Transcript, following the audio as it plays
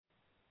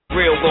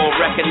Real gon'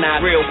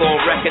 recognize, real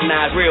gon'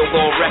 recognize, real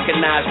gon'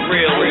 recognize,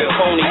 real, real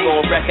phony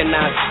gon'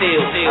 recognize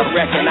still. I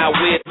reckon I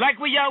will. Like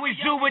we always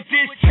do at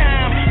this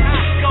time,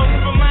 I go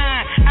for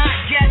mine, I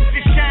get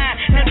to shine.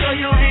 Now throw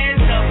your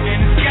hands up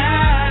in the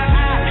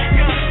sky. I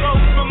go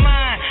for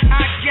mine,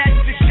 I get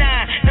to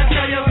shine. Now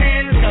throw your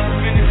hands up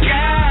in the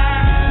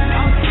sky.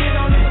 I'ma get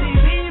on the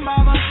TV,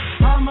 mama.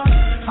 I'ma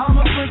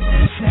put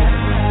this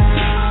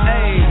down.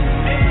 Hey,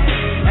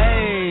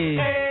 hey,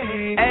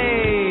 hey, hey.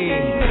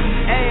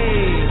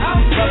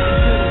 I'm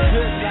welcome to the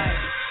good life.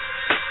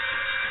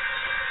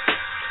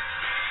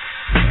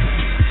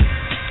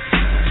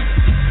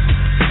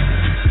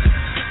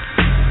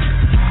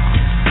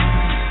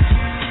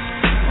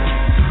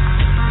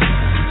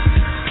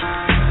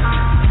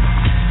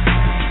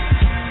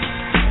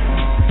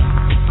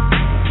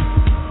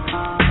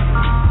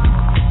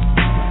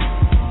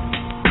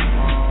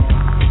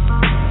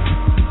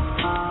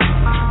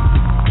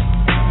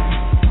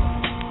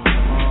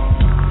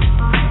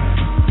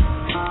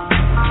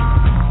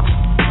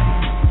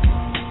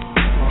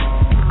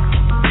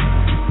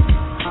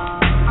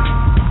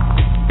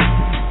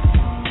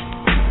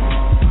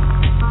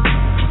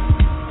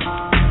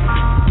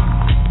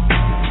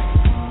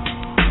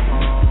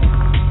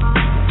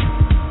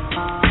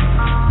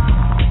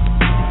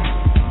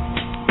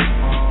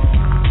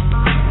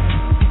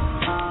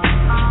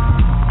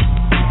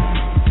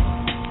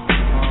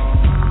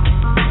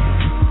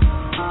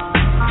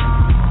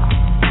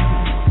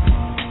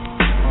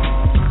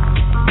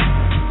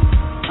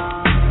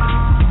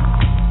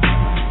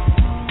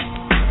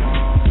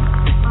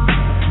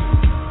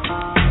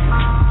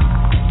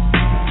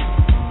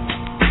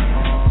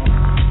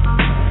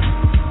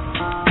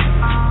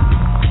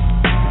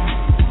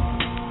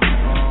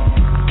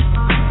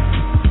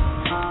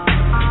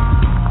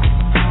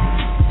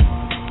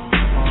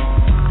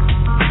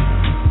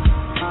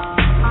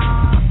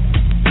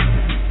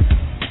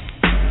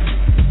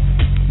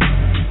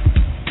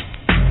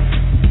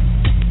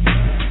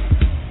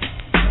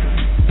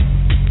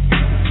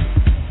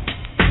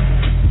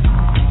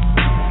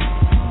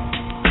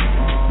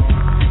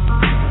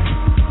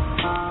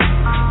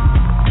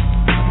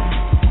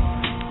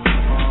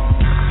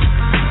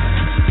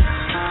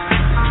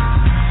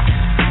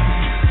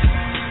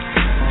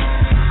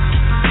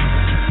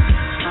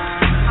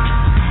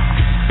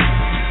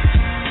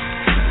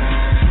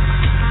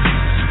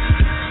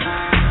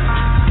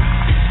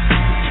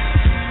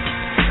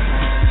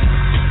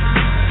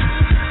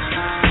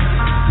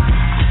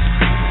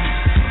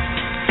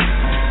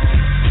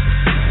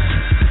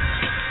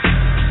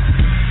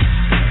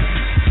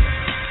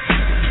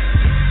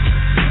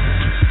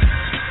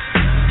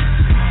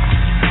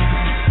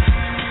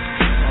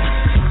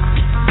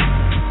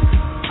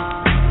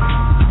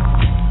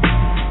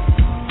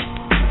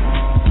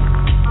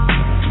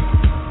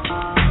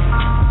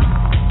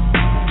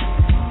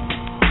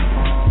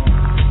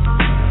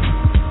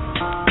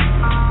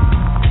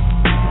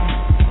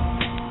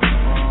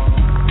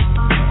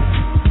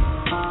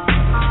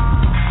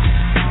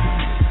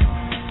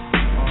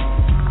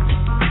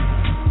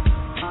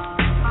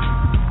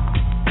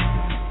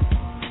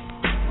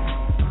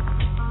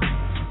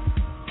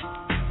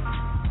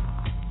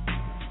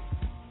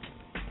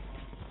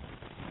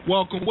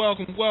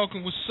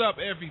 Welcome. What's up,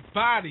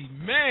 everybody?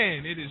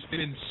 Man, it has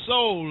been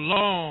so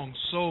long.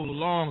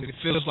 It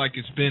feels like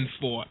it's been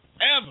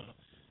forever.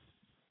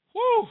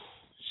 Woo!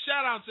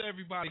 Shout out to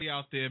everybody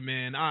out there,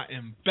 man. I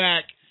am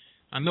back.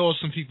 I know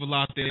some people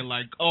out there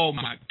like, oh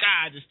my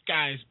God, this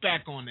guy is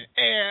back on the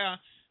air.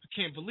 I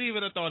can't believe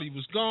it. I thought he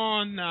was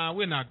gone. Nah,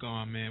 we're not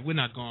gone, man. We're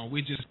not gone.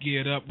 We're just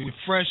geared up. We're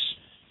fresh.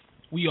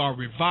 We are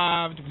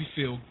revived. We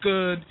feel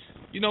good.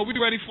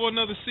 We're ready for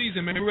another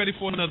season, man. We're ready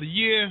for another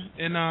year.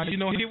 And,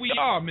 here we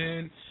are,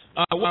 man.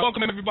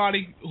 Welcome,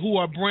 everybody who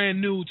are brand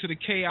new to the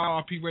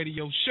KIRP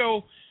Radio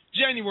Show.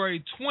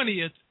 January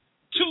 20th,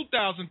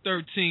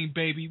 2013,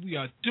 baby. We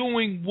are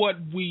doing what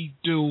we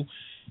do.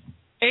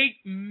 8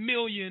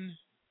 million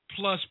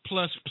plus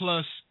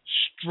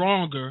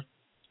stronger.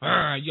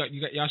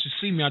 Y'all should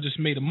see me. I just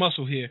made a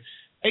muscle here.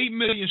 8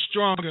 million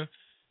stronger.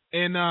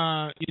 And,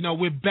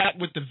 we're back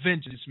with the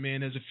vengeance,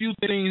 man. There's a few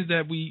things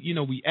that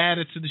we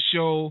added to the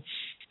show.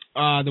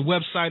 The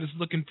website is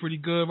looking pretty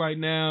good right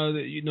now.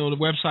 The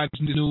website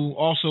is new.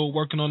 Also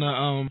working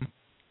on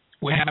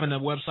we're having a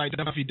website,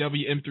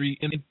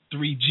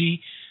 www.m3g.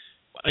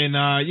 And,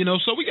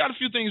 so we got a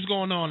few things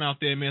going on out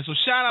there, man. So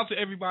shout out to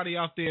everybody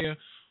out there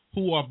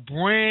who are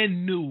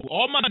brand new.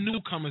 All my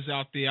newcomers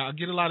out there. I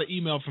get a lot of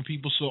email from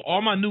people. So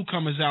all my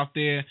newcomers out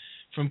there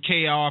from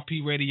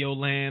KRP Radio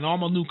Land, all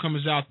my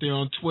newcomers out there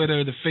on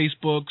Twitter, the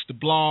Facebooks, the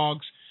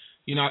blogs.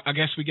 I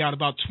guess we got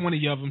about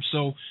 20 of them.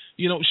 So,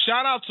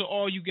 shout out to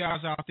all you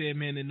guys out there,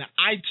 man. And the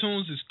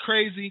iTunes is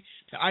crazy.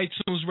 The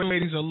iTunes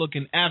ratings are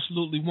looking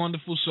absolutely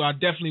wonderful. So I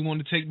definitely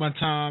want to take my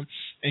time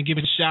and give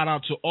a shout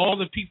out to all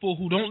the people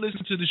who don't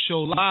listen to the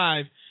show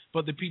live,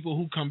 but the people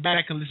who come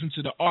back and listen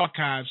to the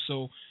archives.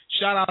 So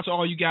shout out to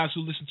all you guys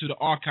who listen to the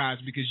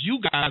archives, because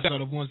you guys are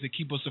the ones that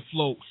keep us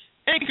afloat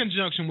in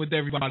conjunction with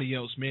everybody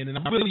else, man. And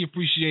I really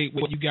appreciate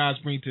what you guys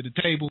bring to the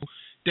table.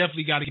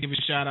 Definitely got to give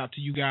a shout out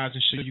to you guys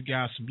and show you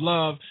guys some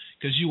love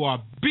because you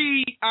are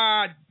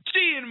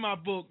B.I.G. in my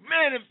book.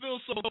 Man, it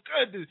feels so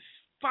good to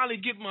finally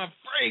get my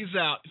phrase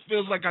out. It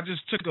feels like I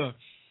just took a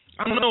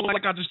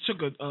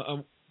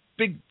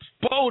big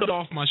boulder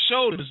off my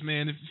shoulders,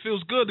 man. It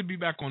feels good to be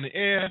back on the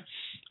air,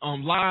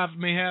 live,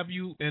 may have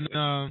you, and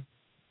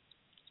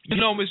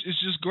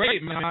it's just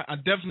great, man. I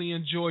definitely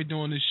enjoy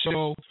doing this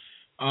show.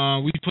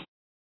 We put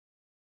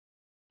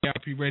the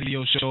IP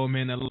radio show,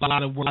 man. A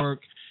lot of work.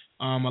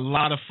 A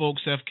lot of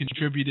folks have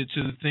contributed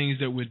to the things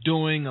that we're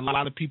doing. A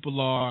lot of people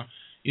are,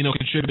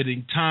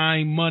 contributing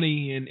time,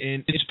 money, and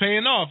it's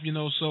paying off,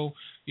 So,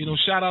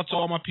 shout out to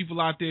all my people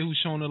out there who's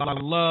showing a lot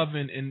of love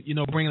and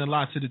bringing a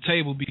lot to the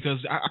table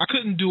because I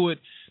couldn't do it.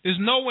 There's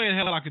no way in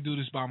hell I could do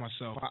this by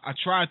myself. I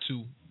try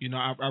to,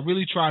 I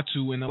really try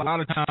to. And a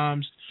lot of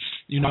times,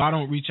 I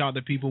don't reach out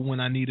to people when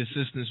I need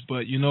assistance.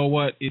 But you know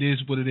what? It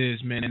is what it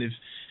is, man. And if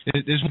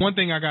there's one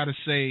thing I got to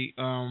say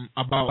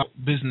about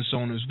business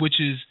owners, which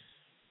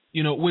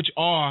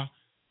are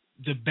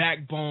the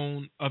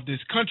backbone of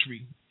this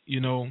country,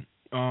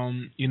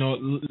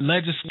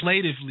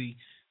 legislatively,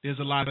 there's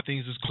a lot of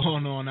things that's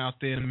going on out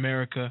there in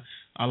America.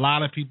 A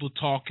lot of people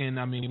talking.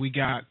 I mean, we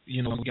got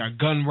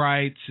gun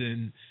rights,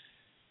 and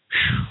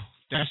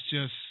that's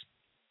just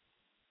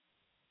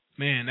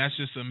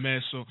a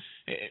mess. So,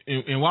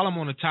 and while I'm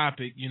on the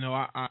topic,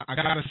 I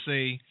gotta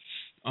say,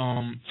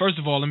 first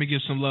of all, let me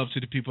give some love to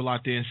the people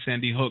out there in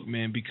Sandy Hook,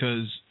 man,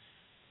 because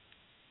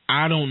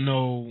I don't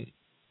know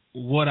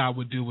what I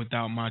would do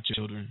without my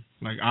children.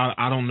 Like,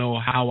 I don't know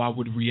how I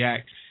would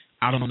react.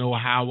 I don't know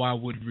how I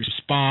would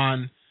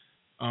respond.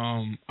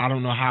 I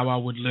don't know how I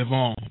would live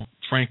on,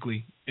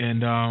 frankly.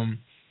 And,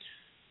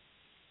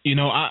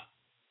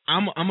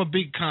 I'm a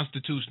big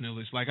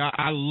constitutionalist. Like,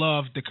 I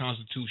love the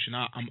Constitution.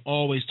 I'm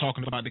always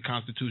talking about the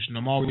Constitution.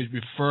 I'm always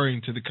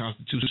referring to the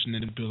Constitution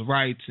and the Bill of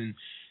Rights, and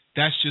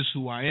that's just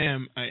who I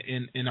am.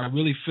 And I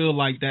really feel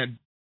like that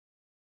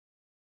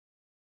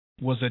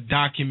was a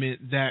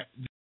document that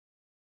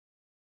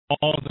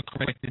all the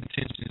correct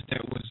intentions,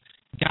 that was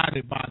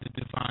guided by the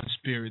divine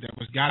spirit, that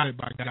was guided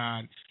by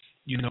God.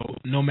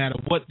 No matter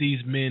what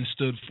these men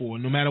stood for,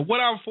 no matter what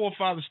our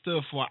forefathers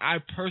stood for, I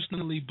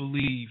personally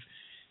believe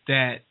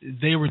that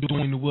they were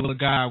doing the will of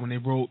God when they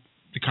wrote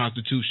the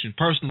Constitution.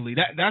 Personally,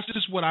 that's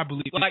just what I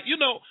believe. Like,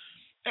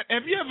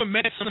 have you ever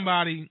met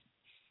somebody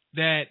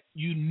that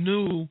you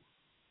knew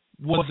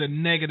was a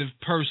negative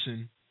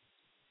person,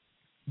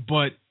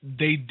 but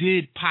they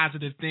did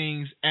positive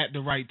things at the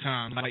right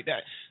time? Like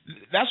that.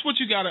 That's what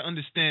you got to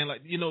understand.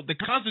 Like, the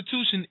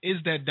Constitution is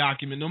that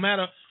document. No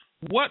matter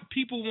what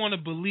people want to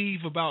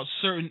believe about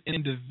certain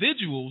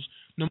individuals,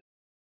 no matter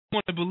what they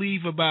want to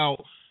believe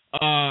about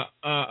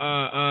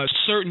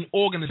certain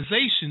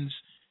organizations,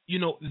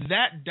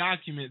 that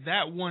document,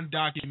 that one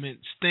document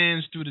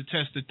stands through the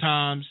test of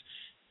times,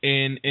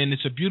 and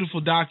it's a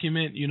beautiful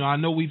document. I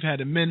know we've had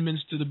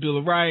amendments to the Bill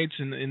of Rights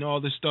and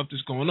all this stuff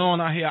that's going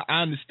on out here.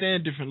 I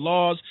understand different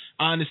laws.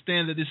 I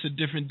understand that it's a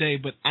different day,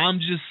 but I'm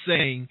just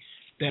saying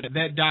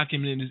that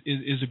document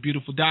is a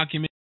beautiful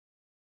document.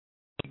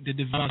 The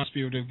divine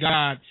spirit of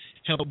God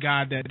help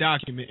guide that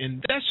document,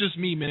 and that's just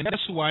me, man.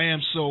 That's who I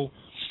am. So,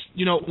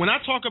 when I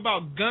talk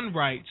about gun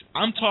rights,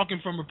 I'm talking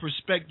from a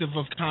perspective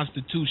of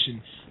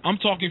Constitution. I'm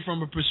talking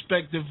from a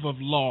perspective of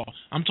law.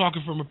 I'm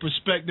talking from a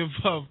perspective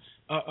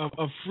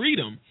of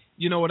freedom.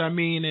 You know what I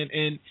mean?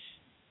 And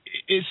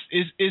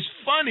it's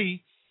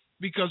funny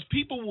because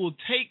people will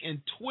take and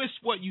twist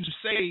what you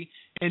say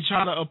and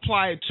try to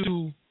apply it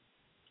to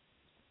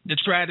the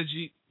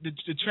tragedy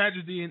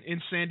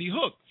in Sandy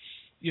Hook.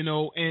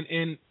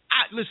 And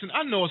listen,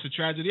 I know it's a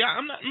tragedy.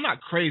 I'm not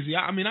crazy.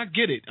 I mean, I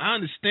get it. I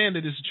understand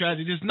that it's a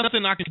tragedy. There's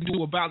nothing I can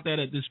do about that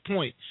at this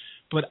point.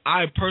 But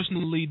I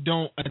personally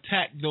don't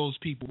attack those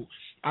people.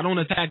 I don't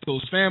attack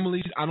those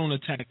families. I don't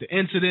attack the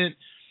incident.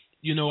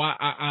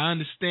 I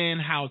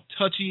understand how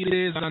touchy it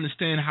is. I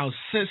understand how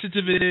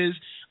sensitive it is.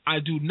 I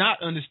do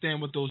not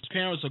understand what those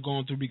parents are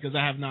going through because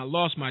I have not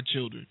lost my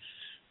children.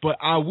 But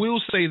I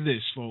will say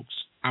this, folks.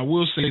 I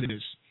will say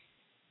this.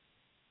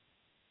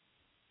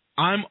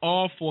 I'm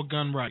all for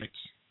gun rights,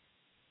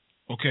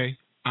 okay?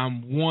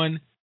 I'm 100%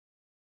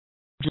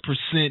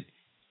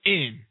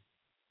 in.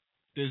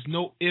 There's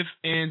no ifs,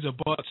 ands, or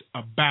buts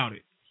about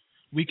it.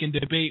 We can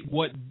debate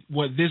what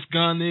this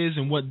gun is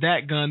and what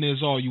that gun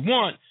is all you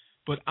want,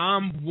 but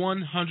I'm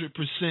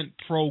 100%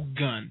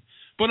 pro-gun.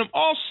 But I'm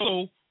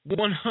also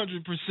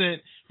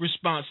 100%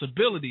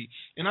 responsibility.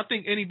 And I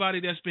think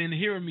anybody that's been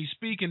hearing me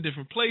speak in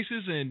different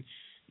places and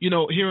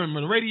hearing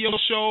my radio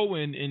show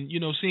and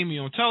seeing me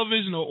on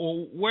television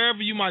or wherever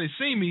you might have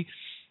seen me,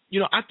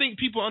 I think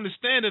people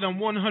understand that I'm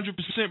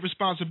 100%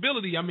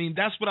 responsibility. I mean,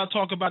 that's what I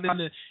talk about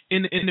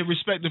in the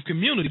respective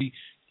community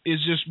is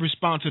just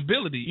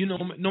responsibility.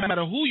 No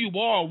matter who you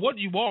are, what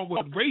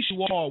race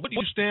you are, what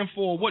you stand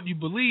for, what you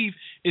believe,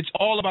 it's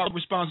all about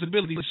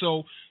responsibility.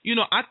 So,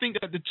 I think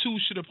that the two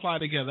should apply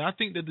together. I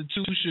think that the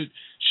two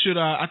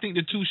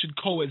should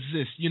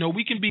coexist.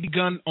 We can be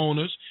gun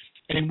owners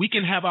And we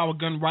can have our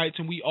gun rights,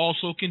 and we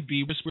also can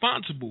be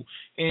responsible.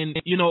 And,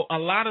 you know, a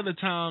lot of the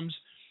times,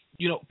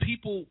 you know,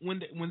 people, when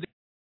they're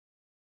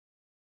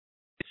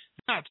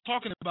not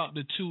talking about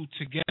the two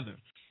together.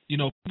 You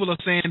know, people are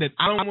saying that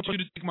I don't want you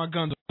to take my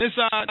guns on this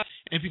side,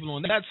 and people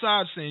on that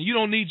side saying you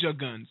don't need your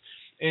guns.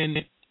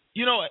 And,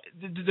 you know,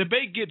 the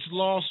debate gets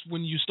lost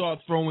when you start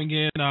throwing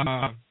in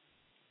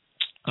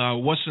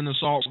what's an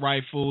assault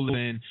rifle,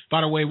 and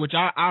by the way, which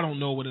I don't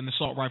know what an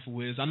assault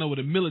rifle is. I know what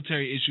a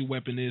military issue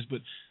weapon is,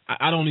 but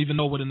I don't even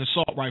know what an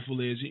assault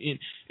rifle is.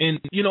 And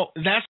you know,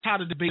 that's how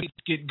the debates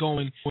get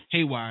going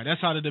haywire.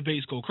 That's how the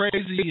debates go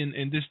crazy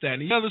and this, that,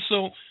 and the other.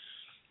 So,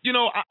 you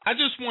know, I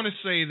just want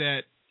to say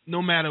that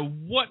no matter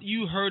what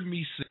you heard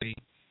me say,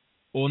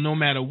 or no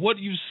matter what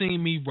you've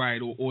seen me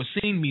write or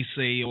seen me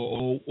say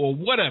or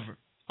whatever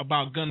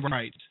about gun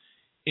rights,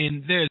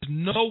 and there's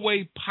no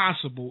way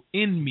possible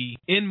in me,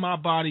 in my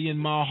body, in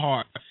my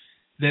heart,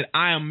 that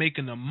I am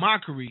making a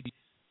mockery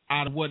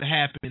out of what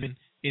happened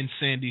in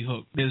Sandy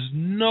Hook. There's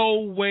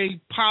no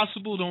way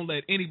possible. Don't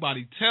let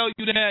anybody tell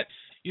you that.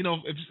 You know,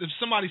 if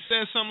somebody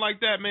says something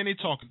like that, man, they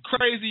talking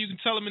crazy. You can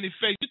tell them in their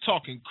face, you're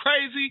talking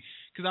crazy,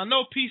 because I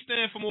know peace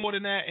stands for more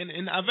than that.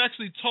 And I've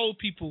actually told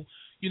people,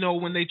 you know,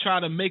 when they try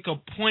to make a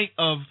point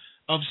of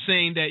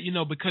saying that, you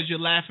know, because you're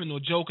laughing or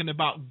joking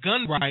about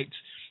gun rights,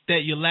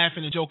 that you're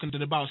laughing and joking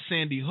about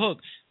Sandy Hook.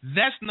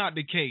 That's not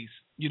the case.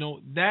 You know,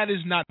 that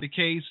is not the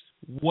case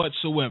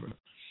whatsoever.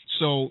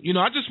 So, you know,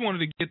 I just wanted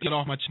to get that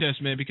off my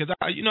chest, man, because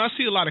I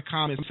see a lot of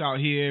comments out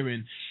here,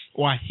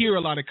 or I hear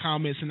a lot of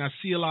comments, and I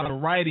see a lot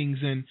of writings,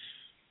 and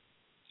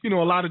you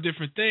know, a lot of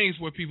different things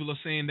where people are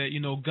saying that,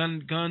 you know,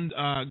 gun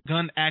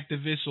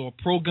activists or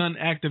pro-gun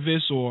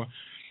activists, or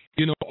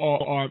you know,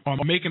 are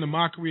making a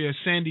mockery of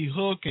Sandy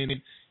Hook,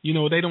 and you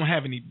know, they don't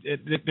have any.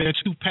 They're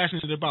too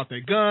passionate about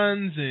their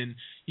guns, and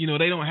you know,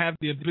 they don't have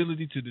the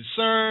ability to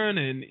discern,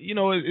 and you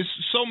know, it's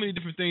so many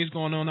different things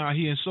going on out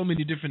here, and so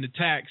many different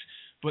attacks.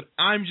 But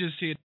I'm just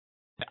here.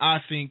 I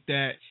think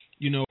that,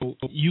 you know,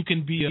 you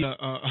can be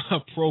a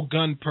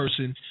pro-gun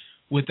person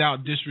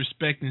without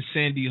disrespecting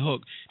Sandy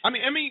Hook. I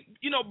mean,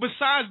 you know,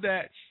 besides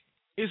that,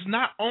 it's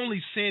not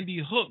only Sandy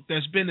Hook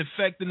that's been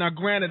affected. Now,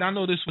 granted, I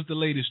know this was the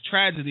latest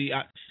tragedy.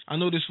 I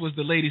know this was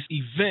the latest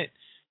event.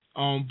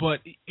 But,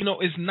 you know,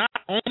 it's not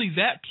only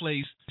that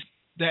place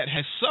that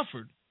has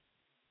suffered.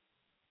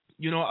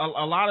 You know,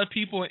 a lot of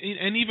people,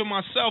 and even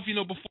myself, you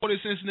know, before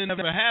this incident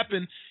ever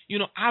happened, you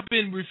know, I've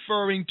been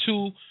referring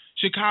to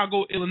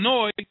Chicago,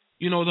 Illinois,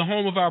 you know, the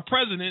home of our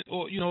president,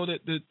 or, you know,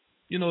 the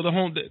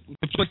home, the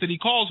place that he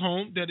calls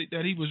home, that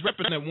he was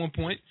repping at one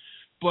point.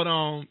 But,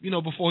 you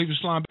know, before he was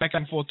flying back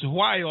and forth to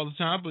Hawaii all the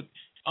time. But,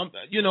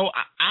 you know,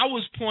 I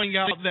was pointing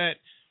out that,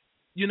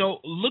 you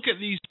know, look at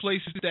these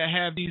places that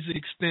have these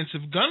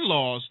extensive gun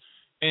laws,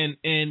 and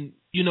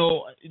you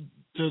know,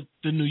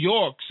 the New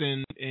Yorks,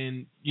 and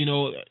you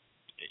know,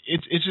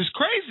 it's just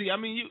crazy. I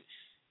mean,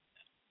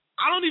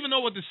 I don't even know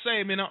what to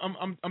say, man.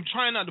 I'm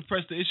trying not to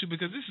press the issue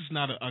because this is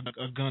not a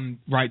gun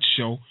rights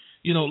show.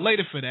 You know,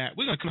 later for that,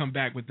 we're gonna come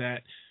back with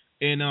that.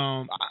 And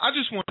I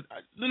just want,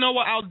 you know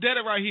what, I'll dead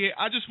it right here.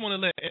 I just want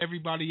to let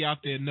everybody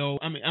out there know.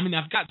 I mean,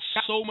 I've got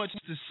so much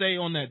to say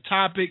on that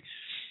topic.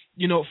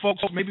 You know,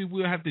 folks, maybe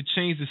we'll have to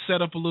change the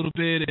setup a little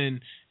bit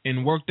and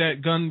work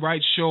that gun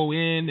rights show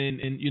in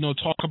and you know,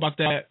 talk about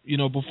that, you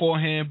know,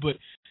 beforehand. But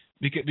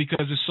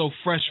because it's so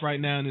fresh right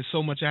now and there's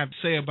so much I have to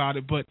say about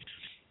it. But,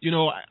 you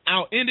know,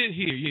 I'll end it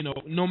here. You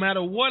know, no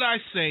matter what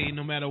I say,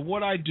 no matter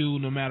what I do,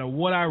 no matter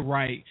what I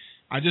write,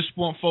 I just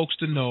want folks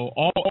to know,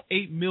 all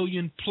 8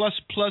 million plus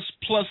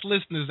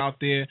listeners out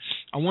there,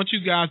 I want you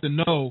guys to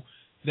know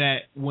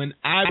that when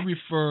I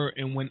refer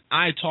and when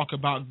I talk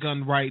about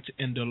gun rights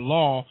and the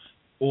law,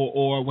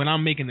 or when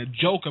I'm making a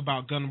joke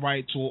about gun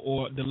rights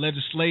or the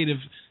legislative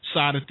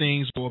side of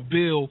things or a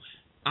bill,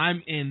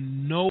 I'm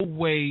in no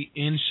way,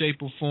 in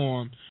shape, or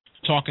form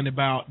talking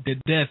about the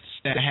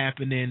deaths that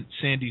happened in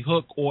Sandy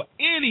Hook or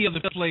any other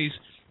place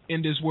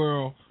in this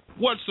world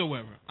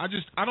whatsoever. I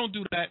don't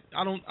do that.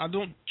 I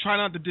don't try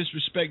not to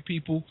disrespect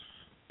people.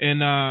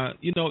 And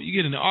you know, you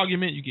get in an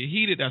argument, you get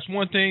heated. That's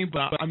one thing.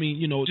 But I mean,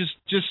 you know, just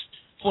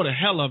for the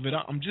hell of it,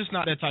 I'm just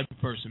not that type of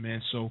person,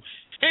 man. So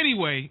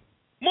anyway,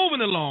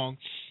 moving along.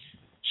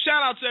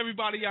 Shout out to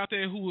everybody out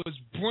there who is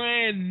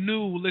brand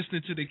new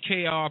listening to the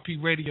KRP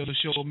radio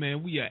show,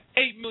 man. We are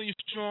 8 million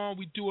strong.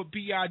 We do it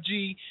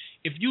BIG.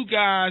 If you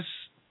guys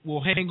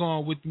will hang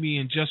on with me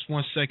in just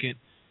 1 second,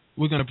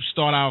 we're going to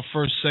start our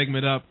first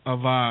segment up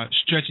of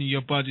stretching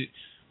your budget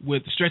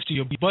with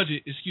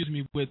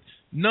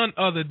none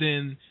other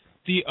than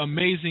the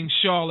amazing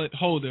Charlotte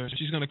Holder.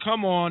 She's going to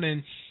come on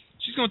and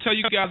she's going to tell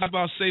you guys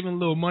about saving a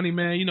little money,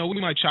 man. You know, we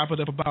might chop it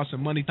up about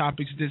some money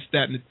topics, this,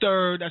 that, and the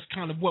third. That's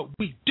kind of what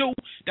we do.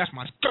 That's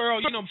my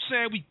girl. You know what I'm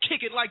saying? We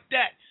kick it like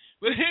that.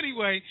 But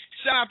anyway,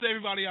 shout out to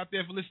everybody out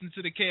there for listening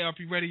to the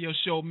KRP radio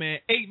show, man.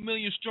 8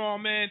 million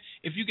strong, man.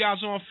 If you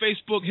guys are on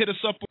Facebook, hit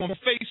us up on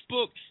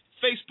Facebook,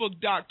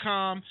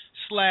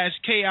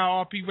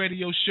 facebook.com/KRP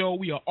radio show.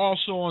 We are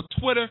also on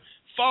Twitter,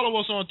 Follow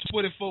us on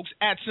Twitter, folks,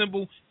 @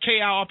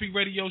 KIRP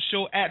Radio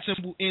Show,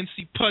 @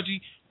 NC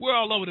Pudgy. We're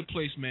all over the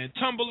place, man.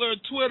 Tumblr,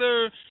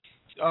 Twitter,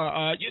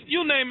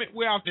 you name it,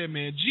 we're out there,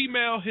 man.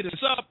 Gmail, hit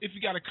us up if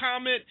you got a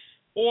comment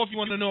or if you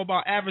want to know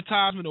about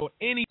advertisement or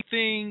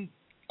anything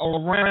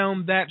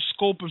around that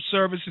scope of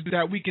services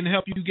that we can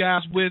help you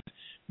guys with.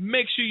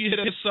 Make sure you hit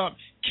us up,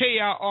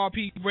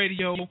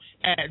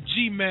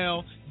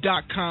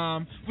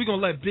 KIRPradio@gmail.com. We're going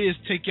to let Biz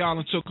take y'all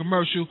into a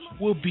commercial.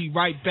 We'll be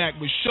right back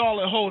with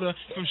Charlotte Holder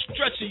from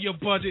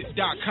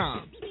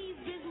StretchingYourBudget.com.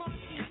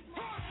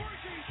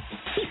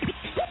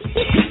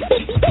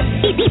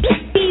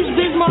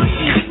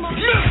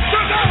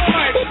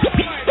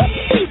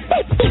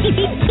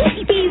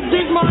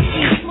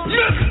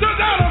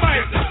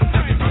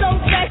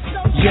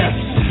 Yes,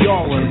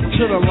 y'all are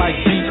to the like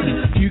beating.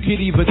 You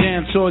could either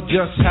dance or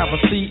just have a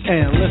seat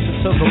and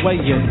listen to the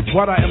weigh-in.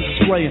 What I am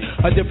displaying,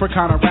 a different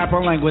kind of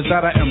rapper language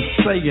that I am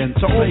saying.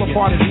 To all the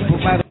party people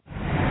that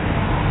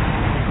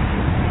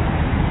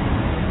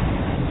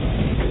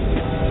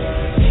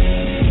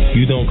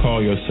You don't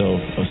call yourself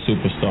a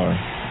superstar.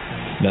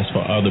 That's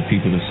for other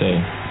people to say.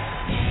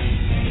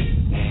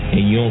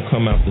 And you don't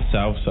come out the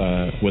South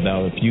Side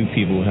without a few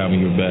people having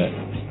your back.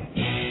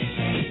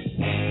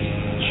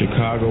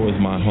 Chicago is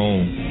my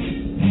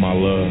home, my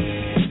love.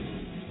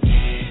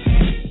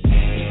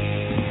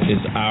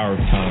 It's our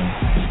time.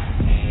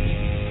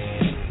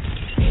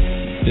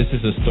 This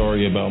is a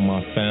story about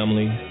my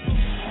family,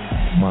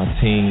 my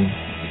team,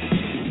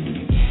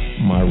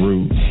 my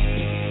roots.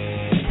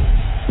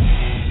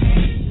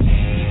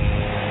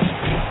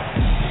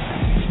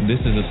 This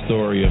is a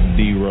story of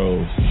D.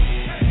 Rose.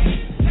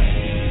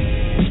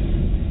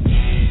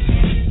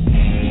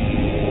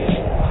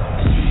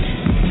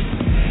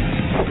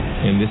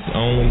 And this is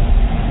only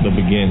the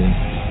beginning.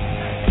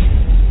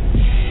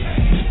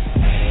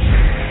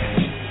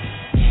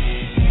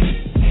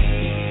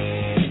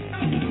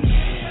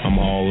 I'm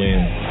all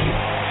in.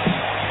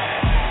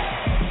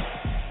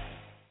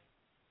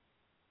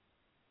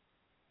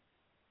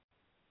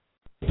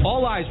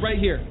 All eyes right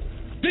here.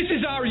 This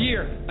is our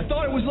year. I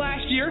thought it was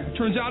last year.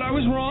 Turns out I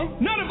was wrong.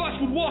 None of us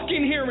would walk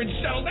in here and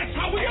settle. That's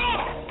how we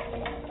are.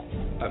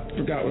 I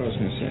forgot what I was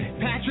going to say.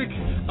 Patrick,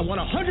 I want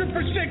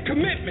 100%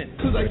 commitment.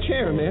 Because I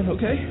care, man,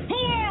 okay? Who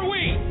are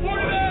we?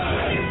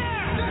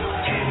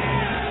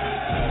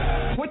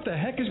 What the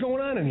heck is going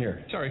on in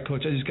here? Sorry,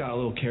 Coach, I just got a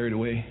little carried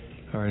away.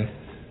 All right.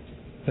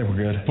 I think we're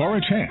good. For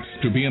a chance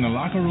to be in the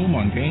locker room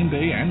on game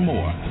day and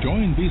more,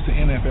 join Visa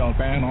NFL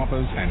Fan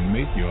Offers and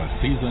make your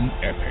season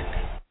epic.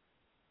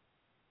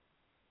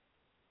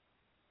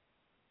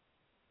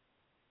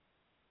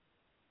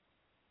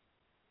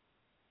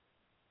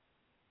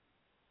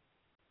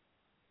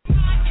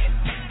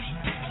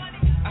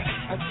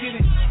 I get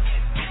it.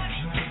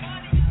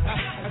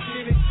 I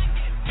get it.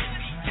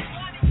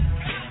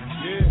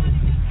 Yeah.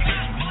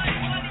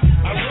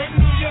 I run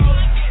New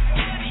York.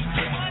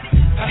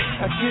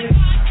 I get it.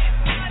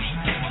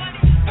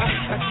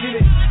 I get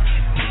it.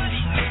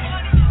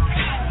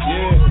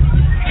 Yeah.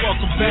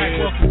 Welcome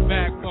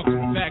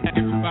back,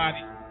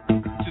 everybody,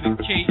 to the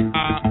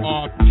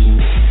KIRP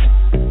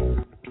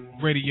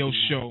Radio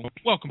Show.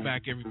 Welcome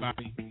back,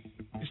 everybody.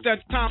 It's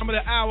that time of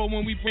the hour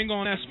when we bring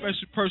on that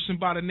special person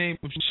by the name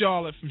of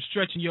Charlotte from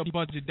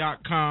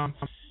StretchingYourBudget.com.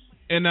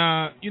 And,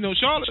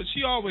 Charlotte,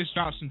 she always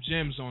drops some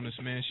gems on us,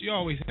 man. She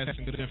always has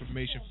some good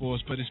information for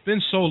us, but it's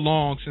been so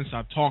long since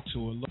I've talked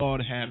to her.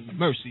 Lord have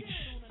mercy.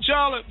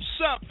 Charlotte,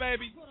 what's up,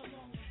 baby?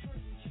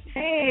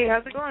 Hey,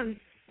 how's it going?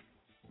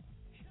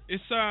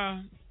 It's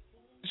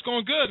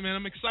going good, man.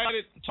 I'm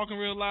excited. I'm talking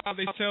real loud,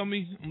 they tell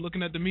me. I'm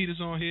looking at the meters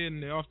on here,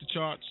 and they're off the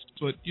charts.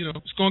 But,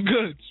 it's going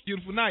good. It's a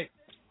beautiful night.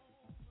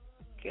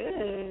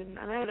 Good.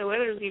 I know the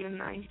weather's even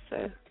nice,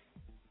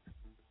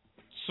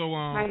 so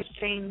nice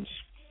change.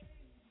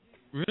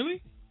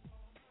 Really?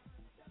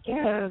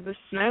 Yeah, the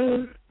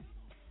snow.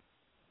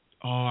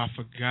 Oh, I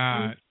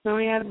forgot. So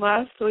we had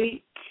last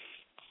week.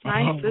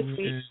 Nice this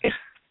week.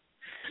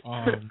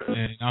 Oh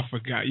man, I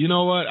forgot. You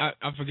know what?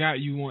 I forgot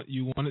you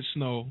wanted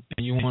snow,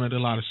 and you wanted a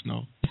lot of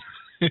snow.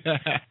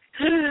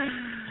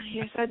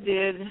 Yes, I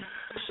did.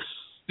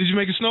 Did you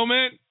make a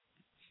snowman?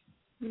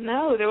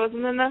 No, there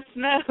wasn't enough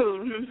snow.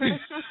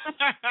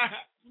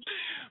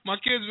 My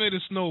kids made a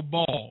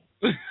snowball.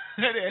 They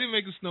didn't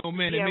make a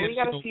snowman. Yeah, they made we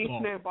got a a few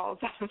snowballs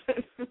out of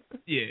it.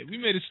 Yeah, we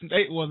made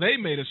they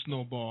made a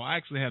snowball. I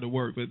actually had to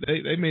work, but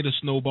they made a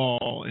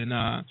snowball and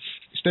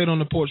stayed on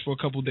the porch for a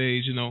couple of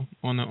days,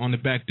 on the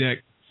back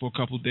deck for a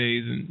couple of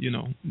days, and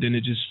then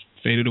it just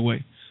faded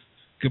away.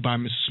 Goodbye,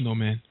 Mr.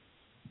 Snowman.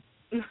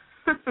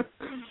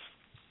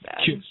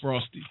 Kid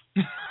Frosty.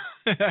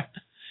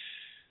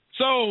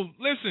 So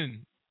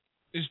listen,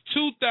 it's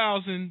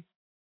 2000.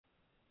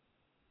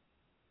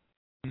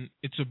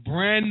 It's a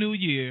brand new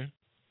year,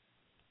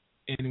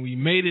 and we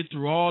made it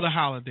through all the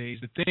holidays.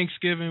 The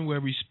Thanksgiving, where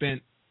we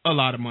spent a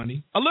lot of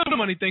money, a little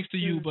money thanks to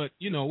you, but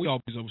we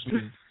always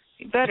overspend.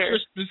 Better.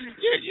 Christmas,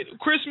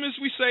 Christmas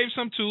we saved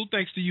some too,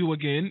 thanks to you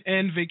again,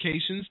 and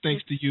vacations,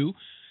 thanks to you.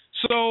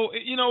 So,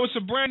 it's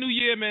a brand new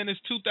year, man. It's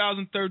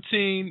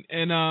 2013,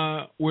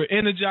 and we're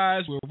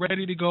energized. We're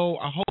ready to go.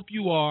 I hope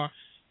you are.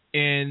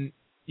 And,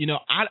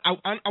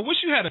 I wish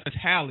you had a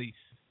tally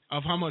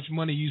of how much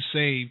money you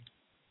saved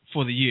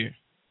for the year.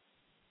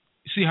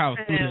 You see how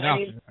I threw it out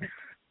there.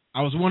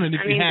 I was wondering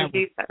if you had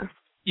one.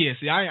 Yeah,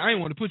 see, I didn't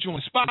want to put you on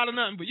the spot or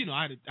nothing, but,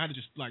 I had to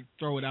just,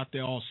 throw it out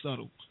there all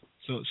subtle.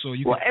 So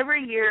you. Well,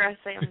 every year I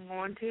say I'm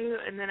going to,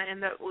 and then I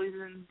end up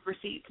losing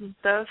receipts and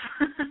stuff.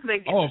 They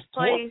get of misplaced.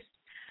 Course.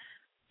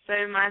 So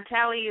my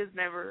tally is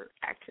never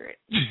accurate.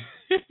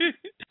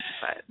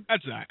 But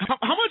that's all right.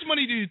 How much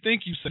money do you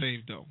think you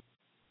saved, though?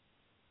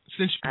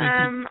 Since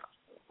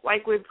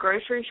like with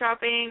grocery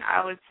shopping,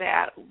 I would say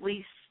at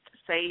least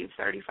save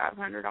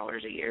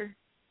 $3,500 a year.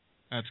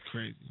 That's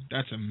crazy.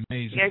 That's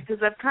amazing. Yeah,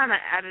 because I've kind of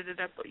added it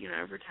up,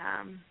 over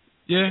time.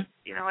 Yeah.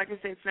 Like I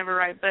say, it's never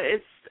right, but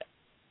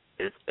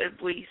it's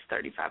at least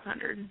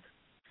 $3,500.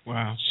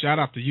 Wow! Shout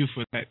out to you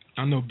for that.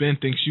 I know Ben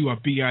thinks you are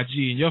BIG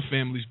in your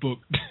family's book.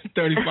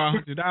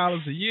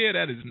 $3,500 a year.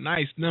 That is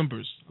nice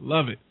numbers. I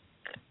love it.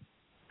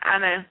 I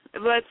know,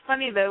 but it's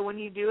funny though when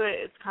you do it.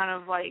 It's kind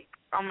of like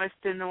almost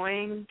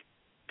annoying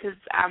because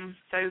I'm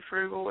so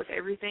frugal with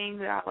everything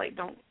that I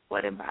don't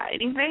let him buy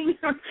anything.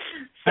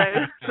 So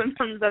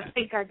sometimes I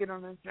think I get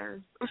on his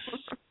nerves.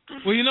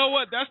 Well, you know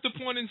what? That's the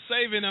point in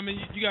saving. I mean,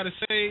 you got to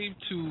save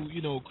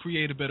to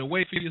create a better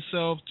way for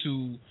yourself,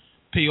 to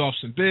pay off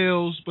some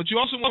bills, but you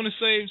also want to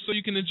save so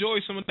you can enjoy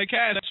some of that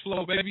cash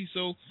flow, baby.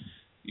 So,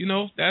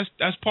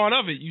 that's part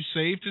of it. You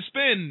save to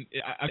spend,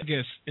 I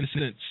guess, in a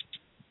sense.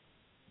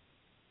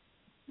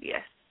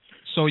 Yes.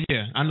 So,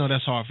 yeah, I know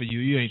that's hard for you.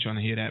 You ain't trying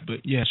to hear that,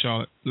 but, yeah,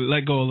 Charlotte,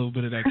 let go a little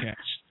bit of that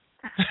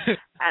cash.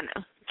 I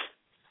know.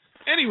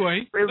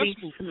 Anyway. Release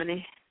some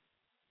money.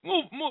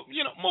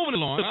 Moving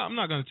along. I'm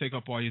not going to take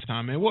up all your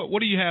time, man. What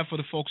do you have for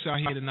the folks out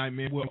here tonight,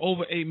 man? We're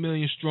over 8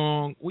 million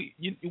strong. We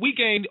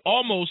gained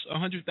almost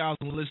 100,000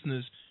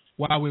 listeners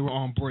while we were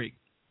on break.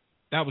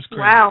 That was crazy.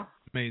 Wow.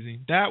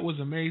 Amazing. That was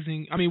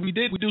amazing. I mean, we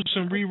do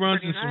some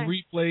reruns and some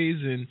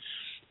replays, and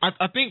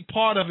I think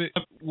part of it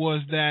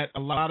was that a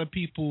lot of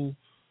people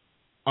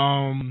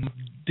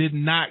did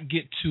not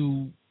get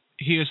to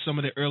hear some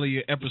of the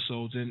earlier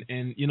episodes, and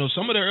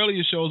some of the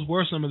earlier shows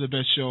were some of the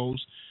best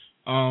shows.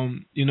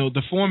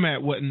 The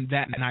format wasn't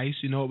that nice.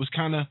 It was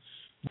kind of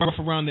rough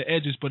around the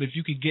edges, but if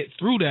you could get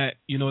through that,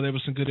 there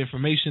was some good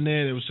information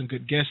there. There was some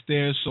good guests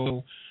there.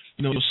 So,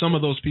 some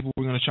of those people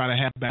we're going to try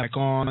to have back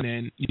on,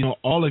 and,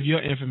 all of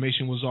your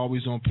information was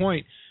always on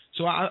point.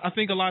 So I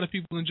think a lot of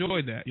people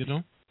enjoyed that,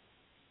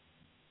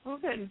 Well,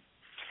 good.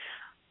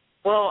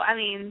 Well, I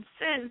mean,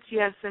 since you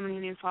have so many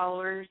new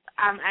followers,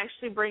 I'm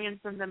actually bringing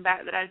something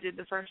back that I did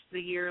the first of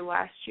the year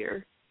last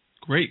year.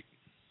 Great.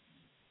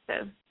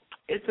 So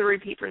it's a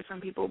repeat for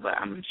some people, but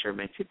I'm sure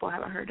most people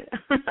haven't heard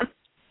it.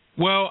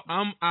 Well,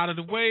 I'm out of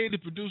the way. The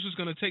producer's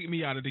going to take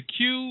me out of the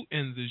queue,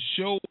 and the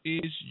show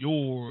is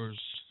yours.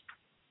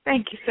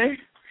 Thank you, sir.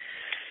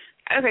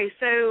 Okay,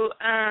 so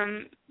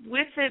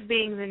with it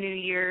being the new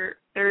year,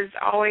 there's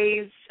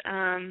always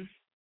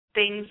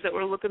things that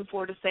we're looking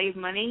for to save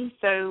money.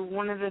 So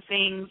one of the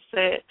things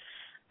that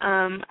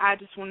I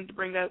just wanted to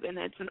bring up, and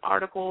it's an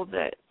article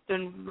that's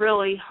been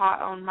really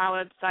hot on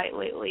my website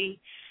lately,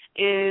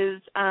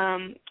 is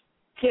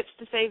tips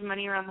to save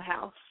money around the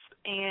house.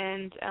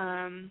 And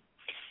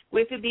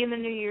with it being the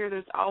new year,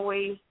 there's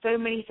always so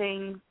many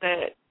things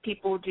that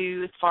people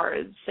do as far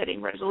as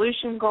setting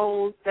resolution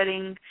goals,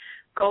 setting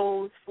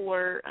goals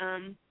for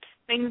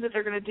things that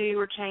they're going to do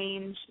or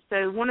change.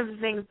 So one of the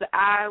things that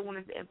I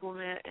wanted to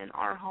implement in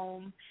our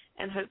home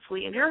and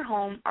hopefully in your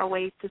home are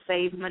ways to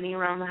save money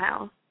around the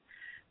house.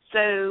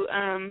 So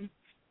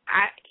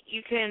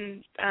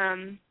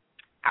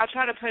I'll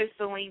try to post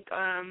the link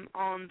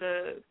on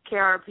the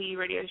KRP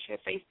Radio Show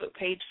Facebook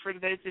page for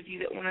those of you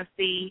that want to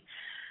see,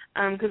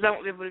 because I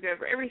won't be able to go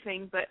over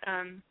everything, but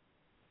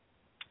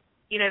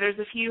there's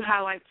a few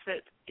highlights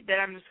that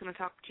I'm just going to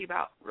talk to you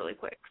about really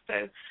quick.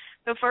 So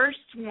the first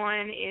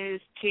one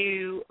is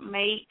to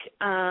make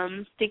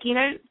sticky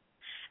notes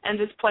and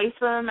just place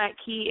them at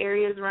key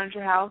areas around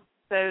your house.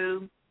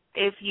 So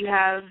if you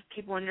have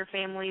people in your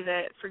family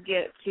that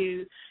forget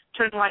to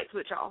turn the light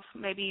switch off,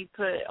 maybe you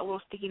put a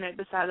little sticky note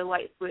beside the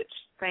light switch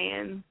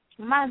saying,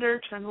 reminder,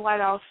 turn the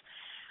light off.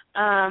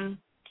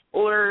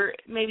 Or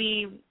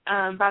maybe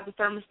by the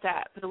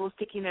thermostat, put a little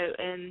sticky note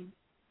and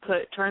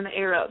turn the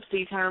air up so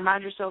you kind of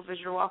remind yourself as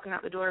you're walking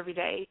out the door every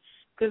day,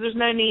 because there's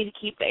no need to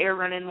keep the air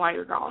running while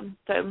you're gone.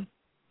 So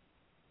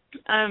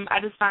I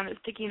just find that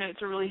sticky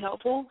notes are really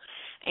helpful,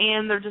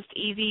 and they're just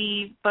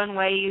easy, fun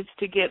ways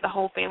to get the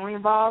whole family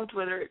involved,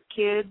 whether it's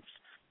kids,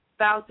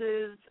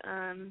 spouses,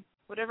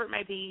 whatever it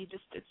may be.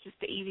 It's just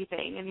an easy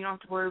thing, and you don't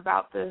have to worry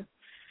about the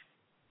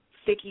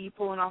sticky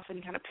pulling off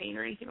any kind of paint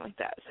or anything like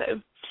that. So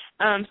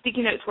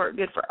sticky notes work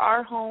good for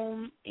our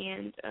home,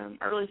 and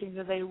I really think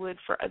that they would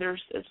for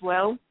others as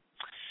well.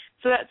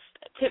 So that's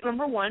tip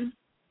number one.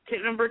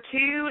 Tip number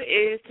two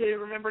is to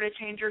remember to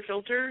change your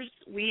filters.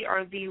 We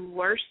are the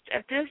worst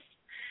at this,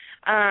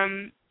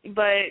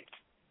 but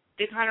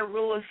the kind of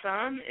rule of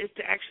thumb is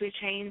to actually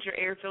change your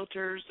air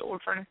filters or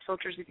furnace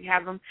filters if you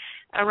have them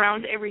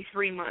around every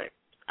 3 months.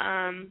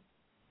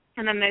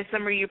 And I know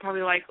some of you are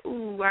probably like,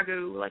 ooh, I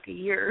go like a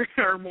year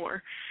or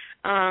more.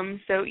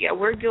 So, yeah,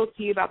 we're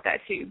guilty about that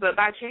too. But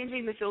by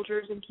changing the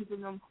filters and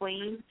keeping them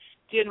clean,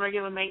 doing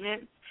regular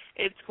maintenance,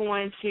 it's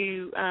going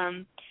to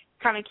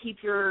kind of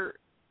keep your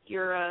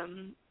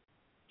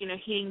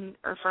heating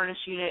or furnace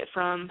unit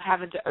from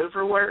having to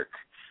overwork,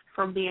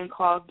 from being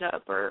clogged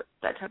up or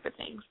that type of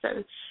thing.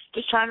 So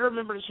just trying to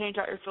remember to change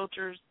out your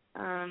filters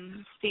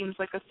seems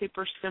like a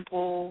super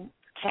simple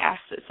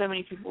task that so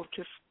many people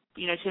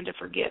tend to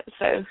forget.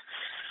 So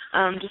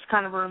just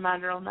kind of a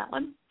reminder on that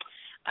one.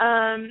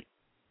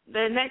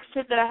 The next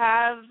tip that I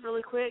have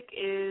really quick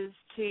is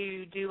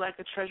to do like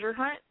a treasure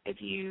hunt.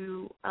 If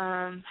you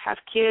have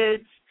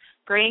kids,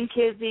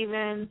 grandkids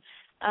even,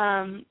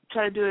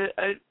 try to do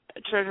a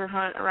treasure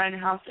hunt around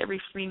your house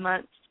every 3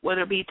 months,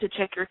 whether it be to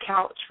check your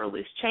couch for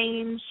loose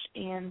change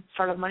and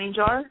start a money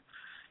jar,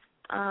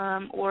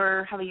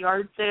 or have a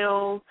yard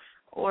sale,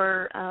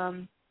 or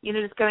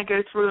just kind of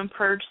go through and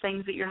purge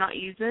things that you're not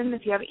using.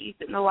 If you haven't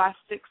used it in the last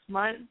 6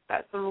 months,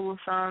 that's the rule of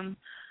thumb,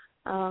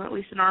 at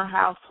least in our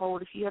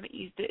household. If you haven't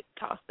used it,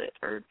 toss it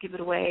or give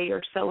it away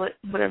or sell it,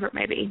 whatever it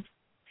may be.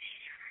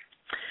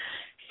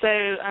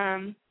 So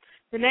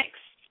the next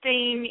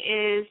thing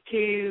is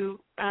to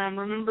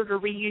remember to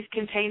reuse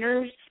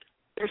containers.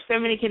 There's so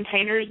many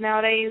containers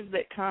nowadays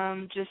that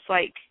come just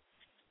like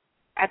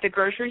at the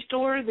grocery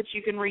store that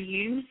you can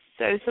reuse.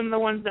 So some of the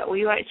ones that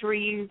we like to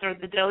reuse are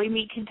the deli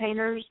meat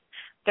containers.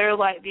 They're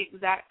like the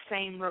exact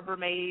same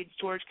Rubbermaid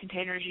storage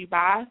containers you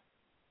buy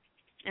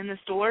in the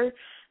store,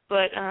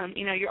 but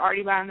you're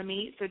already buying the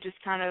meat, so just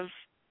kind of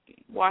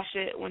wash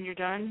it when you're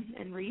done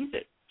and reuse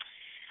it.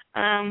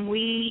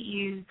 We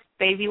use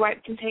baby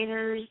wipe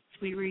containers.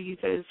 We reuse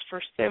those for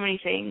so many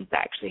things. I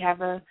actually have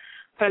a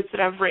post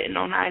that I've written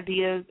on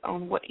ideas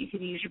on what you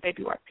can use your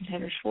baby wipe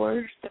containers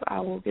for, so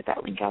I will get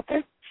that link out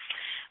there.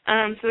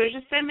 So there's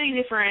just so many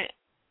different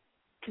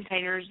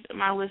containers.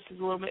 My list is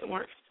a little bit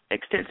more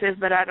extensive,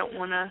 but I don't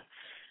want to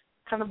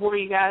kind of bore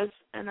you guys,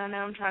 and I know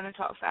I'm trying to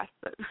talk fast,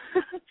 but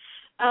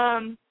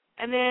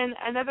and then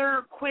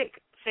another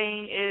quick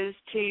thing is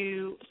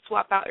to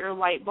swap out your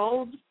light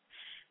bulbs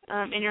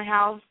in your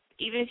house,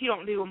 even if you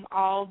don't do them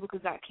all,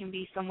 because that can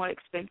be somewhat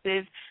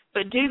expensive,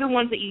 but do the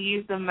ones that you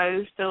use the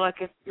most. So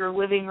like if your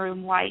living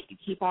room light you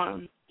keep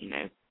on,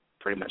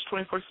 pretty much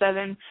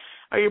 24/7,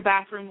 or your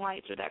bathroom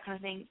lights or that kind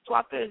of thing,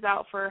 swap those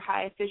out for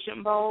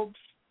high-efficient bulbs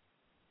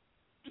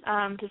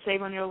to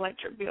save on your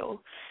electric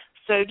bill.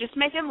 So just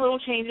making little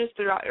changes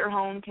throughout your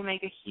home can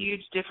make a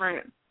huge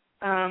difference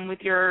with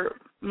your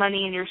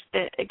money and your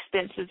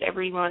expenses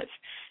every month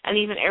and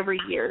even every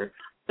year.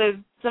 So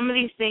some of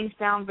these things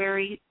sound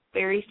very,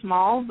 very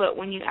small, but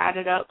when you add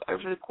it up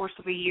over the course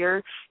of a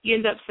year, you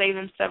end up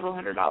saving several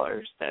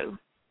 $100s. So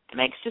it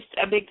makes just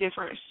a big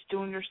difference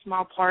doing your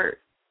small part,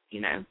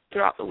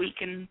 throughout the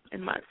week and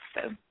months.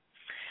 So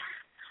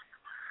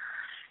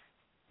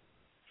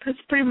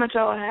that's pretty much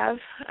all I have.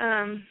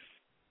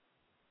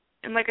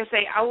 And like I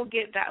say, I will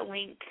get that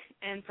link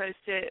and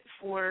post it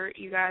for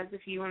you guys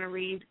if you want to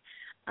read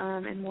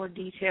in more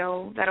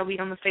detail. That'll be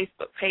on the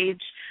Facebook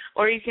page,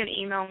 or you can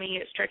email me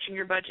at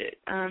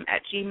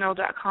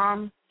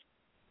stretchingyourbudget@gmail.com.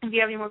 If you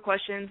have any more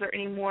questions or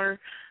any more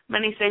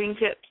money-saving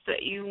tips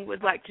that you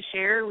would like to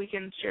share, we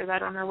can share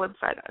that on our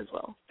website as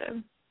well.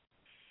 So.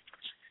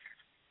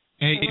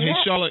 Hey,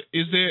 Charlotte,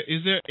 is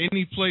there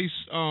any place,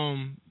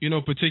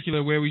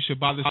 particular where we should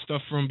buy this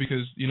stuff from?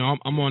 Because,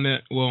 I'm on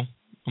that. Well,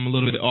 I'm a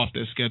little bit off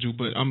that schedule,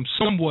 but I'm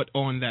somewhat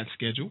on that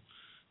schedule,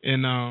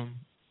 and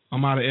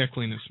I'm out of air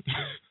cleaners.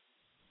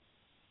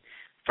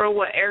 For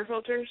what, air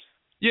filters?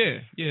 Yeah,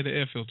 the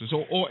air filters,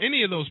 or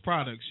any of those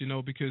products,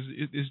 because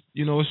it's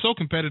so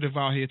competitive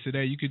out here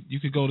today. You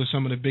could go to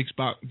some of the big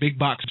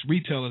box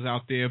retailers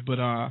out there, but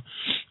I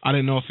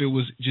didn't know if it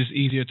was just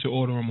easier to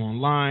order them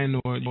online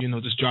or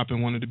just drop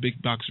in one of the big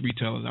box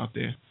retailers out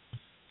there,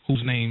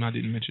 whose name I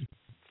didn't mention.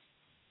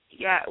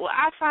 Yeah, well,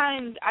 I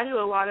find I do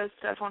a lot of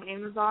stuff on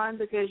Amazon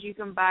because you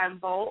can buy in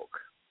bulk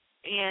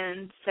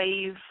and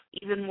save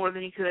even more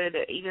than you could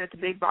even at the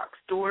big box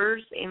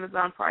stores.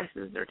 Amazon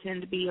prices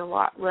tend to be a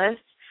lot less.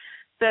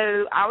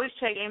 So I always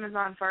check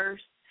Amazon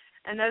first.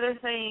 Another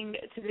thing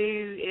to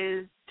do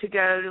is to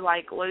go to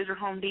like Lowe's or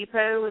Home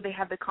Depot where they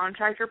have the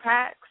contractor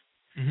packs.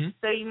 Mm-hmm.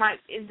 So you might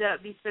end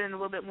up be spending a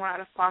little bit more out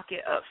of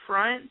pocket up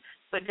front,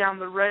 but down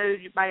the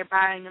road by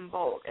buying in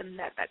bulk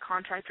and at that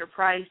contractor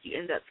price, you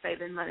end up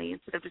saving money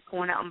instead of just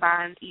going out and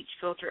buying each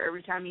filter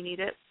every time you need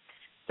it.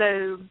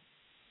 So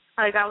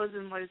like I was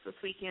in Lowe's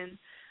this weekend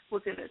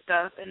looking at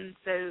stuff, and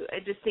so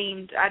it just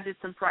seemed I did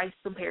some price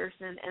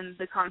comparison, and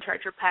the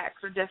contractor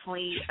packs are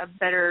definitely a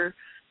better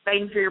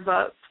bang for your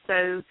buck.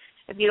 So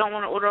if you don't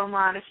want to order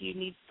online, if you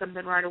need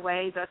something right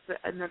away, that's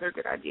another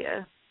good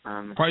idea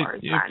as far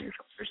as buying your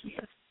filters and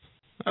stuff.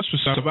 That's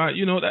what's up about.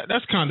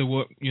 That's kind of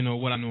what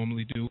what I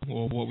normally do,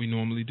 or what we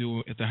normally do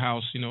at the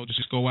house.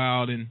 Just go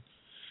out and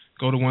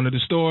go to one of the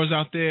stores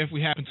out there if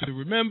we happen to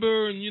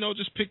remember, and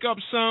just pick up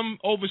some.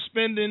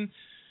 Overspending.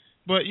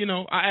 But,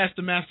 I asked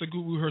the master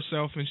guru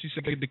herself, and she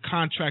said the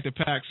contractor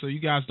packs. So you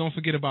guys don't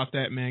forget about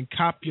that, man.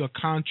 Cop your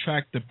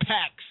contractor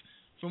packs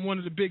from one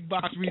of the big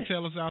box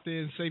retailers out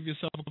there and save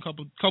yourself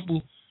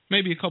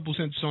maybe a couple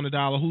cents on the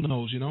dollar. Who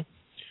knows,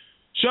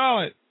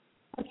 Charlotte.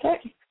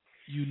 Okay.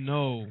 You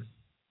know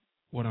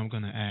what I'm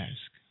going to ask.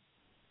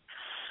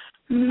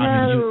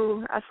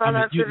 No. I thought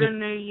after the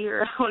new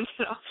year I wanted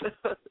it off the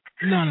hook.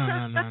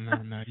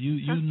 No.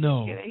 You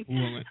know.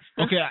 Woman.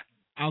 Okay,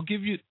 I'll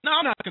give you... No,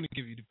 I'm not going to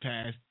give you the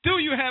pass. Do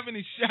you have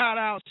any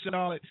shout-outs,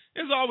 Charlotte?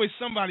 There's always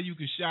somebody you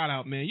can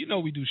shout-out, man.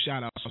 We do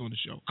shout-outs on the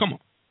show. Come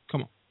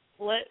on.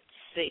 Let's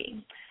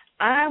see.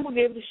 I will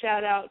give a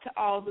shout-out to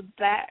all the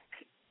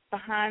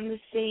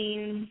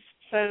behind-the-scenes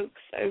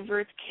folks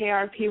over at the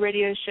KRP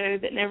radio show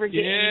that never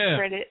get any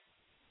credit.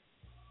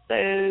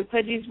 So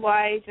Pudgy's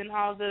wife and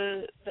all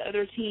the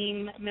other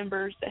team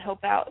members that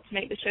help out to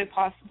make the show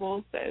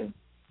possible. So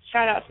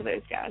shout-out to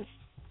those guys.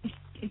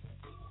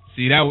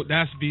 See,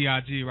 that's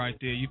B.I.G. right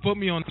there. You put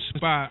me on the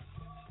spot,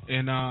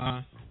 and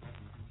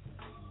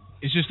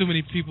it's just too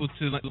many people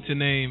to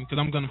name because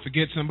I'm going to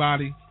forget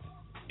somebody,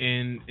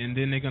 and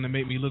then they're going to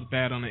make me look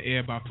bad on the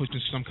air by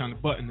pushing some kind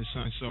of button or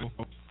something. So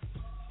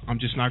I'm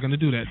just not going to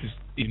do that this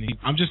evening.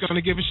 I'm just going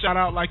to give a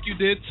shout-out like you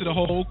did to the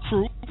whole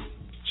crew.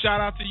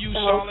 Shout-out to you,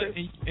 Charlotte,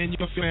 and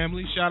your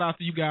family. Shout-out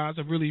to you guys.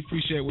 I really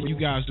appreciate what you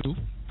guys do.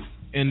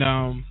 And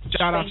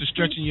shout-out to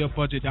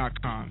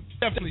StretchingYourBudget.com.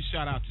 Definitely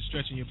shout-out to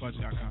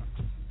StretchingYourBudget.com.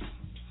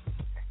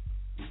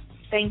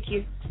 Thank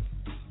you.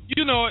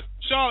 You know it.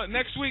 Charlotte,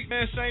 next week,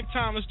 man, same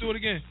time. Let's do it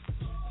again.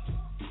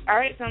 All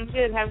right, sounds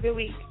good. Have a good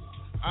week.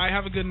 All right,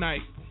 have a good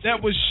night.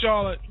 That was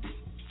Charlotte,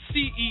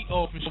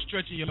 CEO from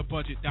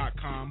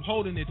StretchingYourBudget.com,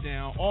 holding it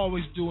down,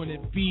 always doing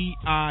it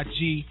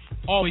B.I.G.,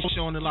 always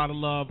showing a lot of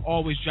love,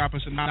 always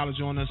dropping some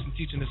knowledge on us and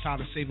teaching us how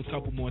to save a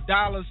couple more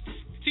dollars,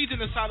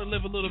 teaching us how to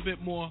live a little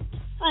bit more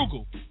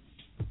frugal.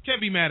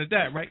 Can't be mad at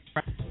that, right?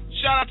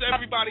 Shout out to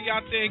everybody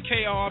out there in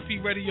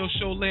KRP Radio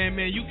Show land,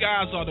 man. You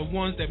guys are the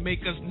ones that make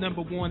us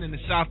number one in the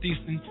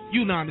southeastern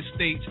United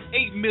States.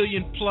 8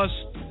 million plus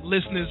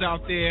listeners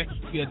out there.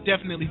 We are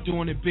definitely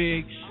doing it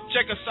big.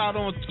 Check us out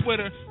on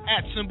Twitter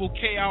at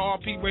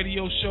 @KRP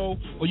Radio Show,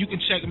 or you can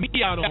check me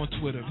out on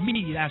Twitter.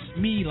 Me, that's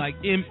me, like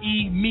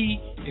M-E,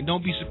 me. And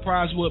don't be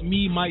surprised what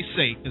me might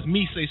say, because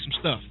me say some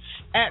stuff.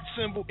 At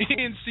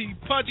 @NC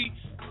Pudgy.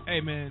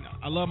 Hey, man,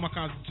 I love my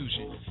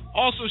Constitution.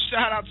 Also,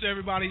 shout out to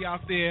everybody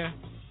out there.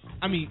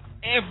 I mean,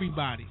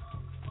 everybody.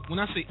 When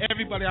I say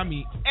everybody, I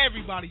mean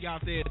everybody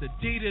out there. The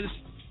Adidas,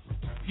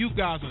 you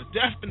guys are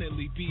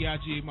definitely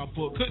B.I.G. in my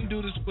book. Couldn't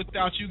do this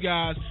without you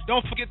guys.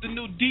 Don't forget the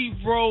new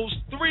D-Rose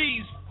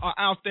 3s are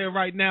out there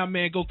right now,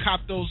 man. Go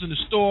cop those in the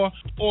store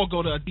or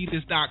go to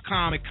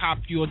Adidas.com and cop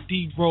your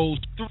D-Rose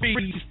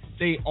 3s.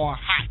 They are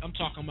hot. I'm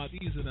talking about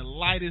these are the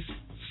lightest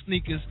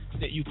sneakers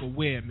that you can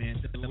wear, man.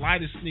 The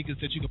lightest sneakers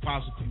that you could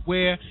possibly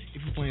wear.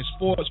 If you're playing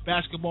sports,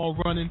 basketball,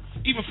 running,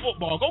 even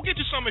football, go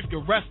get you some if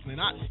you're wrestling.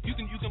 You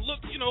can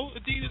look,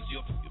 Adidas,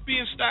 you'll be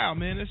in style,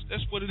 man.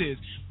 That's what it is.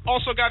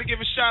 Also, got to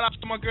give a shout out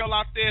to my girl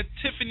out there,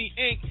 Tiffany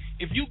Inc.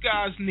 If you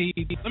guys need,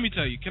 let me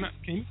tell you, can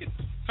you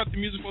cut the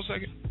music for a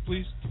second,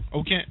 please?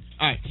 Oh, can't.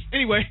 All right.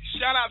 Anyway,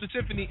 shout out to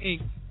Tiffany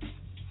Inc.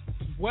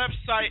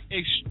 Website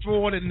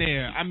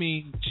extraordinaire. I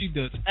mean, she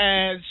does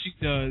ads, she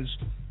does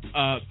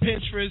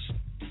Pinterest,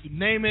 you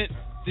name it.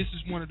 This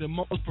is one of the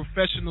most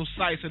professional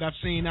sites that I've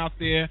seen out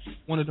there.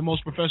 One of the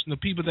most professional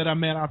people that I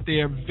met out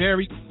there.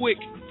 Very quick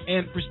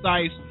and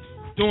precise.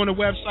 Doing a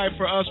website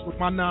for us with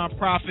my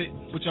nonprofit,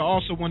 which I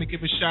also want to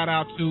give a shout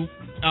out to.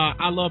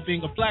 I love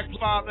being a black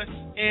father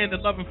and the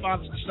Loving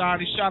Father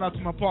Society. Shout out to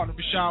my partner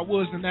Rashad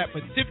Woods and that.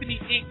 But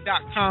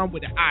TiffanyInc.com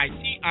with the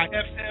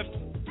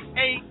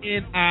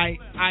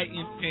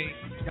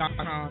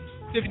TiffanyInc.com.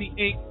 Tiffany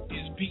Inc.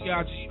 is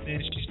B.I.G.,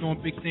 man. She's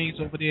doing big things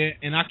over there,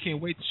 and I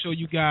can't wait to show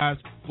you guys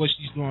what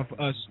she's doing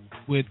for us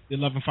with the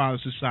Loving Father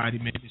Society,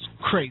 man. It's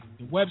crazy.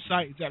 The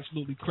website is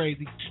absolutely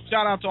crazy.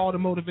 Shout out to all the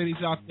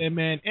motivators out there,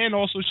 man, and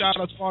also shout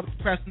out to all the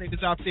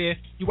procrastinators out there.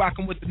 You're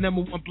rocking with the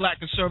 #1 black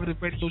conservative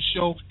radio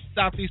show,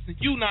 Southeastern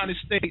United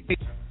States.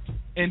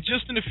 And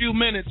just in a few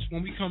minutes,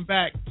 when we come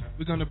back,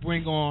 we're going to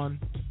bring on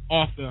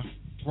author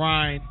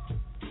Ryan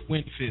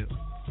Winfield.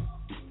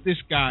 This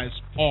guy is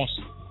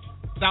awesome.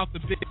 South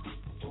of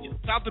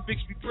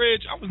Bixby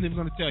Bridge. I wasn't even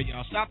going to tell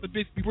y'all. South of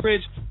Bixby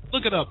Bridge.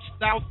 Look it up.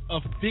 South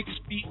of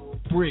Bixby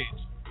Bridge.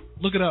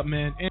 Look it up,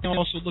 man. And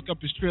also look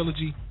up his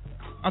trilogy.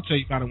 I'll tell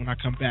you about it when I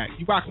come back.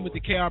 You're rocking with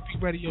the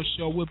KRP Radio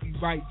Show. We'll be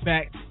right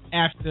back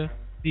after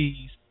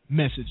these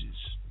messages.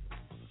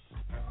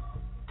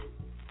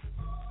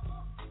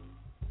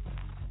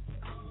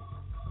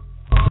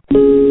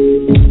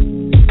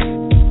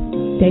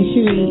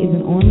 Desherie is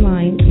an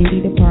online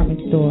indie department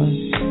store.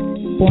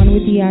 Born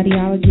with the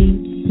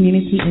ideology,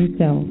 community, and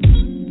self.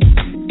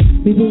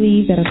 We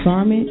believe that a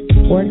garment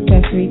or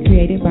accessory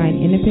created by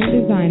an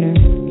independent designer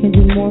can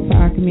do more for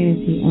our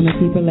community on a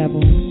deeper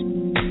level.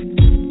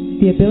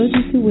 The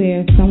ability to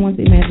wear someone's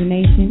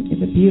imagination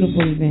is a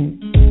beautiful event.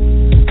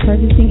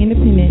 Purchasing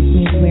independence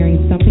means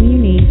wearing something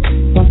unique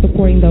while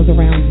supporting those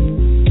around you.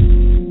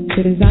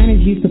 The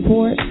designers you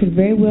support could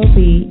very well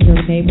be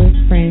your neighbors,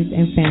 friends,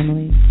 and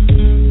family.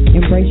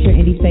 Embrace your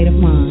indie state of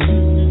mind.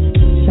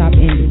 Shop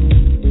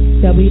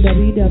indie.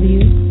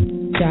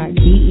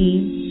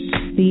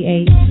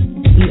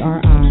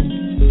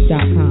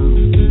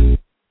 www.decheri.com.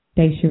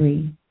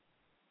 Desherie.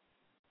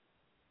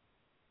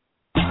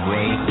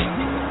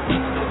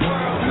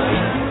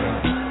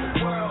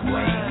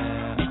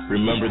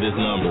 Remember this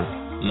number,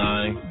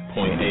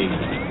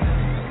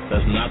 9.8.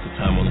 That's not the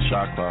time on the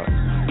shot clock,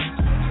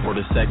 or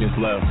the seconds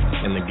left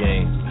in the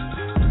game.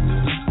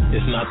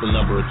 It's not the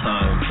number of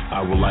times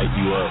I will light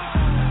you up.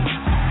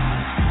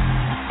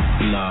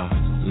 Nah,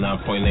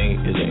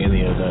 9.8 isn't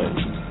any of that.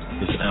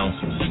 It's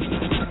ounces.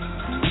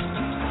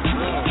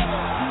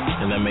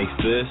 And that makes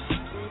this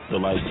the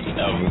lightest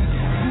ever.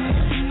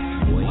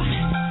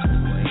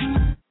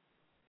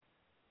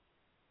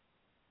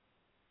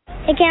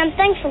 Hey Cam,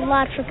 thanks a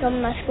lot for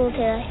coming to my school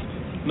today.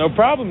 No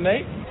problem,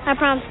 Nate. I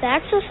promise to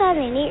exercise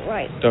and eat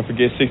right. Don't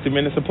forget 60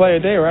 minutes of play a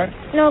day, right?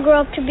 And I'll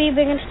grow up to be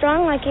big and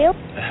strong like you.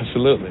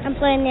 Absolutely. And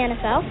play in the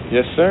NFL.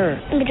 Yes,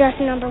 sir. And be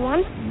drafted number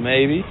 1.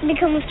 Maybe.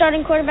 Become the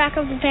starting quarterback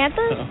of the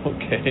Panthers.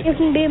 Okay. You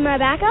can be my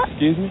backup.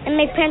 Excuse me? And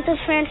make Panthers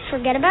fans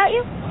forget about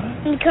you.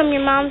 And become your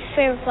mom's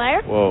favorite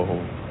player. Whoa.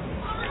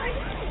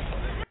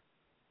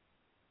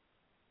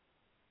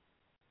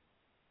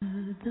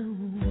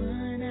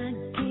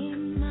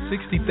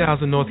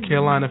 $60,000 North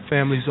Carolina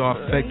families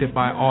are affected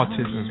by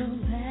autism.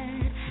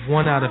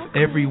 1 out of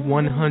every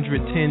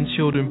 110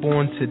 children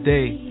born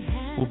today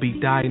will be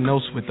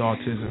diagnosed with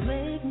autism.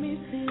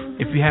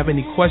 If you have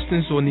any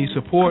questions or need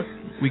support,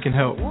 we can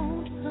help.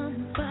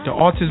 The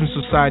Autism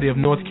Society of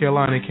North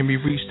Carolina can be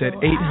reached at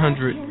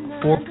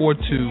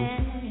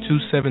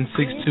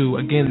 800-442-2762.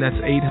 Again,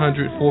 that's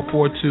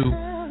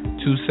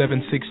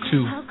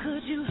 800-442-2762.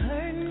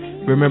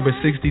 Remember,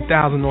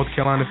 60,000 North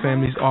Carolina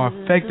families are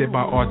affected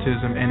by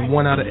autism, and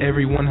 1 out of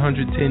every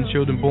 110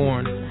 children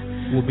born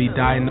will be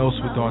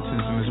diagnosed with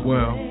autism as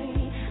well.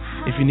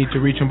 If you need to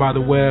reach them by the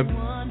web,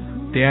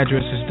 the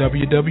address is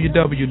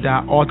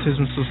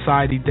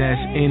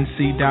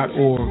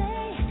www.autismsociety-nc.org.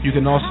 You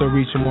can also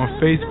reach them on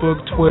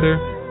Facebook, Twitter,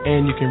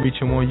 and you can reach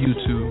them on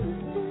YouTube.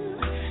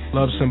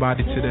 Love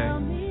somebody today.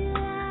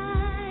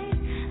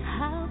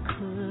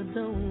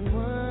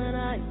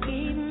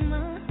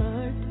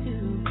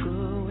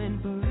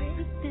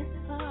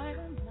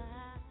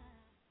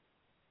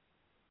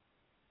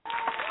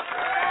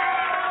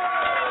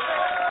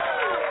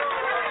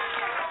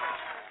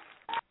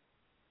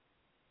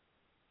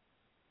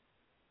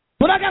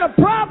 What I got a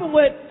problem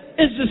with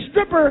is the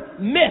stripper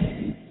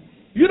myth.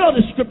 You know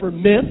the stripper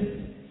myth.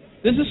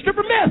 There's a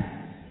stripper myth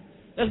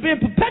that's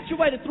being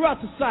perpetuated throughout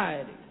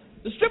society.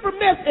 The stripper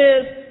myth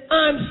is,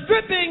 I'm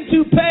stripping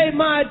to pay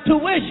my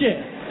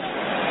tuition.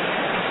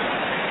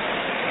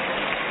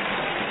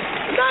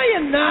 No,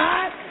 you're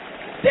not.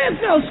 There's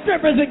no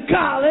strippers in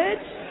college.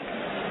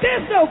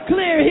 There's no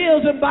clear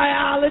heels in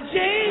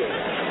biology.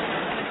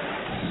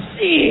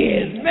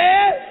 Shit,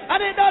 man. I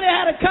didn't know they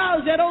had a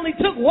college that only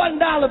took $1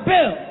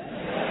 bill.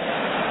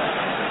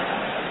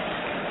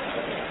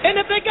 And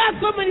if they got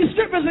so many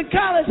strippers in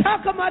college, how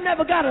come I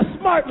never got a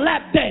smart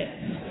lap dance?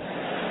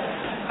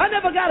 I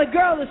never got a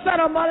girl to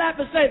sit on my lap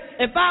and say,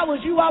 if I was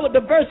you, I would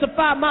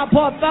diversify my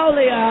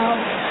portfolio.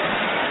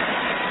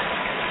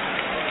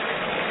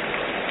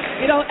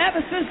 You know,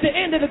 ever since the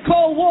end of the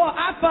Cold War,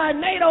 I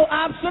find NATO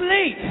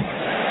obsolete.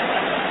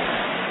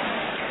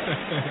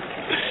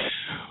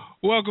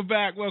 Welcome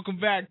back to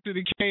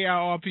the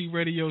KIRP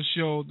radio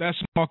show. That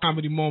small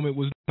comedy moment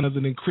was none other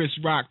than Chris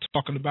Rock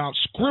talking about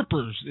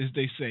scrippers, as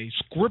they say.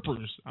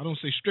 Scrippers. I don't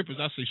say strippers,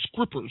 I say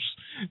scrippers.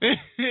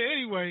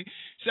 Anyway,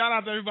 shout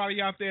out to everybody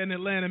out there in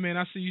Atlanta, man.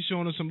 I see you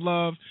showing us some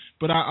love,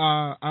 but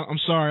I'm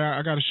sorry,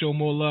 I got to show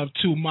more love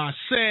to my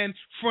San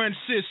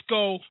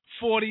Francisco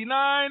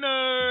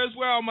 49ers.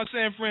 Where are my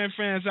San Fran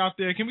fans out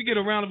there? Can we get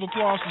a round of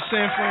applause for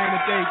San Fran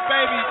today,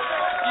 baby?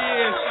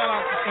 Yeah, shout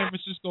out to San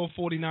Francisco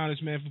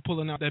 49ers, man, for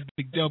pulling out that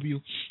big W.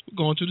 We're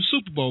going to the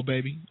Super Bowl,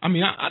 baby. I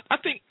mean, I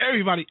think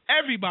everybody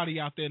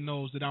out there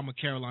knows that I'm a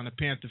Carolina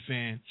Panther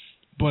fan.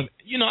 But,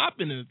 you know, I've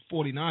been a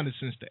 49ers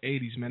since the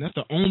 80s, man. That's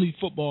the only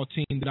football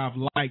team that I've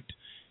liked.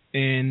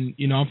 And,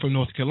 you know, I'm from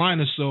North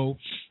Carolina, so,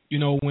 you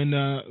know, when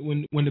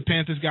the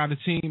Panthers got a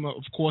team,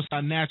 of course,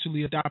 I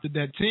naturally adopted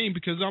that team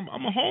because I'm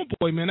a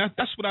homeboy, man.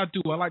 That's what I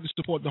do. I like to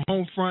support the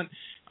home front.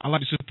 I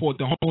like to support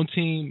the home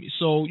team.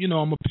 So, you know,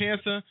 I'm a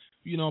Panther,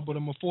 you know, but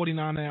I'm a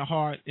 49er at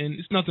heart, and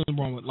it's nothing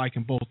wrong with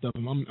liking both of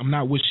them. I'm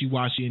not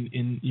wishy-washy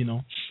in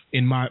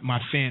my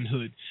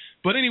fanhood.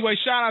 But anyway,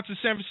 shout out to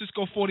San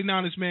Francisco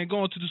 49ers, man,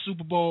 going to the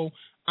Super Bowl.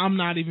 I'm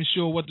not even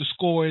sure what the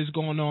score is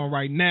going on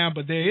right now,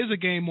 but there is a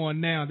game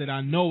on now that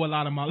I know a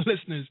lot of my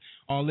listeners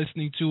are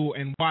listening to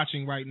and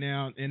watching right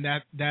now, and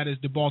that is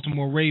the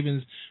Baltimore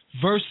Ravens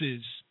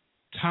versus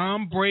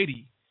Tom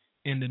Brady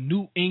and the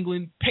New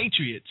England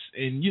Patriots.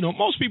 And, you know,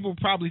 most people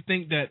probably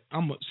think that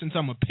since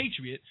I'm a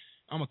Patriot,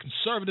 I'm a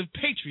conservative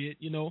patriot,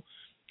 you know.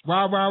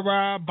 rah, rah,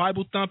 rah,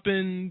 Bible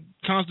thumping,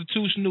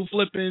 constitutional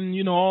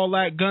flipping, all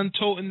that, gun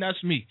toting,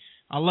 that's me.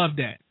 I love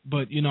that.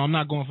 But, I'm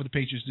not going for the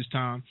Patriots this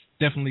time.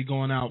 Definitely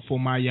going out for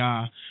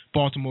my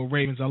Baltimore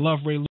Ravens. I love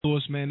Ray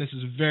Lewis, man. This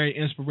is a very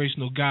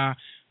inspirational guy.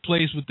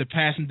 Plays with the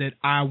passion that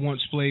I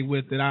once played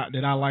with, that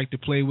I like to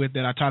play with,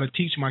 that I try to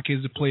teach my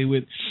kids to play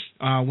with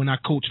when I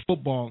coach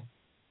football.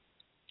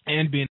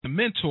 And being a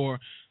mentor,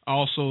 I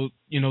also,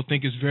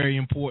 think it's very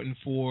important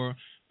for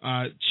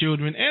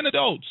children and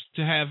adults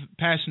to have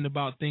passion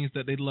about things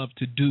that they love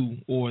to do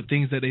or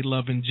things that they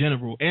love in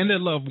general and their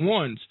loved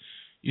ones,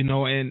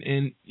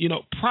 and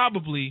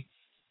probably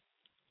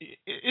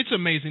it's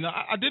amazing.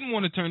 I didn't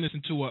want to turn this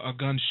into a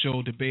gun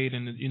show debate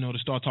and, to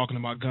start talking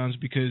about guns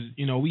because,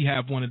 we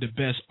have one of the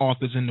best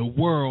authors in the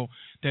world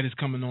that is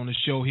coming on the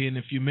show here in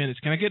a few minutes.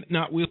 Can I get,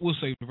 we'll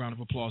save a round of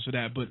applause for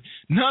that, but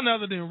none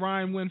other than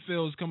Ryan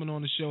Winfield is coming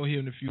on the show here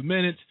in a few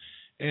minutes.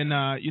 And,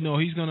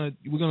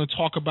 we're going to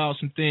talk about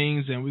some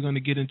things and we're going to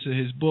get into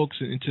his books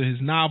and into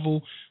his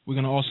novel. We're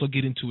going to also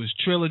get into his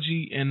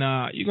trilogy and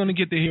you're going to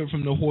get to hear it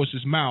from the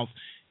horse's mouth.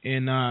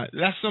 And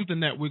that's something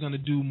that we're going to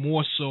do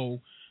more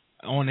so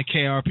on the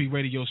KRP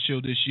radio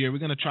show this year. We're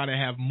going to try to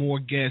have more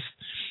guests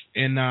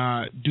and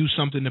do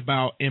something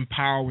about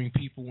empowering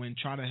people and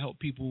try to help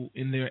people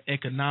in their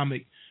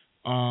economic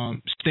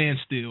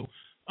standstill.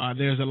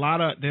 There's a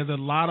lot of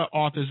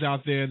authors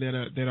out there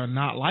that are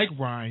not like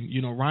Ryan.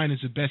 Ryan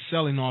is a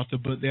best-selling author,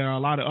 but there are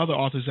a lot of other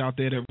authors out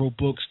there that wrote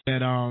books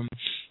that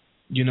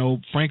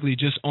frankly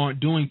just aren't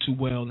doing too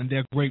well, and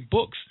they're great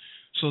books.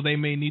 So they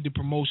may need the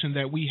promotion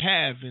that we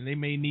have, and they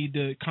may need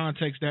the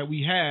context that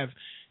we have.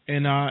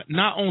 And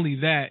not only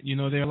that,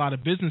 there are a lot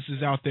of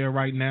businesses out there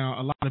right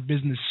now, a lot of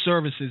business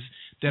services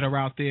that are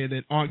out there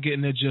that aren't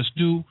getting their just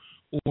due,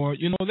 or,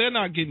 they're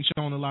not getting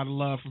shown a lot of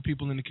love from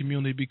people in the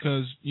community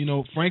because,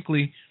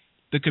 frankly,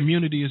 the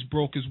community is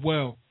broke as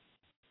well.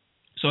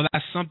 So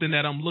that's something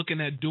that I'm looking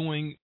at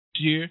doing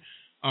this year.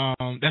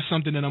 That's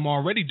something that I'm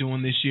already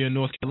doing this year in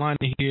North Carolina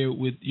here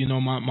with,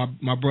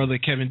 my brother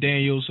Kevin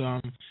Daniels,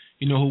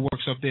 who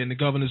works up there in the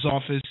governor's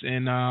office,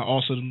 and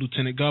also the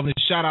lieutenant governor.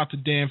 Shout out to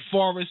Dan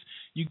Forrest.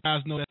 You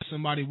guys know that's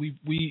somebody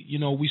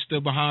we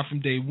stood behind from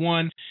day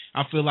one.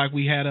 I feel like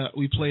we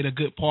played a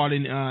good part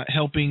in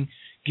helping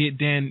get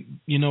Dan,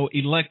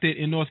 elected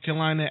in North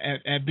Carolina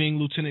at being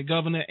lieutenant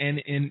governor,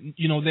 and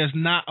there's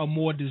not a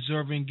more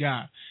deserving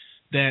guy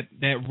that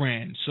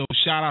ran. So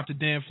shout out to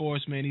Dan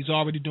Forrest, man. He's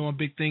already doing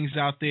big things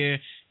out there,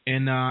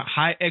 and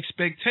high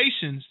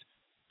expectations.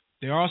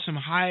 There are some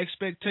high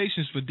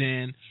expectations for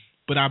Dan,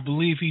 but I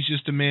believe he's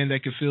just a man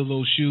that can fill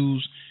those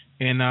shoes.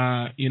 And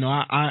I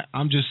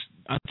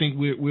think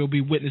we'll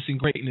be witnessing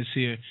greatness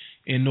here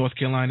in North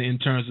Carolina in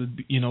terms of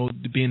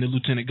being the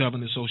lieutenant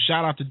governor. So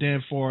shout out to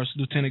Dan Forrest,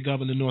 lieutenant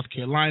governor of North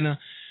Carolina.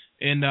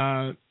 And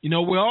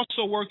we're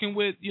also working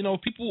with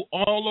people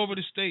all over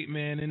the state,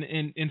 man.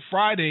 And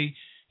Friday,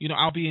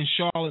 I'll be in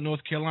Charlotte,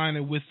 North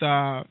Carolina with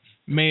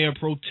Mayor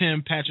Pro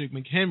Tem Patrick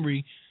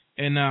McHenry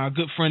and a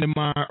good friend of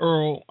mine,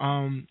 Earl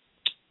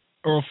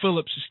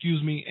Phillips,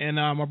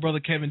 and my brother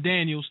Kevin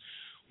Daniels.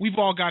 We've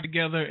all got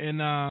together and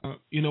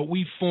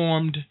we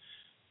formed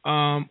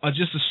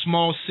just a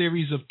small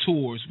series of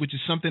tours, which is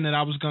something that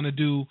I was going to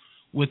do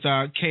with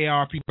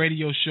KRP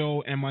radio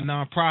show and my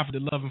nonprofit, the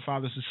Love and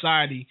Father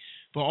Society,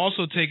 but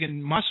also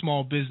taking my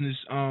small business,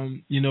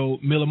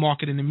 Miller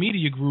Marketing and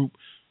Media Group,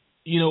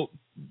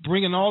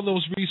 bringing all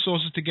those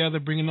resources together,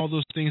 bringing all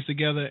those things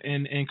together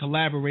and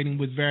collaborating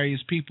with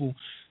various people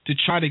to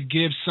try to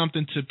give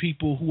something to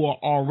people who are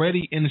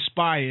already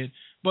inspired,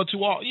 but to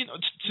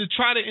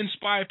try to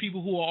inspire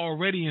people who are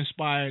already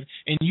inspired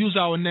and use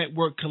our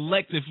network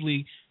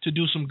collectively to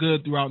do some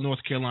good throughout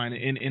North Carolina.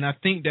 And I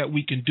think that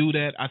we can do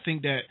that. I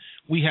think that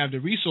we have the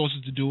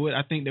resources to do it.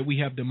 I think that we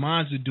have the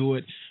minds to do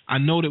it. I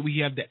know that we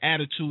have the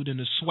attitude and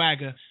the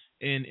swagger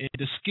and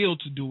the skill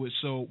to do it.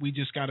 So we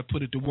just got to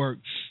put it to work.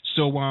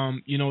 So,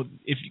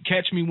 if you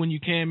catch me when you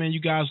can, man,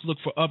 you guys look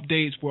for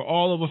updates. We're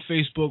all over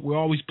Facebook. We're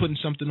always putting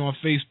something on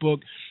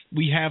Facebook.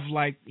 We have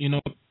 30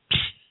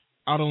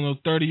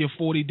 or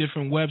 40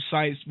 different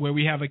websites where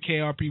we have a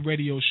KRP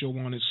radio show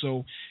on it.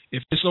 So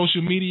if there's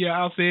social media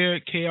out there,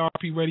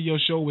 KRP radio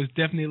show is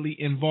definitely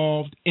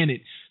involved in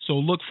it. So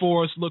look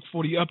for us, look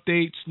for the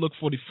updates, look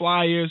for the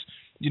flyers.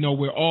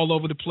 We're all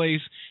over the place.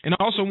 And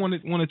I also want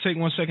to take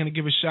 1 second to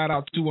give a shout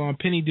out to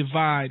Penny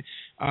Divide.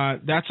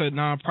 That's a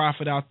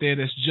nonprofit out there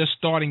that's just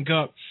starting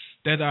up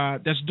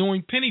that's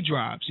doing penny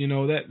drives.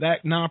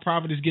 That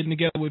nonprofit is getting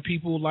together with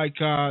people like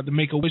the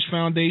Make-A-Wish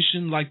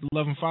Foundation, like the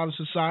Love and Father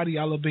Society.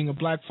 I love being a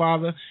black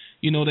father.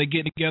 They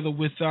get together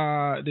with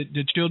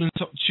the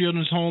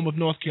Children's Home of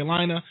North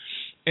Carolina,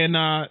 and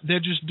they're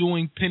just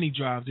doing penny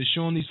drives. They're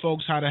showing these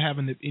folks how to have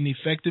an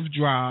effective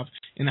drive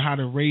and how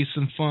to raise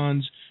some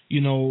funds,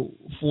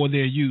 for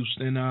their use.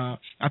 And I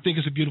think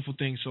it's a beautiful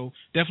thing. So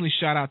definitely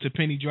shout out to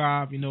Penny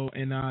Drive,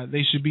 and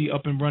they should be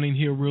up and running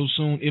here real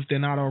soon if they're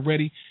not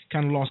already.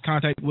 Kind of lost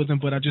contact with them,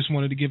 but I just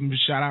wanted to give them a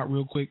shout out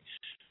real quick.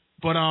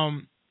 But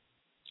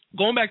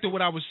going back to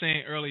what I was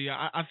saying earlier,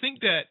 I think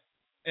that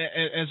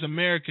as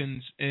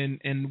Americans,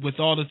 and with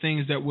all the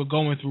things that we're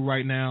going through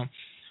right now,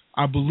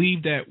 I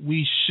believe that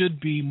we should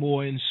be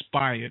more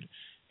inspired,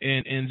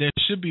 and there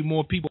should be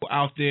more people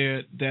out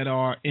there that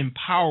are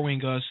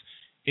empowering us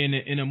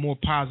in a more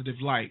positive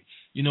light.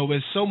 You know,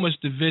 there's so much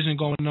division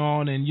going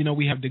on, and you know,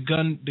 we have the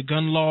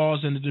gun laws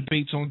and the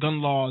debates on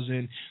gun laws,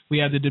 and we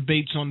have the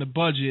debates on the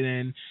budget,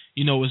 and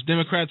you know, it's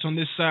Democrats on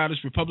this side,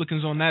 it's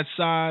Republicans on that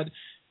side,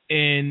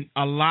 and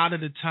a lot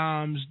of the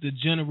times the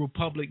general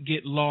public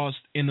get lost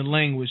in the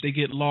language, they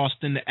get lost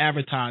in the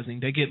advertising,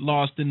 they get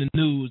lost in the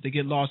news, they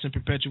get lost in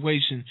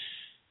perpetuation,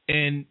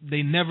 and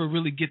they never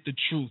really get the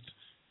truth.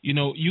 You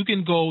know, you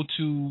can go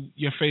to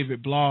your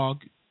favorite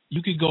blog,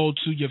 you could go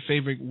to your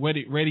favorite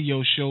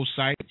radio show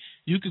site,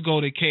 you could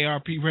go to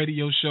KRP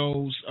Radio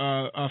Show's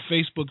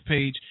Facebook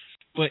page,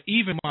 but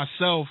even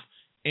myself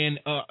and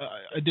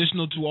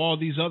additional to all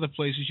these other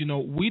places, you know,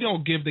 we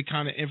don't give the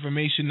kind of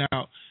information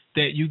out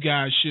that you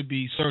guys should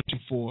be searching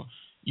for.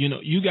 You know,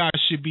 you guys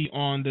should be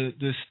on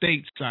the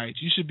state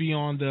sites, you should be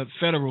on the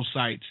federal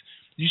sites.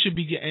 You should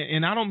be,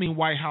 and I don't mean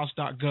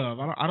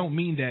whitehouse.gov. I don't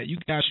mean that. You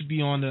guys should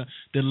be on the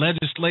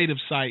legislative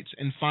sites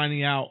and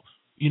finding out,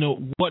 you know,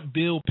 what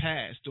bill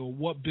passed or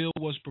what bill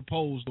was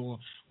proposed or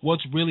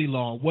what's really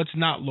law, what's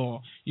not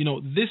law. You know,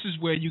 this is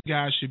where you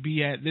guys should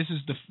be at. This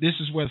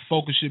is where the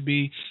focus should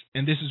be,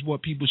 and this is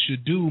what people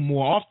should do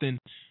more often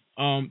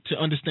to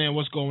understand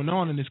what's going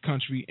on in this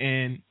country.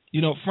 And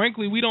you know,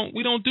 frankly, we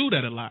don't do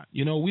that a lot.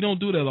 You know, we don't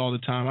do that all the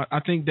time.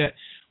 I think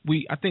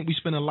we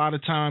spend a lot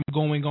of time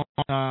going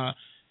on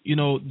you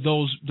know,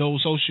 those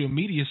social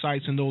media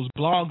sites and those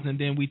blogs, and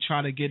then we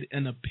try to get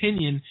an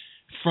opinion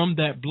from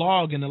that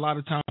blog, and a lot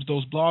of times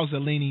those blogs are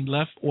leaning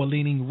left or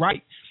leaning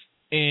right,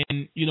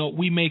 and you know,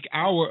 we make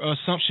our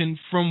assumption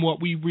from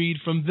what we read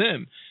from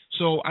them.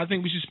 So I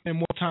think we should spend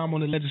more time on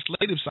the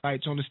legislative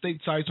sites, on the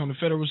state sites, on the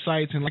federal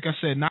sites, and like I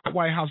said, not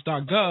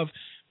whitehouse.gov,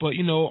 but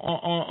you know,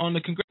 on the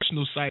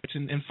congressional sites,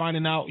 and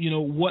finding out, you know,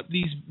 what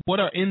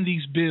are in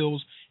these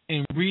bills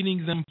and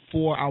reading them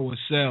for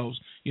ourselves.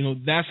 You know,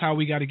 that's how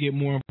we got to get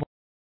more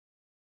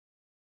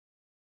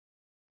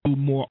involved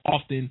more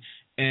often,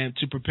 and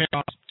to prepare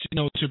us,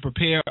 to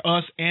prepare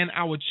us and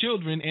our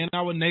children and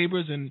our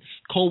neighbors and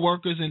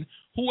co-workers and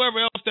whoever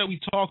else that we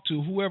talk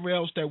to, whoever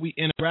else that we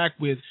interact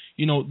with.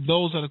 You know,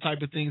 those are the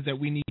type of things that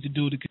we need to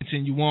do to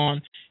continue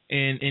on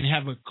and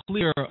have a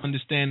clearer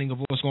understanding of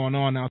what's going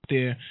on out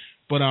there.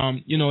 But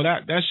you know,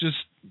 that's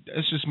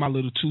just my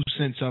little 2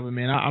 cents of it,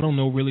 man. I don't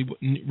know really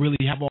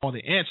have all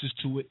the answers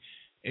to it,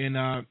 and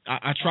I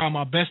try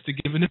my best to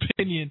give an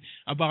opinion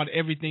about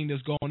everything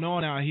that's going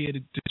on out here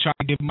to try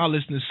to give my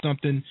listeners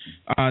something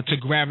to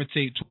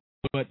gravitate to.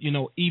 But you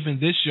know, even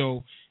this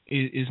show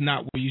is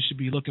not where you should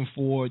be looking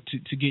for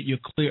to get your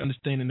clear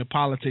understanding of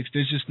politics.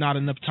 There's just not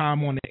enough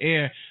time on the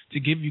air to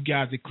give you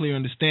guys a clear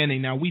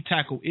understanding. Now, we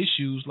tackle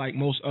issues like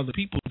most other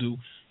people do.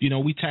 You know,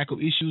 we tackle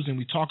issues and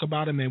we talk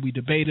about them and we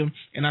debate them,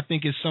 and I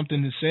think it's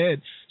something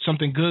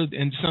good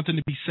and something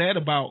to be said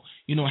about,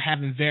 you know,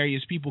 having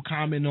various people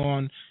comment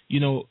on, you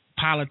know,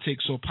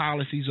 politics or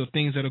policies or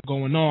things that are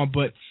going on.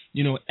 But,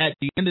 you know, at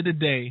the end of the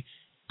day,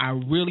 I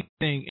really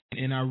think,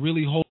 and I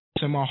really hold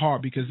this in my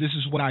heart, because this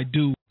is what I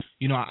do.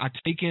 You know, I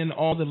take in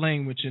all the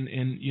language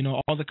and you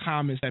know, all the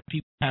comments that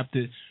people have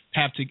to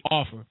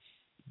offer.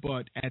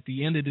 But at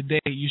the end of the day,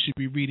 you should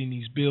be reading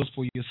these bills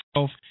for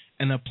yourself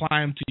and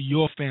apply them to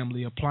your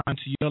family, apply them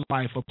to your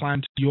life, apply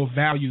them to your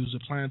values,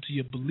 apply them to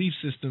your belief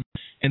system,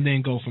 and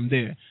then go from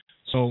there.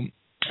 So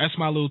that's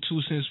my little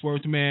 2 cents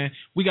worth, man.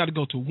 We got to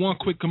go to one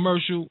quick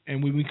commercial,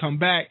 and when we come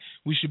back,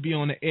 we should be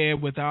on the air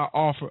with our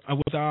offer of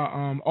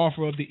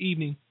the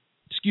evening.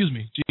 Excuse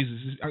me,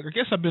 Jesus. I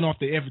guess I've been off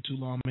the air for too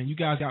long, man. You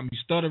guys got me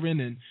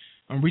stuttering, and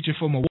I'm reaching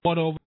for my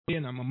water over here,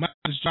 and my mouth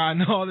is dry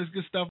and all this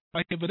good stuff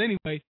like that. But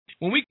anyway,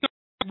 when we come back,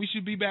 we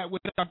should be back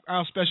with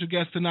our special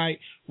guest tonight,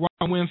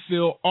 Ryan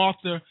Winfield,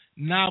 author,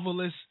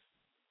 novelist.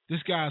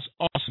 This guy's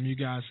awesome, you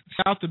guys.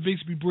 South of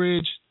Bixby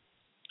Bridge,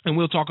 and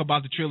we'll talk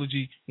about the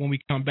trilogy when we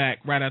come back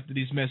right after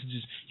these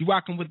messages. You're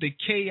rocking with the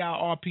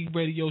KIRP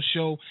Radio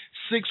Show,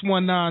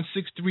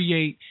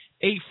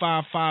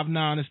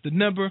 619-638-8559 is the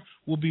number.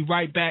 We'll be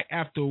right back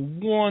after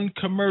one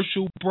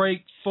commercial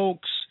break,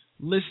 folks.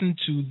 Listen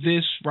to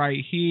this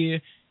right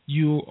here.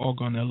 You are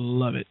going to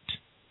love it.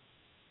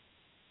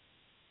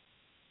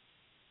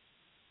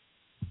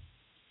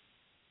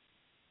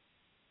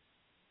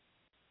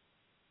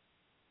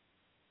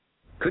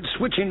 Could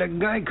switching to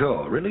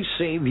Geico really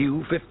save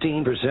you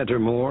 15% or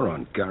more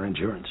on car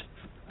insurance?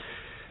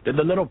 Did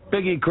the little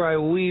piggy cry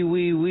wee,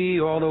 wee, wee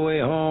all the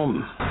way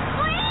home?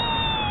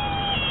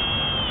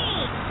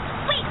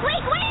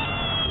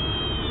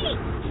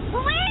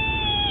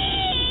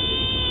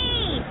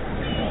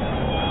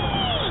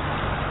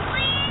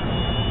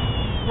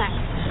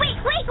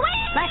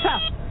 Maxwell!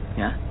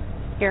 Yeah?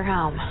 You're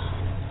home.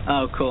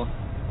 Oh, cool.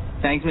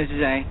 Thanks,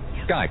 Mrs. A.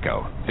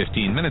 Geico.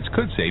 15 minutes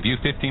could save you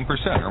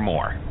 15% or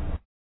more.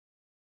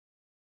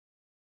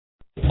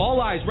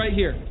 All eyes right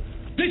here.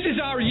 This is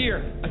our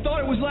year. I thought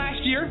it was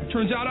last year.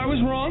 Turns out I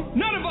was wrong.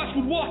 None of us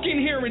would walk in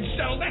here and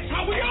settle. That's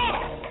how we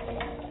are.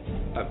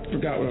 I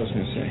forgot what I was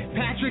going to say.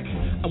 Patrick,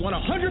 I want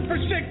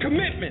 100%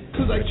 commitment.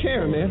 Because I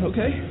care, man,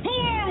 okay? Who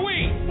are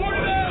we?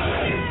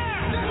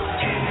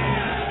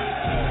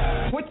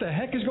 What the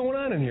heck is going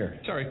on in here?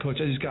 Sorry, Coach,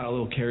 I just got a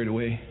little carried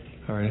away.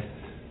 All right.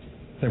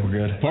 I think we're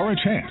good. For a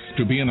chance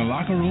to be in the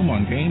locker room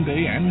on game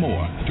day and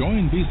more,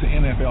 join Visa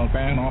NFL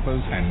fan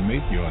offers and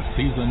make your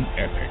season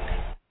epic.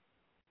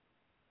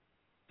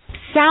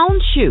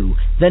 Sound Chew,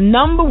 the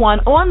 #1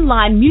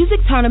 online music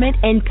tournament,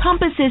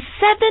 encompasses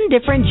 7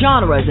 different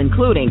genres,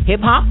 including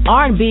hip-hop,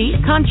 R&B,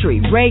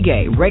 country,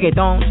 reggae,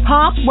 reggaeton,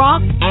 pop,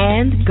 rock,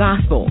 and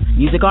gospel.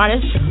 Music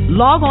artists,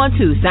 log on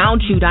to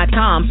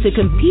soundchew.com to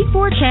compete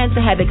for a chance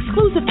to have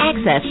exclusive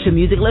access to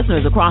music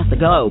listeners across the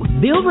globe.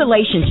 Build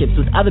relationships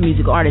with other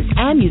music artists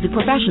and music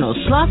professionals,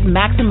 plus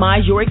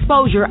maximize your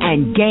exposure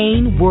and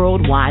gain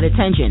worldwide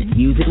attention.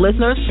 Music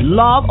listeners,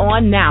 log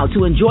on now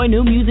to enjoy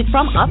new music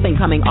from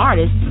up-and-coming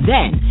artists.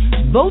 Then,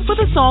 vote for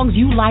the songs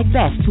you like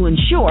best to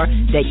ensure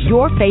that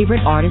your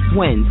favorite artist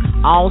wins.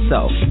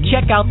 Also,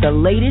 check out the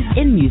latest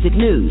in music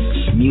news.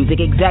 Music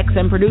execs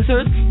and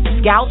producers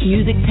scout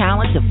music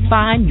talent to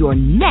find your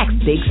next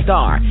big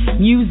star.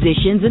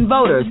 Musicians and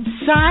voters,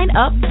 sign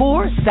up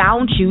for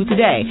SoundChew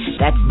today.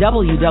 That's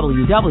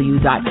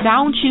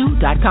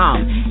www.soundchew.com.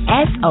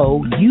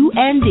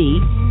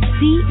 SOUNDCHEW.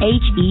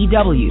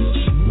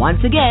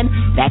 Once again,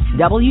 that's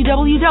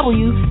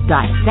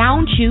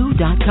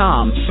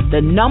www.soundchew.com,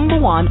 the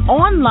 #1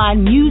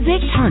 online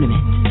music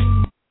tournament.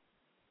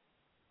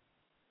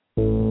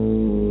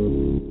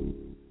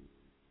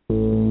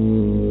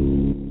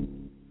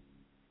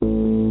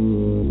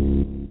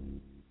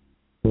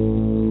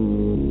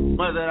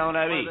 What's that on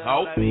that beat?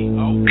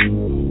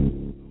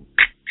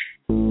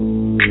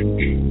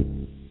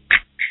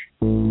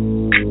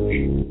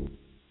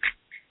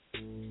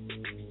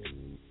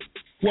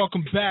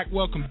 Welcome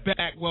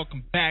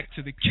back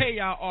to the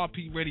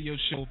KIRP radio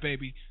show,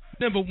 baby.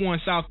 #1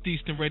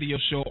 Southeastern radio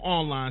show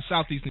online,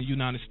 Southeastern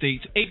United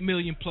States. 8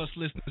 million plus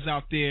listeners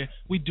out there.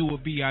 We do a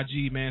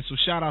BIG, man. So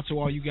shout out to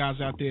all you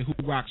guys out there who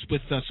rocks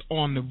with us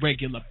on the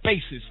regular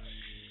basis.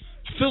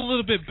 I feel a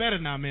little bit better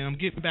now, man. I'm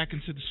getting back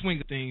into the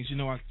swing of things. You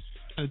know, I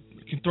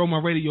can throw my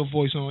radio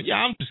voice on. Yeah,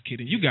 I'm just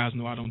kidding. You guys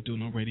know I don't do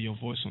no radio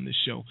voice on this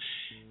show.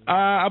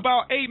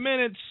 About 8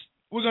 minutes,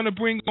 we're going to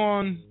bring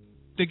on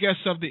the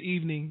guests of the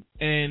evening,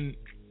 and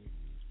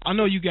I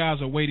know you guys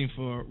are waiting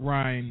for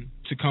Ryan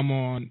to come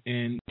on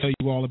and tell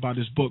you all about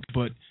his book,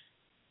 but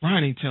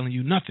Ryan ain't telling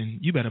you nothing.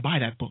 You better buy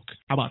that book.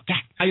 How about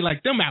that? How you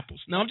like them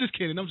apples? No, I'm just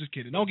kidding.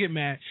 Don't get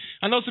mad.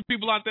 I know some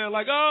people out there are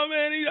like, oh,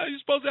 man, you're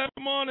supposed to have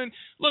him on. And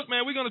look,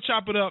 man, we're going to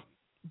chop it up.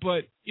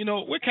 But, you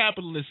know, we're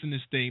capitalists in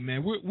this thing,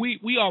 man.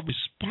 We are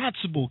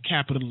responsible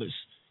capitalists.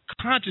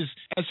 Conscious,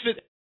 as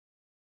 50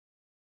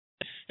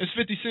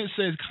 Cent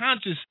says,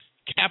 conscious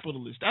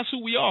capitalists. That's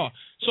who we are.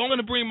 So I'm going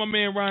to bring my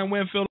man Ryan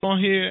Winfield on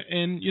here,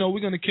 and, you know, we're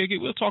going to kick it.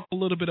 We'll talk a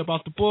little bit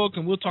about the book,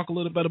 and we'll talk a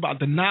little bit about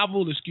the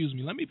novel. Excuse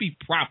me. Let me be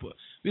proper.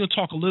 We're going to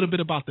talk a little bit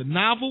about the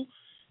novel,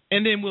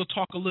 and then we'll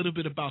talk a little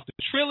bit about the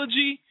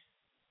trilogy.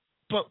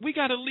 But we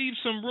got to leave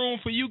some room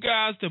for you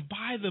guys to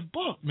buy the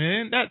book,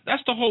 man.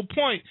 That's the whole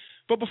point.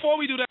 But before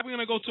we do that, we're going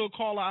to go to a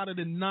caller out of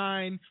the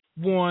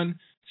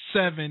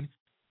 917.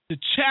 The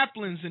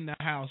Chaplain's in the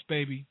house,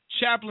 baby.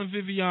 Chaplain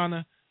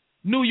Viviana,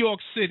 New York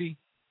City.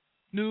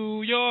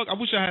 New York. I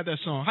wish I had that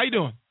song. How you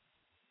doing?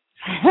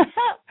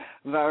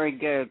 Very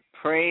good.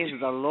 Praise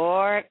the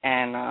Lord,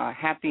 and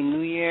Happy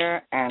New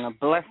Year, and a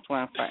blessed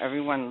one for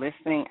everyone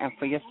listening, and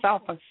for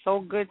yourself. It's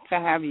so good to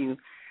have you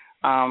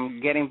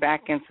getting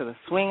back into the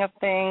swing of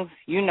things.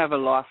 You never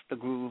lost the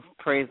groove.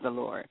 Praise the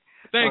Lord.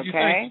 Thank you.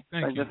 I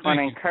just want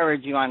to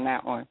encourage you on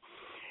that one.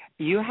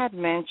 You had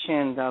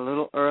mentioned a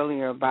little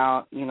earlier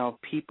about, you know,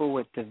 people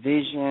with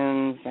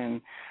divisions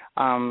and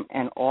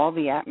all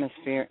the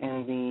atmosphere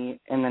in the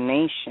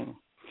nation.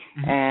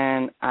 Mm-hmm.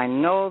 And I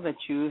know that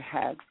you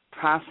had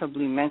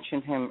possibly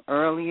mentioned him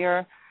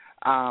earlier,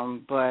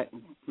 but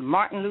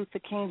Martin Luther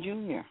King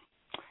Jr.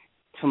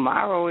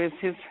 Tomorrow is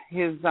his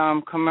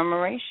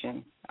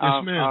commemoration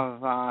of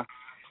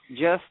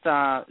just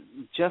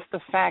the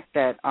fact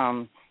that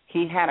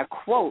he had a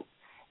quote,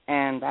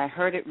 and I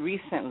heard it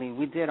recently.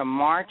 We did a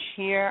march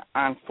here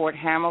on Fort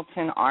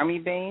Hamilton Army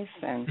Base,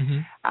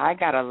 and I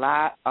got a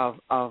lot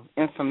of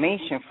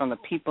information from the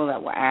people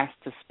that were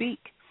asked to speak.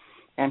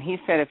 And he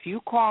said, if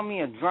you call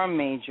me a drum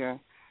major,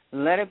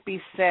 let it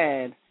be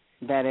said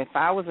that if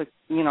I was a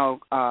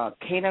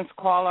cadence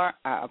caller,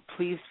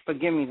 please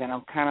forgive me that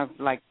I'm kind of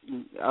like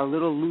a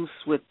little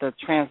loose with the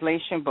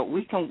translation, but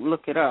we can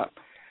look it up.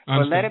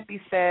 But let it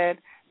be said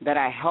that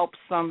I helped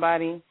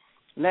somebody.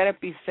 Let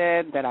it be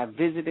said that I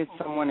visited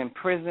someone in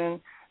prison.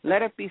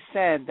 Let it be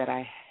said that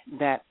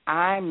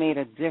I made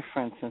a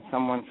difference in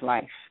someone's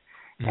life.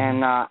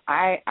 And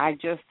I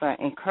just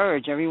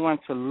encourage everyone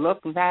to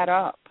look that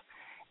up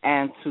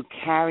and to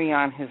carry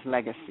on his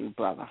legacy,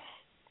 brother.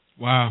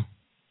 Wow.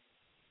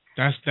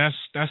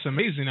 That's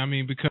amazing. I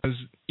mean, because,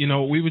 you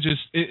know, we were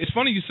just – it's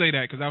funny you say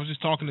that, because I was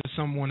just talking to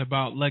someone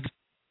about legacy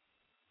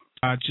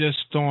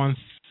just on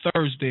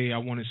Thursday, I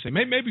want to say.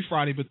 Maybe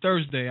Friday, but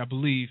Thursday, I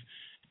believe.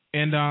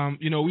 And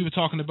we were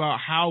talking about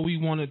how we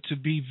wanted to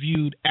be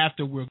viewed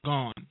after we're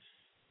gone,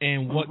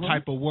 and what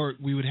type of work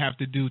we would have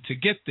to do to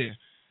get there.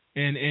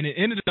 And it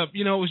ended up,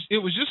 it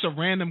was just a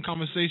random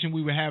conversation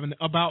we were having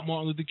about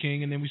Martin Luther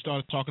King, and then we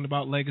started talking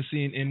about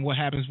legacy and what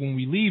happens when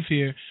we leave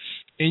here.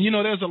 And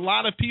there's a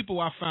lot of people,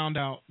 I found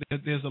out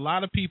that there's a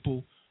lot of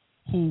people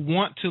who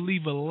want to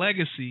leave a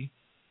legacy,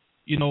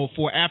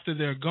 for after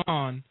they're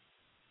gone,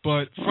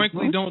 but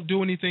frankly don't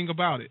do anything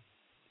about it.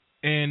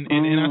 And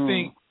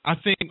I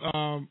think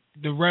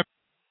the Reverend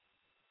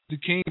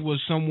King was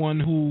someone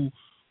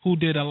who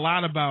did a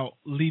lot about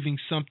leaving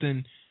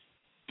something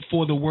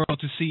for the world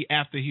to see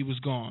after he was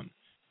gone.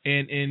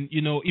 And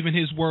even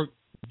his work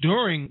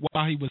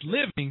while he was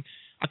living,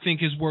 I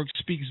think his work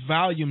speaks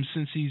volumes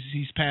since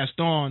he's passed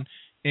on,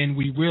 and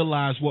we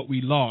realize what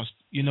we lost.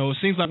 It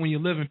seems like when you're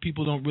living,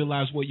 people don't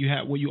realize what you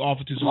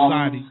offer to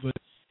society, but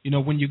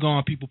when you're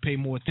gone, people pay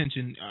more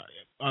attention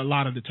a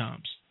lot of the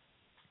times.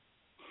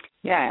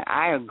 Yeah,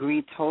 I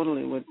agree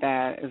totally with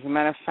that. As a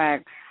matter of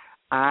fact,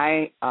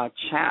 I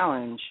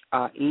challenge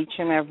each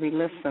and every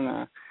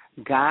listener.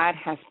 God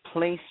has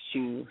placed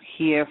you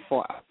here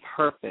for a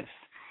purpose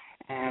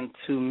and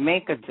to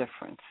make a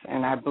difference.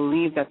 And I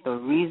believe that the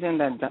reason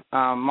that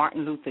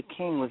Martin Luther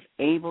King was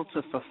able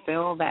to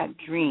fulfill that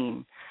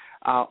dream,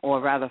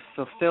 or rather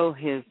fulfill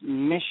his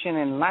mission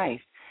in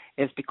life,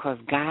 is because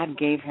God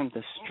gave him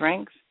the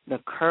strength, the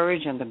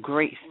courage, and the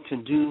grace to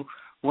do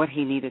what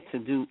he needed to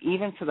do,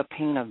 even to the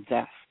pain of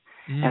death.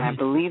 And I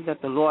believe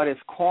that the Lord is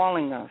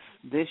calling us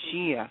this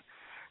year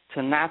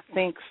to not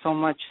think so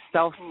much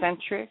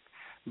self-centric,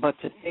 but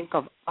to think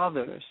of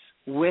others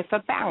with a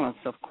balance,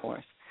 of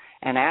course,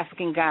 and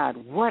asking God,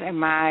 what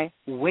am I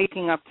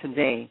waking up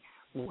today?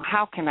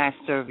 How can I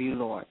serve you,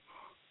 Lord?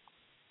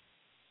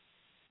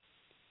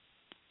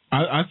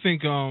 I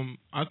think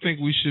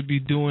we should be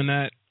doing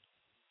that.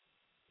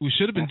 We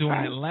should have been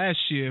doing it last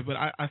year, but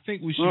I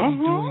think we should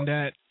be doing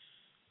that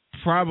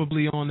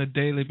probably on a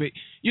daily basis.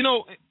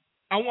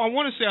 I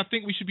want to say I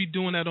think we should be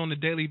doing that on a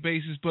daily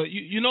basis, but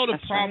the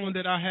problem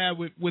that I have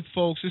with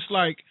folks, it's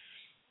like,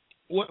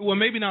 well,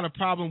 maybe not a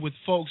problem with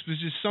folks, but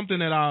it's just something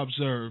that I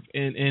observe,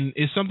 and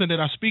it's something that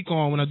I speak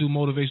on when I do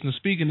motivational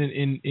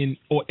speaking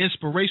or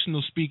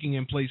inspirational speaking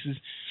in places,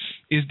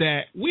 is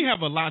that we have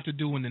a lot to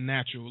do in the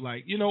natural.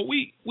 Like, we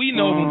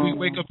know when we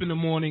wake up in the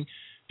morning,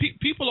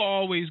 people are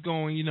always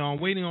going, I'm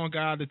waiting on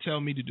God to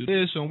tell me to do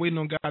this, or I'm waiting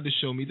on God to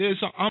show me this.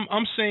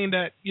 I'm saying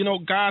that,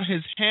 God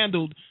has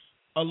handled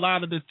a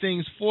lot of the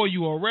things for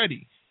you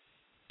already.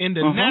 In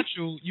the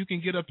natural, you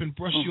can get up and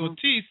brush your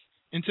teeth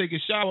and take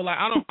a shower. Like,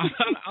 I don't.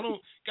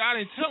 God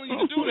ain't telling you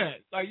to do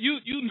that. Like,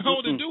 you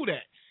know to do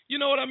that. You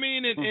know what I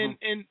mean?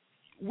 And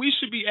we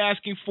should be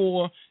asking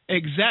for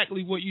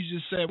exactly what you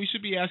just said. We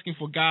should be asking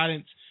for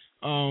guidance.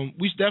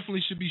 We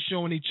definitely should be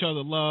showing each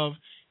other love.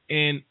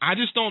 And I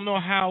just don't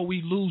know how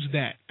we lose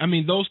that. I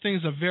mean, those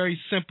things are very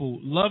simple.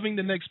 Loving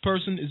the next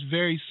person is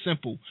very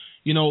simple.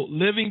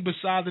 Living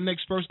beside the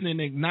next person and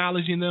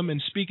acknowledging them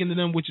and speaking to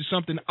them, which is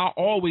something I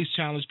always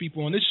challenge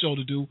people on this show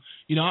to do.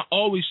 I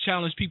always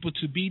challenge people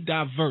to be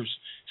diverse.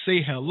 Say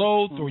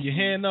hello, throw your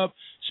hand up,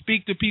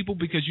 speak to people,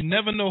 because you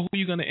never know who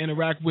you're going to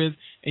interact with,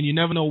 and you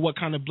never know what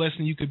kind of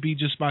blessing you could be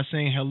just by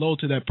saying hello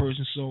to that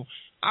person. So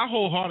I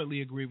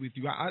wholeheartedly agree with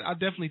you. I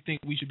definitely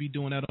think we should be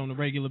doing that on a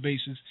regular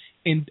basis,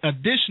 in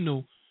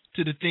additional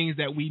to the things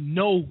that we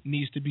know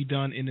needs to be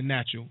done in the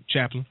natural.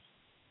 Chaplain.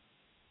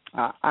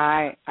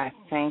 I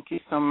thank you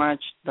so much.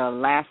 The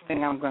last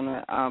thing I'm going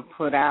to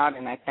put out,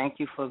 and I thank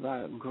you for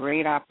the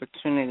great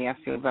opportunity. I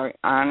feel very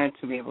honored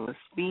to be able to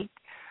speak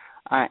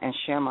and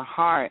share my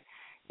heart,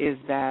 is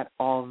that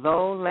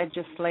although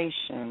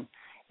legislation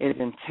is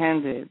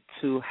intended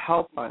to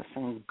help us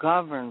and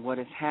govern what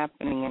is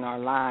happening in our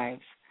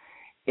lives,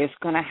 it's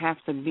going to have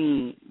to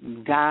be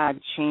God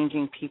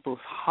changing people's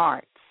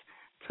hearts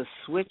to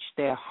switch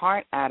their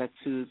heart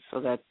attitudes so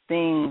that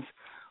things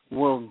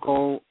will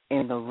go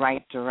in the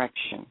right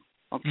direction.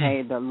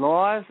 Okay, the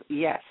laws,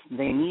 yes,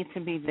 they need to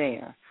be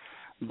there,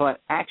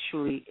 but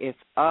actually it's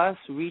us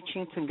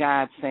reaching to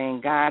God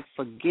saying, God,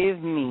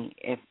 forgive me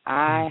if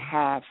I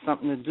have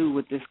something to do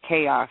with this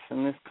chaos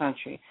in this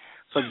country.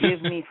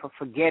 Forgive me for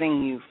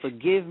forgetting you.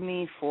 Forgive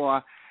me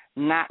for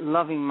not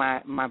loving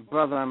my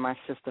brother and my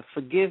sister.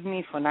 Forgive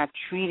me for not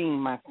treating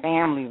my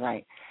family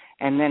right.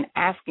 And then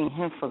asking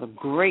him for the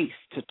grace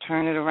to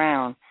turn it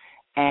around.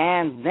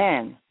 And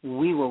then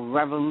we will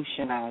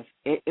revolutionize.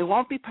 It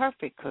won't be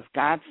perfect, because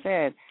God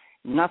said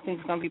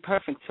nothing's going to be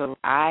perfect till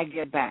I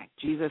get back.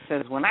 Jesus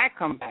says, when I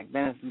come back,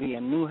 then it's going to be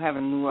a new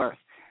heaven, new earth.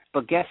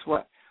 But guess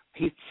what?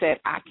 He said,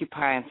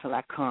 occupy until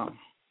I come.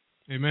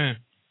 Amen.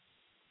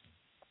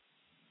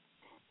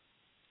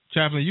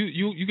 Chaplain,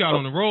 you got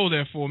on the roll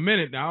there for a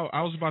minute. Now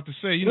I was about to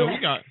say, we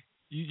got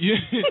you.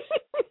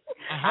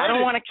 I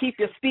don't want to keep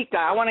your speaker.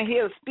 I want to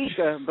hear the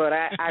speaker, but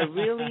I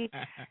really,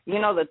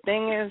 the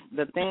thing is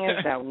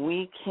that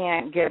we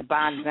can't get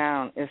bogged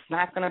down. It's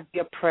not going to be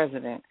a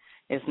president.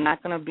 It's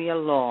not going to be a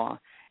law.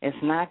 It's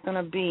not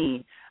going to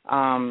be,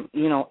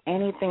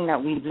 anything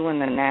that we do in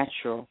the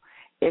natural.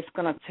 It's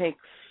going to take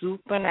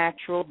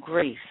supernatural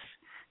grace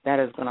that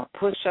is going to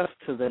push us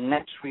to the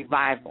next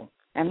revival.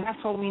 And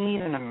that's what we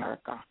need in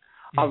America,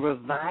 a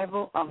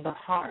revival of the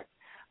heart,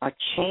 a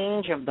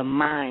change of the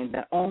mind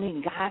that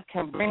only God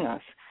can bring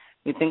us.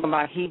 You think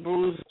about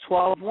Hebrews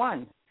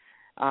 12:1.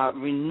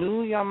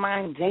 Renew your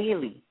mind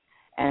daily.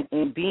 And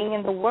being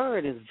in the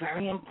Word is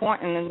very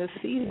important in this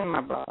season,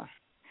 my brother.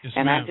 Yes,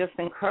 and ma'am. I just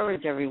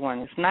encourage everyone,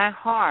 it's not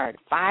hard,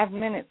 5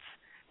 minutes,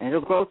 and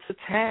it'll go to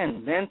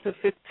 10, then to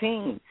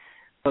 15.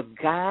 But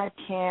God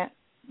can't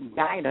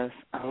guide us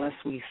unless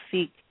we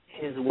seek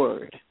His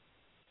Word.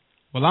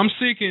 Well, I'm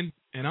seeking,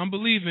 and I'm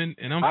believing,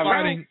 and I'm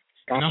fighting,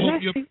 and I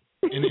hope you're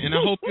and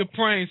I hope you're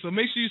praying. So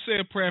make sure you say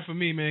a prayer for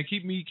me, man.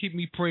 Keep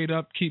me prayed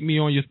up. Keep me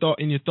on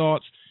in your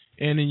thoughts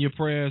and in your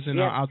prayers, and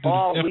Yes,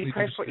 I'll definitely we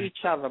pray do for the same.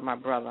 each other, my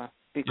brother,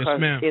 because Yes,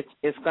 ma'am.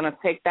 it's going to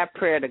take that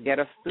prayer to get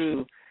us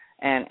through,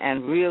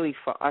 and really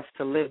for us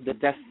to live the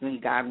destiny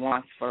God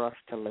wants for us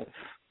to live.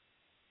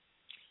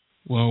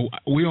 Well,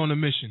 we're on a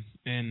mission,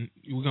 and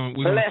we're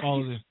gonna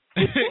follow this.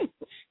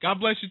 God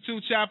bless you too,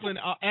 Chaplain.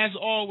 As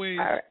always,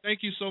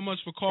 thank you so much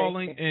for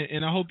calling,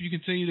 and I hope you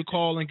continue to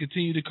call and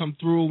continue to come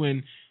through.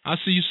 And I'll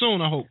see you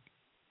soon, I hope.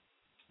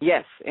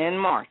 Yes, in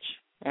March.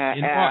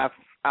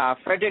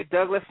 Frederick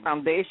Douglass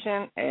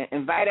Foundation.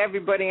 Invite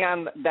everybody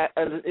on that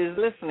is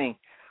listening.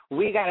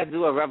 We got to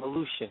do a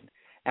revolution,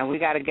 and we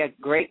got to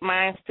get great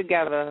minds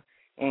together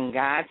in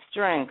God's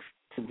strength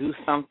to do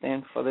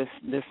something for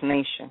this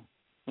nation.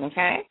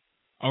 Okay?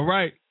 All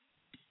right.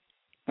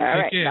 All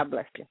right. Take care. God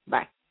bless you.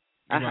 Bye.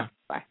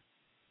 Bye.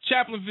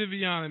 Chaplain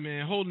Viviana,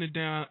 man, holding it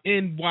down.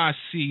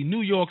 NYC,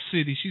 New York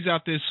City. She's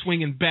out there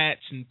swinging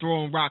bats and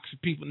throwing rocks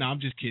at people. No, I'm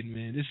just kidding,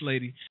 man. This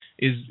lady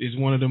is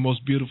one of the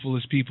most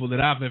beautifulest people that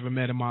I've ever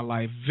met in my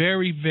life.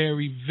 Very,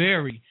 very,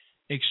 very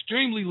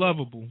extremely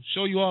lovable.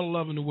 Show you all the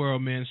love in the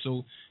world, man.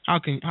 So how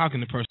can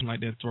a person like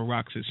that throw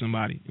rocks at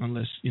somebody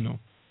unless,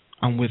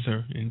 I'm with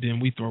her and then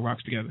we throw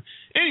rocks together.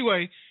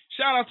 Anyway,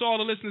 shout out to all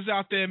the listeners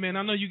out there, man.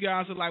 I know you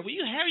guys are like, well,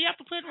 you hurry up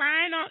to put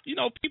Ryan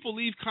on. People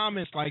leave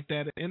comments like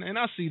that, and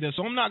I see that.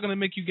 So I'm not going to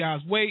make you guys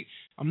wait.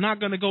 I'm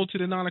not going to go to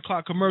the 9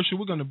 o'clock commercial.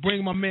 We're going to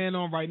bring my man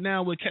on right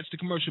now. We'll catch the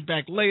commercial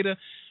back later.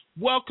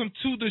 Welcome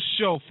to the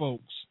show,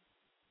 folks.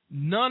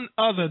 None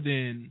other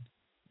than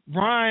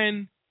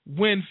Ryan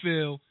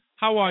Winfield.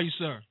 How are you,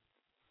 sir?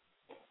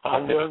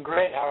 I'm doing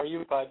great. How are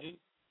you, Pudgy?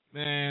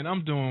 Man,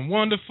 I'm doing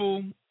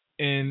wonderful.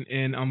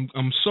 And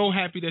I'm so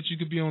happy that you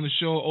could be on the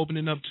show,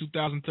 opening up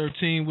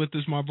 2013 with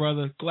us, my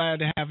brother. Glad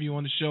to have you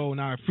on the show, and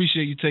I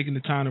appreciate you taking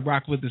the time to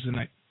rock with us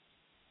tonight.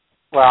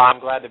 Well, I'm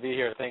glad to be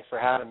here. Thanks for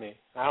having me.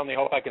 I only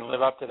hope I can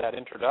live up to that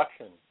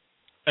introduction.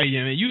 Hey,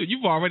 yeah, man,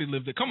 you've already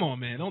lived it. Come on,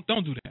 man,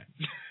 don't do that.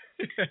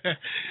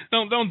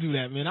 don't do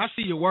that, man. I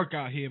see your work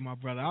out here, my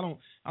brother. I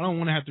don't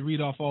want to have to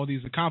read off all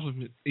these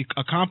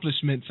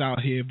accomplishments out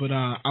here, but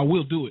I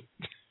will do it.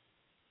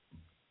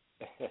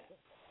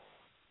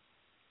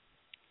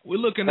 We're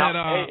looking at.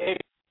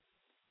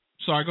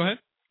 Sorry, go ahead.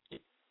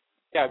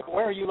 Yeah,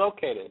 where are you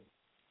located?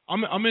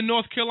 I'm in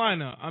North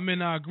Carolina. I'm in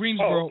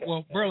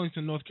Greensboro,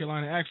 Burlington, North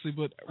Carolina, actually,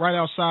 but right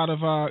outside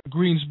of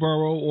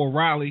Greensboro or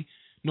Raleigh,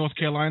 North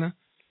Carolina.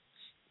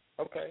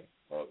 Okay.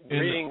 Well,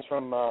 greetings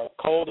from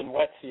cold and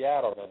wet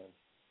Seattle, then.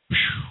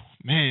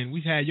 Man,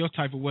 we've had your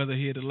type of weather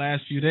here the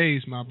last few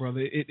days, my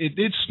brother. It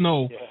did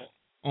snow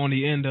on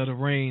the end of the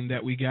rain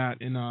that we got,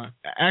 and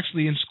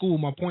actually in school,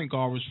 my point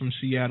guard was from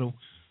Seattle.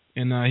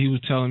 And he was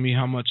telling me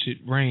how much it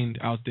rained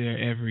out there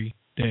every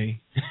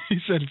day. He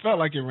said it felt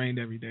like it rained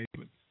every day,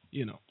 but,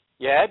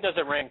 Yeah, it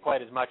doesn't rain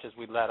quite as much as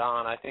we let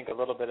on. I think a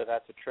little bit of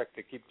that's a trick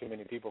to keep too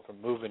many people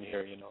from moving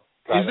here, Is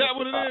that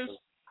what it is?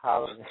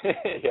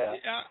 Yeah.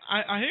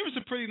 I hear it's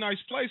a pretty nice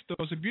place,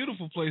 though. It's a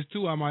beautiful place,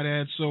 too, I might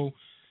add. So,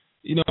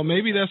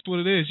 maybe that's what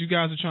it is. You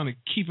guys are trying to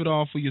keep it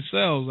all for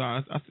yourselves.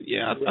 I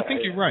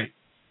think you're right.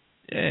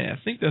 Yeah,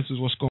 I think this is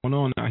what's going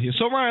on out here.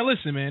 So, Ryan,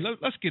 listen, man,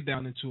 let's get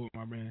down into it,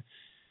 my man.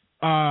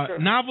 Sure.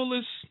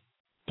 Novelist,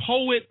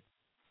 poet,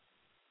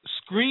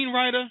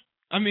 screenwriter.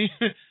 I mean,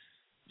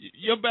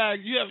 your bag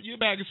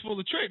is full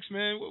of tricks,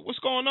 man. What's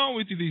going on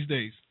with you these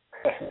days?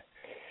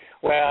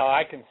 Well,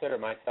 I consider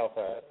myself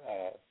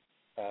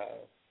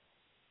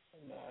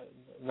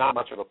not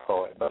much of a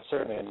poet, but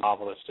certainly a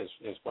novelist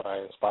is what I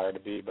aspire to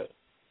be. But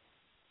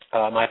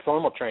my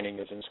formal training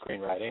is in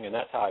screenwriting, and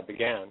that's how I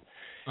began.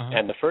 Uh-huh.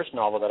 And the first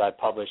novel that I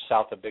published,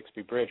 South of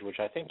Bixby Bridge, which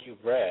I think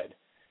you've read,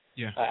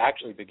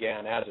 actually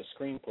began as a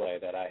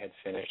screenplay that I had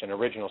finished, an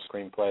original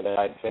screenplay that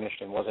I had finished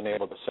and wasn't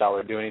able to sell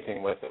or do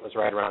anything with. It was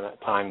right around that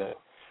time that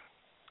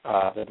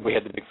we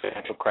had the big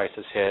financial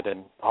crisis hit,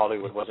 and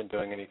Hollywood wasn't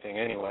doing anything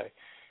anyway,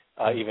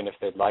 even if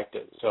they'd liked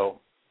it. So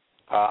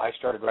I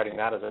started writing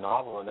that as a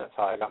novel, and that's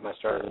how I got my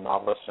start as a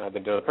novelist, and I've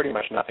been doing pretty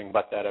much nothing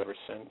but that ever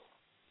since.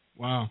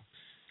 Wow.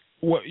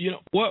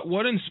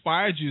 What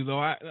inspired you, though?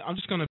 I'm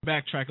just going to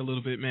backtrack a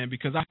little bit, man,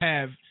 because I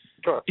have.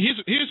 Sure.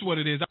 Here's what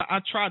it is. I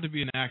tried to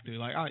be an actor.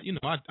 Like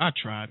I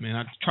tried, man.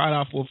 I tried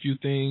out for a few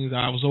things.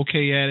 I was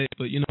okay at it,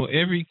 but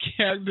every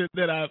character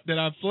that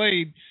I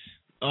played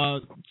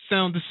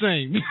sound the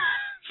same.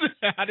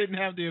 I didn't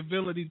have the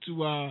ability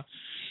to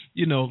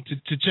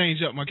to change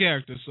up my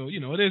character. So,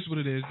 it is what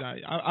it is.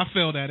 I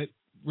failed at it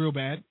real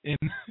bad.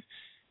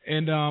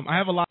 And I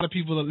have a lot of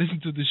people that listen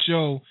to the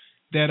show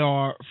that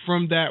are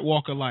from that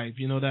walk of life,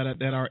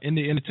 that are in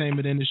the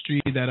entertainment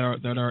industry, that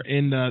are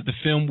in the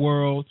film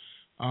world,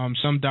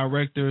 some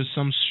directors,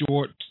 some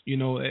short,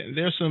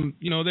 there's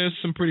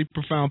some pretty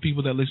profound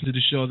people that listen to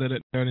the show that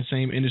are in the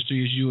same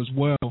industry as you as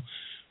well.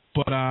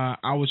 But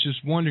I was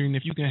just wondering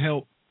if you can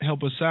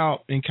help us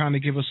out and kind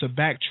of give us a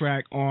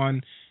backtrack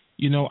on,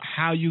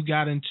 how you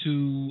got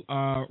into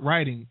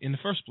writing in the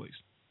first place.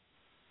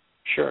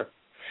 Sure.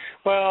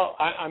 Well,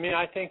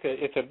 I think that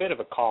it's a bit of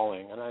a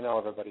calling, and I know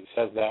everybody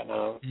says that, and I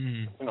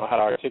don't know how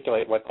to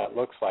articulate what that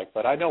looks like.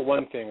 But I know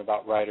one thing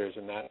about writers,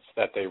 and that's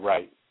that they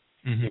write.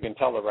 Mm-hmm. You can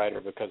tell the writer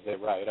because they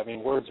write.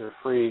 Words are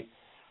free,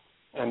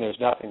 and there's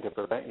nothing to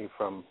prevent you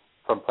from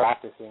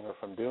practicing or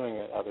from doing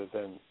it other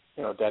than,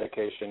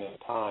 dedication and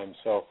time.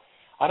 So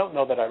I don't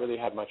know that I really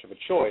had much of a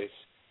choice.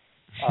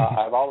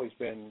 I've always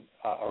been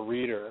a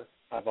reader.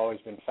 I've always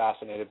been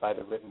fascinated by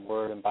the written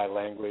word and by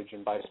language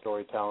and by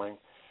storytelling.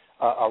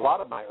 A lot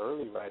of my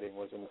early writing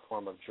was in the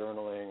form of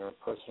journaling or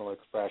personal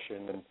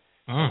expression, and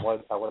I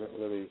wasn't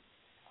really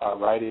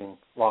writing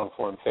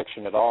long-form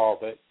fiction at all.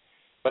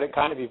 But it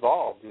kind of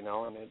evolved, and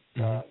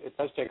it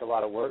does take a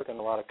lot of work and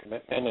a lot of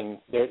commitment. And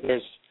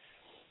there's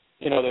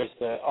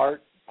the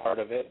art part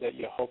of it that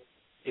you hope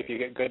if you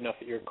get good enough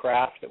at your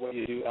craft that what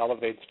you do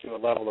elevates to a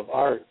level of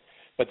art.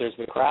 But there's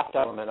the craft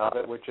element of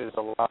it, which is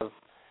a lot of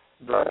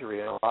drudgery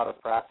and a lot of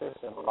practice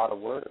and a lot of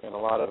work and a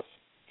lot of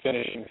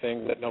finishing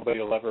things that nobody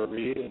will ever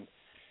read and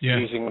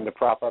using them to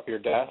prop up your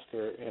desk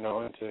or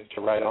and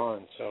to write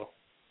on. So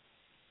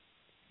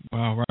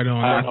wow, right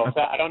on.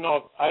 I don't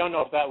know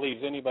if that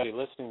leaves anybody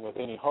listening with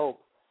any hope,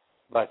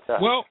 but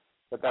that's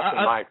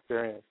been my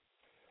experience.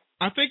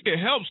 I think it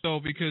helps though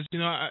because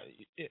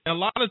a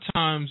lot of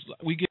times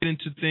we get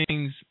into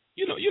things.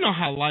 You know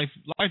how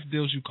life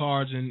deals you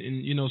cards, and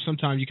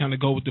sometimes you kind of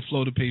go with the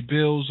flow to pay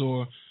bills,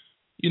 or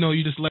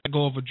you just let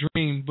go of a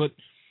dream, but.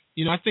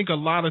 I think a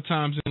lot of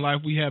times in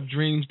life we have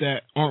dreams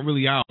that aren't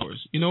really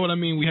ours. You know what I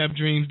mean? We have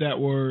dreams that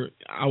were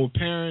our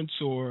parents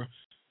or,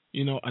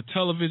 a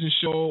television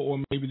show or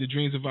maybe the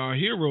dreams of our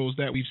heroes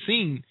that we've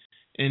seen.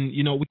 And,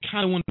 we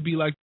kind of want to be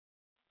like,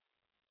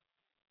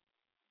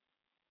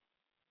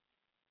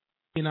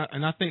 and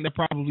I think that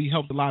probably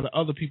helped a lot of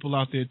other people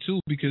out there too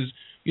because,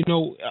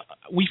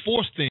 we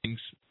force things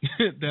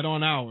that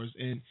aren't ours.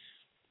 And,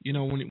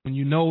 when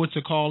it's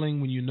a calling,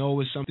 when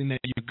it's something that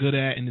you're good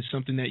at and it's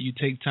something that you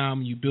take time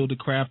and you build a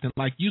craft. And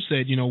like you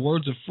said,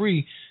 words are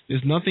free.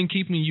 There's nothing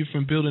keeping you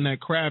from building that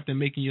craft and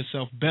making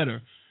yourself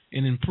better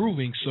and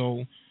improving.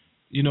 So,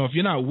 if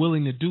you're not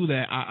willing to do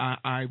that,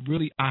 I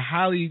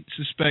highly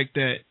suspect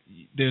that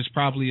there's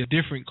probably a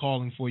different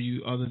calling for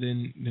you other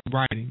than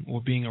writing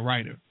or being a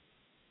writer.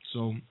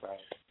 So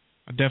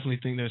I definitely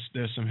think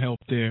there's some help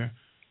there.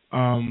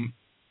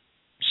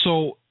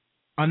 So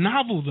a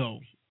novel,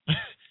 though.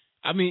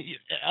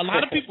 A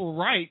lot of people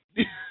write.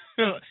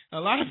 A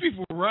lot of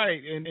people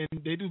write, and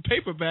they do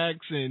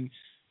paperbacks,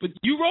 but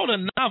you wrote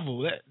a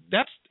novel.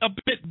 That's a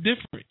bit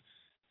different,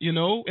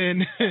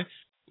 And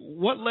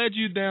what led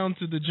you down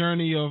to the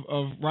journey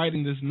of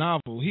writing this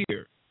novel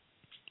here,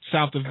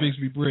 south of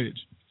Bixby Bridge?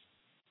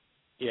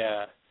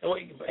 Yeah.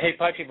 Hey,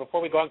 Pachi,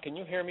 before we go on, can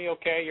you hear me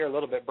okay? You're a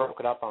little bit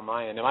broken up on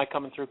my end. Am I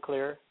coming through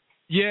clear?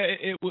 Yeah,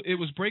 it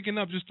was breaking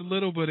up just a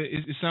little, but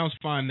it sounds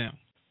fine now.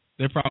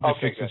 They're probably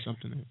fixing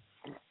something there.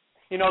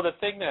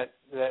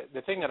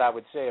 The thing that I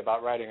would say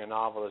about writing a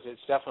novel is it's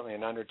definitely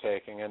an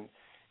undertaking,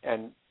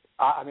 and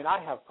I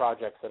have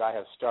projects that I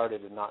have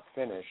started and not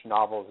finished,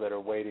 novels that are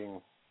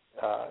waiting,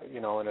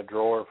 in a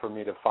drawer for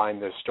me to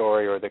find the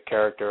story or the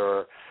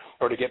character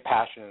or to get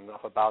passionate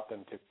enough about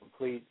them to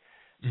complete.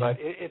 Mm-hmm. But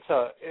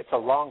it's a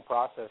long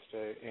process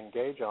to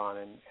engage on,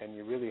 and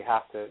you really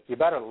have to. You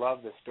better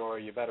love the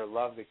story. You better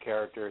love the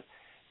characters.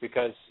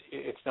 Because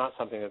it's not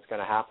something that's going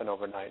to happen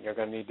overnight. You're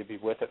going to need to be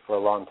with it for a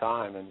long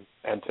time,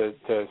 and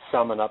to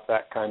summon up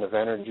that kind of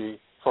energy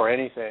for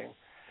anything.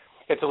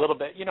 It's a little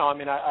bit,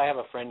 I have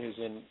a friend who's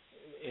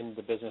in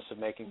the business of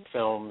making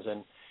films,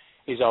 and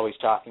he's always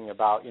talking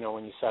about,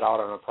 when you set out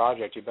on a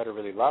project, you better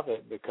really love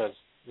it because,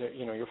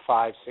 you're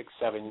 5, 6,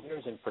 7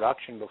 years in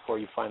production before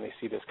you finally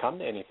see this come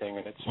to anything,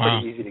 and it's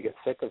pretty easy to get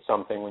sick of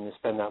something when you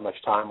spend that much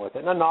time with it.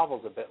 And a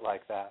novel's a bit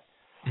like that.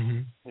 Mm-hmm.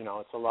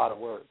 It's a lot of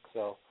work,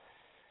 so.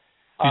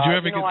 Did you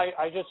ever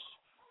I just,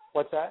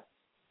 what's that?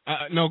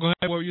 No, go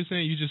ahead. What were you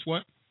saying? You just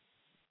what?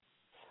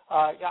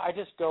 I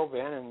just dove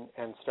in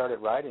and started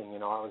writing. I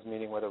was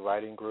meeting with a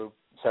writing group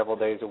several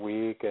days a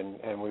week,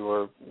 and we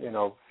were,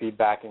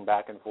 feedbacking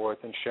back and forth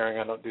and sharing.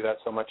 I don't do that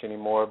so much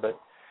anymore, but,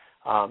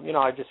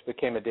 I just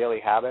became a daily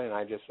habit, and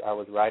I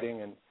was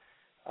writing, and,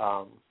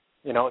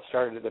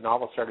 the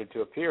novel started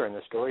to appear, and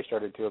the story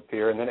started to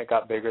appear, and then it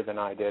got bigger than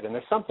I did. And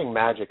there's something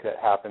magic that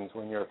happens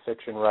when you're a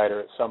fiction writer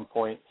at some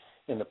point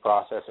in the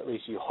process. At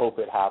least you hope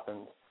it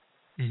happens.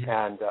 Mm-hmm.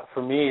 And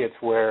for me, it's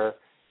where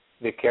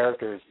the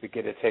characters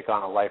begin to take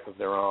on a life of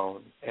their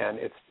own, and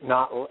it's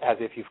not as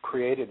if you've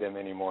created them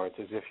anymore. It's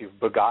as if you've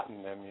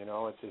begotten them.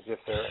 It's as if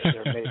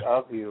they're made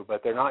of you,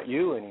 but they're not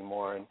you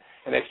anymore. And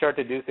they start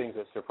to do things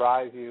that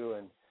surprise you.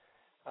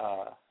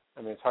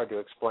 And it's hard to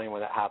explain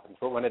when that happens,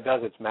 but when it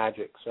does, it's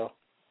magic. So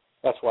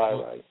that's why I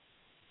write.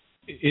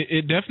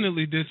 It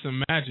definitely did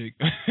some magic.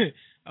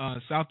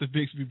 South of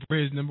Bixby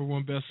Bridge,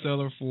 #1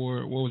 bestseller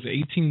for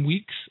 18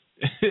 weeks.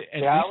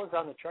 I was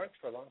on the charts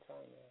for a long time.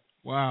 Yeah.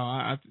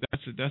 Wow,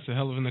 that's a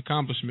hell of an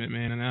accomplishment,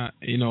 man. And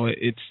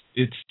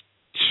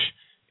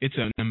it's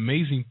an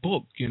amazing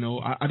book.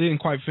 I didn't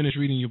quite finish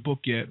reading your book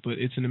yet, but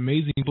it's an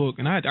amazing book.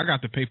 And I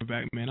got the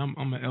paperback, man.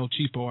 I'm an El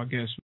Cheapo, I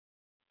guess.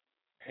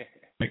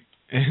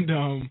 And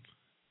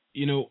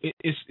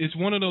it's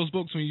one of those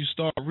books when you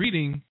start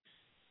reading,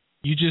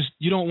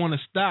 you don't want to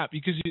stop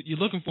because you're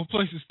looking for a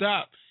place to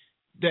stop.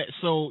 That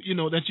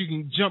you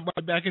can jump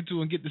right back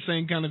into and get the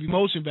same kind of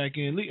emotion back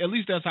in. At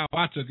least that's how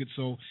I took it.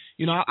 So,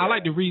 I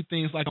like to read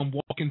things like I'm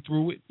walking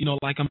through it,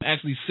 like I'm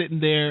actually sitting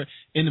there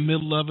in the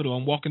middle of it, or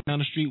I'm walking down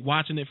the street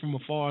watching it from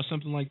afar or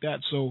something like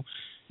that. So,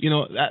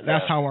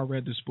 that's how I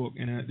read this book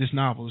and this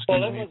novel.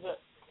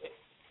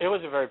 It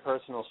was a very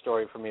personal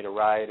story for me to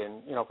write,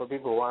 and for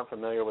people who aren't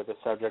familiar with the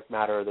subject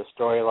matter or the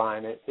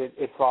storyline,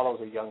 it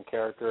follows a young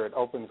character. It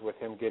opens with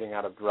him getting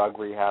out of drug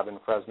rehab in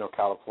Fresno,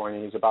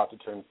 California. He's about to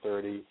turn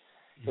 30.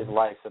 His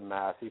life's a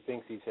mess. He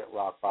thinks he's hit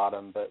rock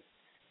bottom, but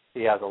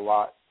he has a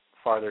lot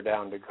farther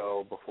down to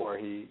go before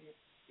he,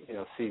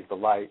 sees the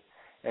light.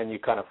 And you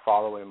kind of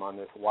follow him on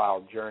this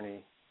wild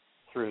journey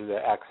through the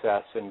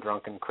excess and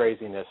drunken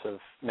craziness of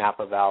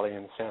Napa Valley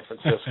in San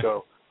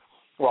Francisco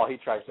while he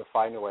tries to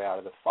find a way out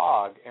of the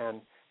fog.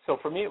 And so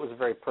for me, it was a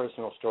very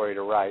personal story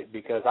to write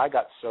because I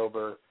got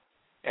sober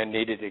and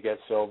needed to get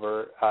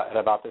sober at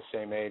about the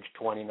same age,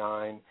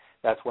 29.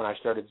 That's when I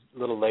started, a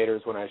little later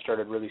is when I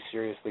started really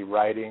seriously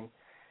writing.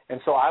 And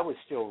so I was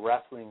still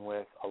wrestling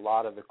with a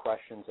lot of the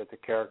questions that the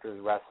character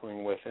is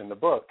wrestling with in the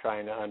book,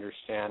 trying to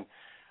understand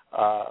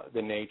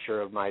the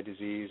nature of my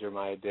disease or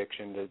my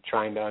addiction, to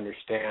trying to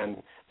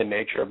understand the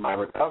nature of my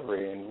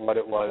recovery and what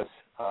it was,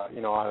 I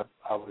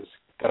was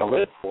going to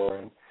live for.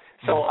 And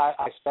so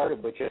I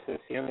started with just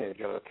this image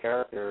of a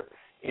character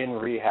in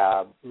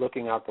rehab,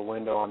 looking out the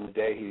window on the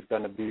day he's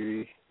going to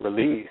be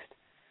released,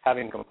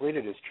 having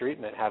completed his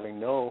treatment, having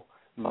no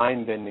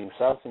mind-bending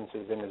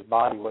substances in his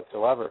body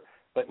whatsoever,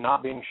 but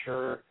not being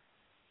sure,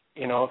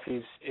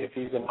 if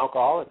he's an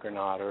alcoholic or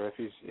not, or if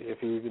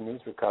he even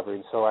needs recovery.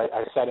 And so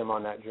I set him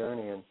on that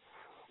journey, and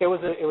it was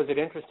an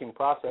interesting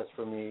process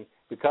for me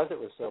because it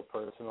was so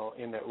personal.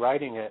 In that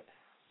writing it,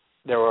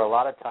 there were a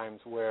lot of times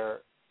where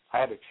I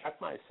had to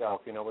check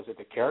myself. Was it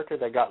the character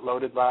that got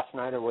loaded last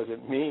night, or was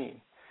it me?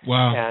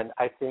 Wow. And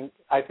I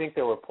think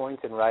there were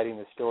points in writing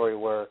the story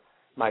where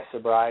my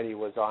sobriety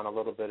was on a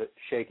little bit of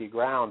shaky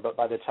ground, but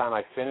by the time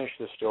I finished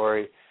the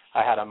story,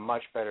 I had a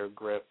much better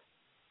grip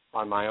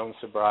on my own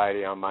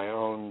sobriety, on my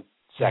own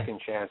second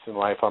chance in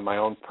life, on my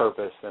own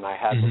purpose than I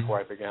had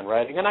before I began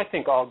writing. And I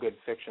think all good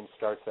fiction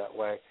starts that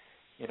way.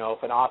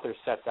 If an author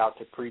sets out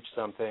to preach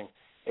something,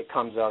 it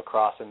comes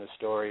across in the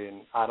story,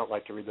 and I don't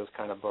like to read those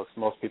kind of books.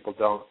 Most people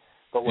don't.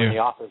 But when the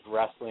author's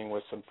wrestling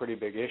with some pretty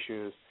big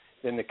issues,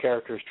 then the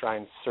characters try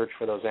and search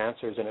for those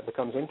answers, and it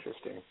becomes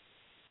interesting.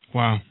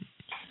 Wow.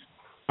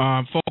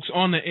 Folks,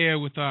 on the air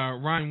with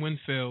Ryan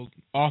Winfield,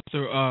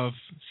 author of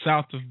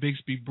South of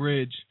Bixby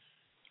Bridge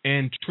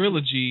and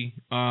trilogy,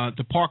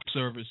 The Park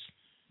Service.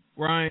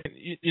 Ryan,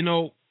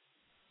 you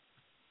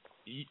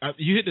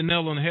hit the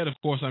nail on the head. Of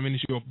course,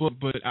 it's your book,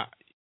 but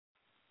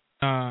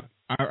I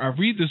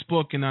read this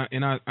book and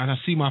I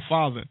see my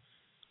father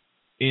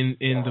in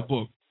the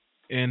book,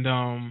 and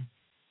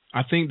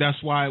I think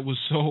that's why it was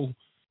so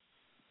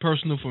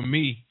personal for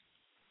me,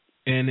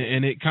 and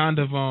it kind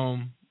of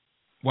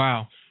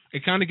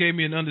it kind of gave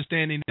me an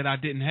understanding that I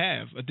didn't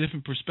have, a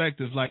different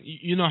perspective. Like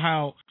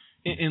how.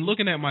 In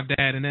looking at my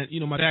dad, and that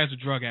my dad's a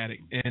drug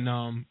addict,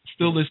 and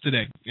still is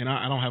today, and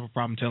I don't have a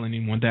problem telling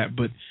anyone that.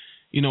 But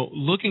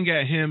looking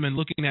at him and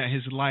looking at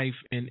his life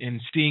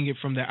and seeing it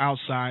from the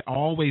outside, I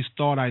always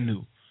thought I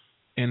knew,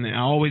 and I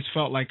always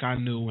felt like I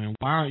knew. And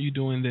why aren't you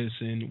doing this?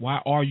 And why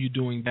are you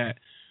doing that?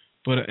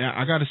 But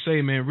I got to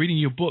say, man, reading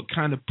your book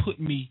kind of put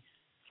me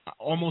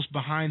almost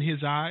behind his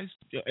eyes,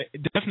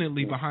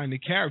 definitely behind the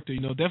character,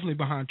 definitely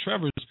behind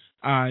Trevor's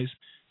eyes,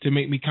 to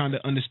make me kind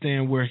of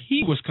understand where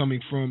he was coming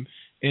from.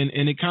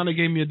 And it kind of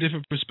gave me a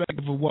different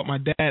perspective of what my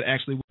dad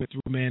actually went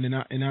through, man.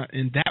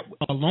 And that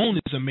alone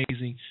is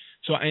amazing.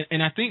 So,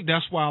 and I think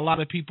that's why a lot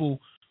of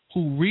people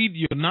who read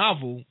your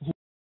novel, who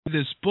read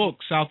this book,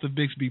 South of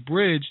Bixby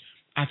Bridge,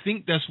 I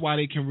think that's why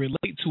they can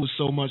relate to it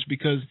so much,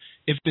 because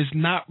if it's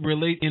not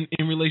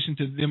in relation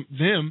to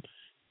them,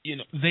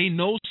 they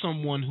know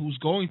someone who's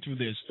going through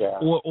this,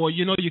 or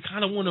you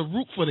kind of want to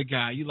root for the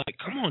guy. You're like,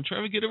 come on,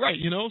 Trevor, get it right,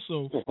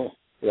 So,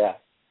 yeah,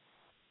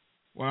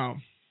 wow.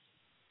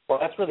 Well,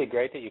 that's really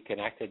great that you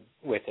connected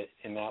with it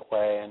in that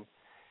way, and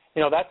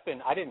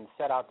I didn't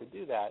set out to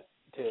do that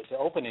to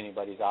open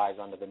anybody's eyes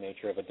onto the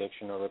nature of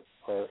addiction or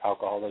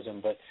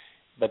alcoholism, but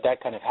but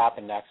that kind of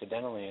happened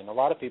accidentally. And a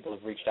lot of people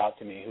have reached out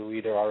to me who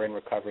either are in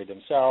recovery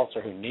themselves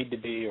or who need to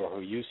be or who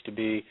used to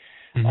be,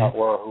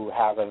 or who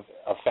have a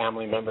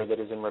family member that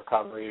is in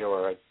recovery,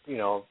 or a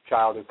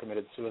child who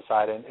committed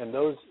suicide. And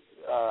those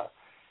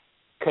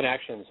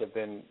connections have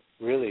been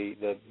really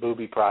the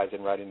booby prize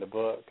in writing the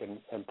book,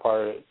 and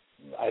part of,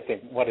 I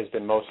think, what has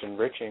been most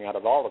enriching out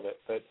of all of it.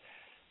 But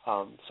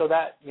so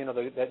that,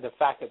 the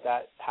fact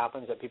that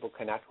happens, that people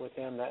connect with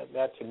him,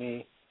 that to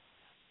me,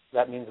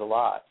 that means a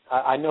lot.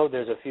 I know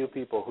there's a few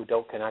people who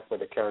don't connect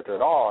with the character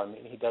at all. I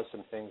mean, he does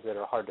some things that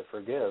are hard to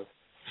forgive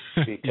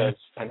because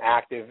an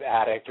active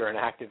addict or an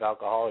active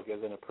alcoholic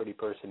isn't a pretty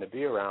person to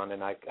be around,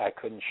 and I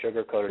couldn't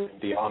sugarcoat it and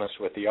be honest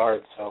with the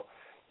art. So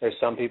there's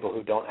some people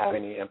who don't have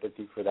any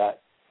empathy for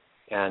that,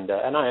 and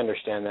I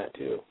understand that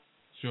too.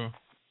 Sure.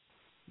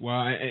 Well,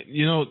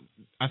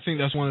 I think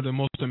that's one of the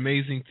most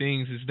amazing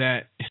things is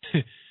that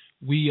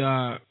we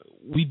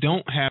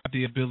don't have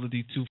the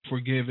ability to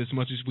forgive as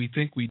much as we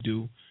think we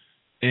do.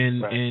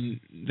 And right. and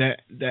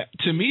that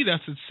to me,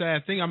 that's a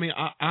sad thing. I mean,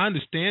 I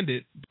understand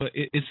it, but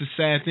it's a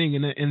sad thing,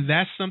 and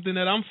that's something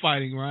that I'm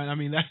fighting, right? I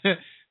mean,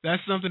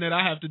 that's something that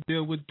I have to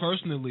deal with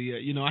personally.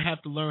 I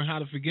have to learn how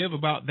to forgive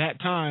about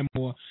that time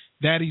or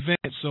that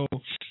event. So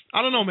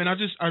I don't know, man.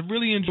 I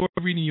really enjoyed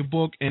reading your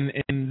book, and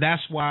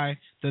that's why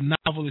the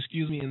novel,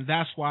 and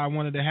that's why I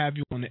wanted to have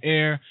you on the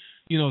air,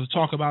 to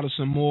talk about it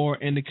some more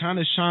and to kind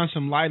of shine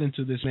some light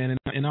into this, man.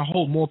 And I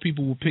hope more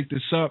people will pick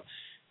this up.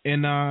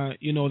 And,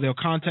 they'll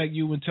contact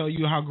you and tell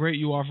you how great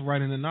you are for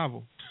writing the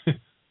novel.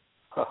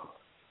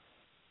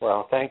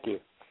 Well, thank you.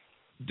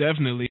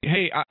 Definitely.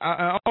 Hey,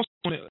 I also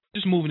want to,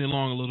 just moving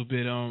along a little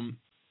bit,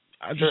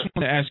 I just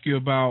want to ask you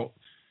about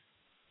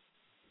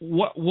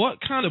what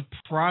kind of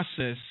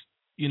process,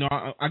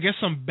 I guess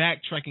I'm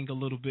backtracking a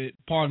little bit,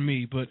 pardon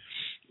me, but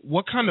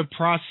what kind of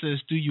process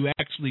do you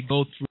actually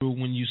go through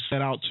when you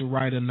set out to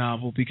write a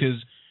novel?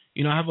 Because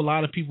I have a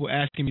lot of people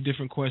asking me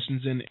different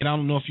questions, and I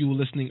don't know if you were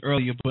listening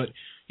earlier, but,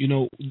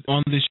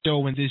 on this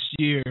show and this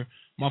year,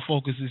 my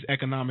focus is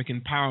economic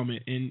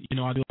empowerment, and,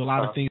 I do a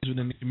lot of things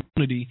within the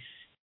community,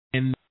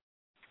 and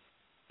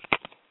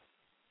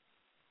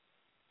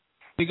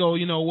they go,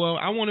 well,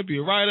 I want to be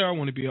a writer, I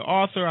want to be an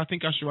author, I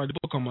think I should write a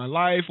book on my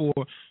life, or,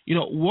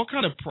 what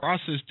kind of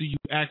process do you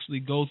actually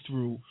go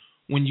through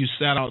when you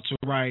set out to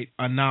write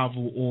a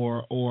novel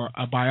or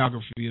a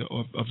biography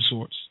of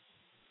sorts?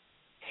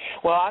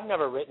 Well, I've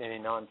never written any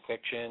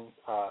nonfiction,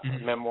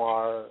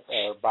 memoir,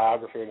 or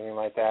biography or anything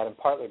like that, and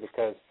partly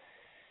because,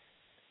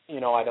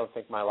 I don't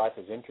think my life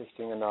is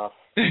interesting enough.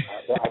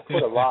 I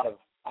put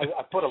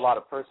a lot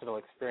of personal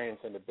experience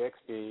into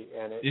Bixby,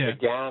 and it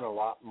began a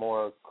lot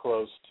more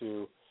close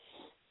to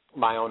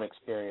my own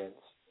experience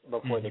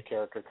before the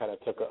character kind of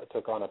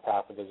took on a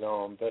path of his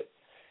own. But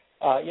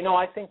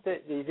I think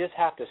that you just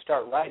have to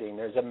start writing.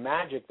 There's a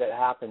magic that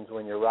happens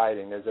when you're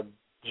writing. There's a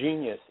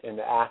genius in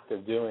the act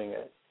of doing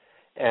it.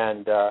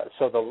 And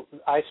so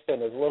I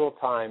spend as little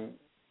time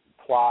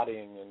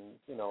plotting and,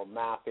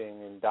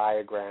 mapping and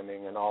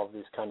diagramming and all of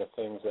these kind of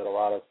things that a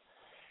lot of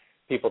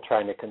people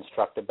trying to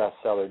construct a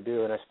bestseller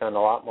do, and I spend a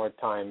lot more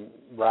time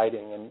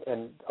writing.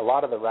 And a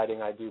lot of the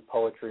writing I do,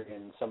 poetry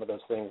and some of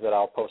those things that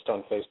I'll post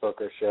on Facebook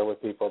or share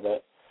with people,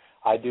 that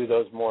I do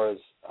those more as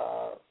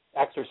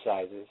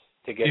exercises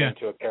to get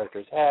into a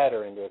character's head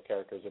or into a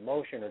character's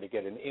emotion, or to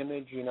get an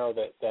image,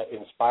 that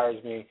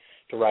inspires me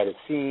to write a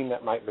scene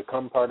that might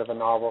become part of a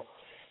novel.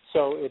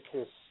 So it's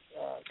this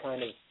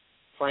kind of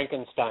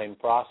Frankenstein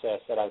process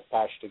that I've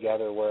patched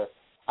together where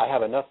I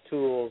have enough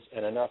tools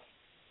and enough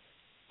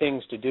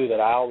things to do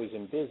that I always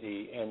am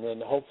busy, and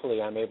then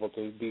hopefully I'm able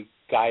to be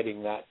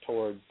guiding that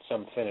toward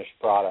some finished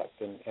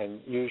product.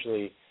 And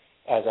usually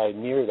as I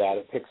near that,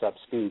 it picks up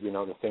speed.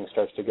 The thing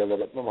starts to get a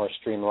little bit more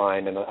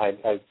streamlined, and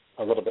I'm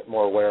a little bit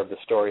more aware of the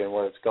story and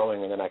where it's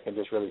going, and then I can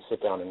just really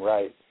sit down and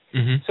write.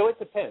 So it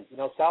depends.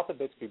 South of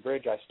Bixby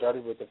Bridge, I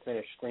started with the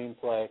finished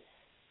screenplay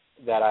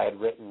that I had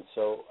written,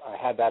 so I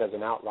had that as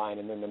an outline,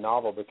 and then the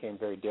novel became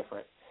very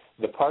different.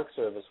 The Park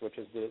Service, which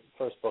is the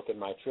first book in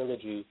my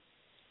trilogy,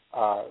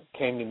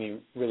 came to me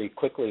really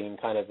quickly in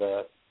kind of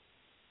a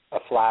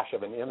flash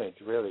of an image,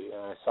 really.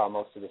 And I saw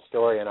most of the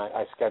story, and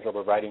I scheduled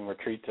a writing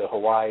retreat to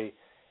Hawaii,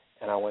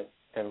 and I went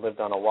and lived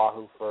on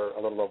Oahu for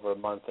a little over a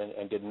month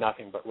and did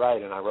nothing but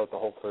write, and I wrote the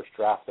whole first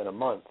draft in a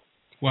month.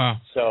 Wow.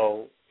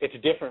 So it's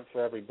different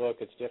for every book.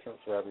 It's different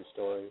for every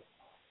story.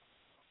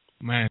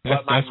 Man,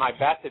 but my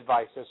best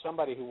advice is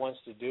somebody who wants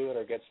to do it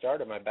or get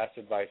started, my best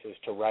advice is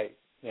to write.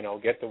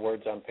 Get the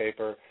words on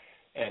paper,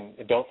 and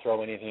don't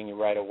throw anything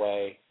right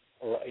away.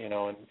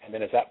 And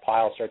then as that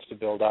pile starts to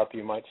build up,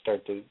 you might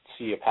start to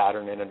see a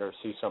pattern in it or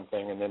see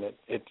something, and then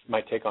it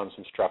might take on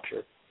some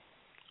structure.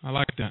 I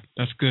like that.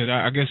 That's good.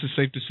 I guess it's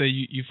safe to say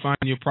you find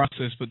your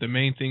process, but the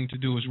main thing to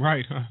do is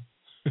write,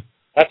 huh?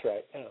 That's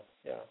right.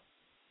 Yeah.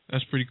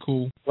 That's pretty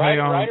cool.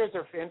 Writers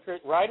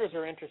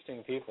are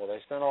interesting people. They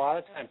spend a lot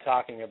of time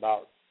talking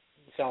about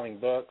selling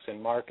books and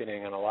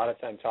marketing, and a lot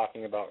of time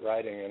talking about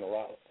writing, and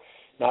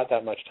not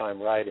that much time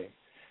writing.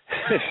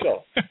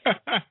 So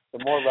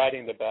the more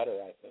writing, the better,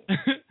 I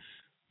think.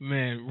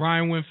 Man,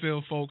 Ryan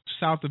Winfield, folks,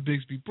 south of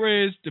Bixby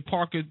Bridge, the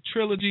Parker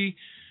Trilogy.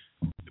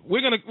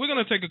 We're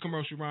gonna take a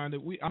commercial,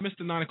 Ryan. I missed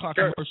the 9 o'clock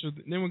commercial.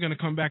 Then we're gonna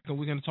come back and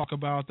we're gonna talk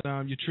about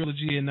your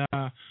trilogy, and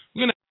we're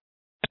gonna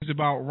talk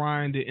about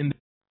Ryan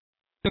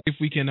if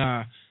we can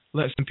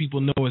let some people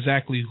know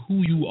exactly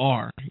who you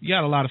are. You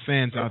got a lot of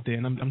fans out there,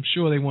 and I'm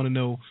sure they want to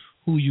know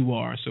who you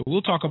are. So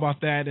we'll talk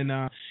about that. And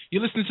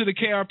you're listening to the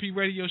KRP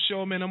Radio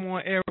Show, man. I'm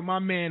on air with my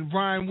man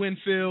Ryan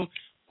Winfield,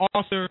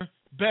 author,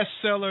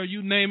 bestseller,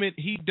 you name it,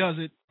 he does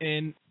it,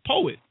 and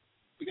poet.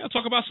 We got to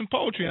talk about some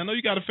poetry. I know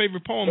you got a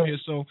favorite poem here,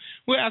 so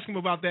we'll ask him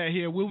about that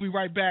here. We'll be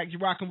right back.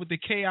 You're rocking with the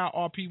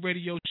KIRP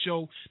Radio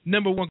Show,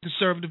 #1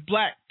 conservative,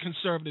 black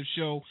conservative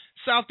show,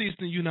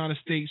 Southeastern United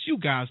States. You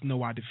guys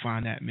know I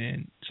define that,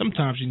 man.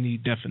 Sometimes you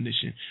need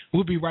definition.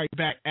 We'll be right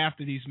back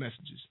after these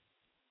messages.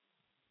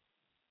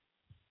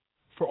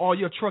 For all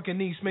your trucking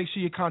needs, make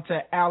sure you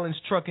contact Allen's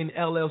Trucking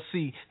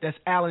LLC. That's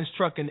Allen's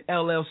Trucking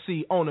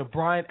LLC, owner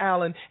Brian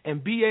Allen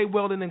and BA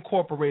Welding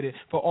Incorporated.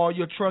 For all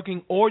your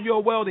trucking or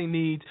your welding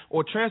needs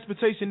or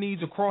transportation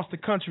needs across the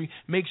country,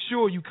 make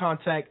sure you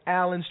contact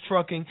Allen's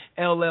Trucking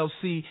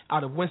LLC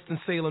out of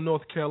Winston-Salem,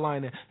 North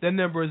Carolina. Their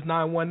number is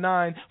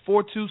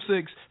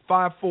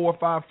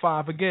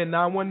 919-426-5455. Again,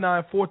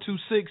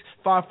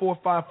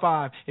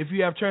 919-426-5455. If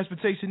you have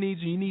transportation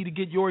needs and you need to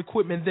get your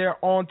equipment there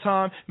on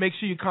time, make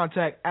sure you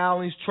contact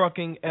Allen's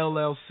Trucking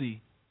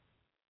LLC.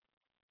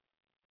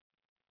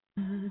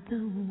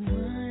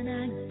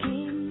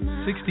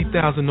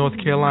 60,000 North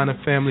Carolina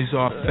families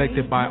are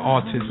affected by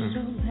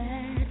autism.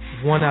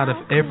 1 out of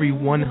every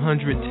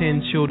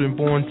 110 children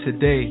born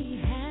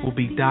today will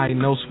be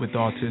diagnosed with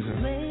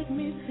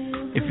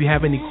autism. If you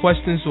have any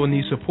questions or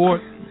need support,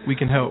 we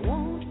can help.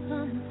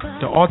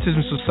 The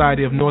Autism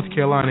Society of North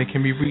Carolina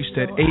can be reached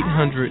at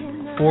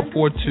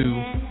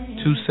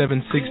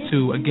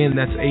 800-442-2762. Again,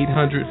 that's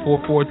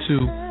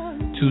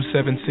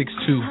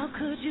 800-442-2762.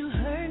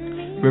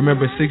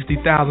 Remember,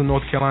 60,000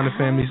 North Carolina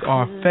families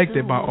are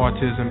affected by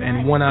autism,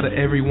 and 1 out of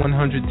every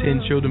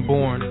 110 children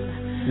born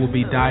will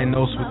be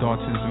diagnosed with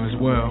autism as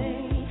well.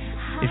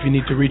 If you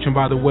need to reach them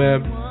by the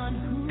web,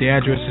 the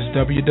address is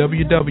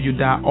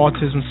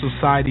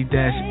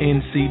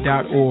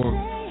www.autismsociety-nc.org.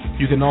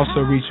 You can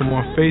also reach them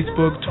on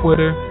Facebook,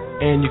 Twitter,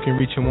 and you can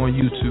reach them on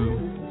YouTube.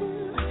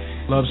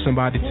 Love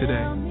somebody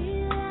today.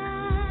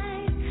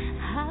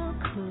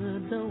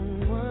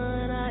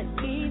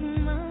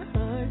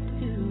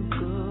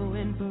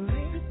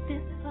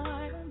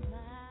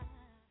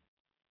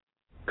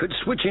 Could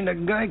switching to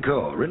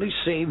Geico really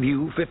save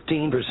you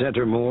 15%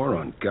 or more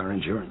on car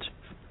insurance?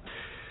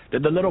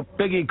 Did the little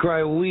piggy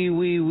cry wee,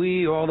 wee,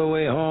 wee all the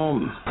way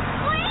home?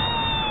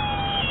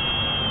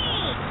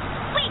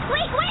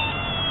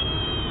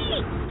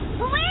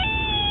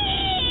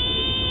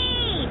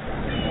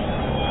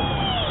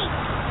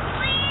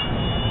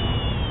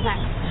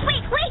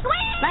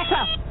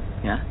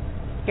 Yeah?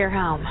 You're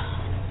home.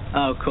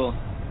 Oh, cool.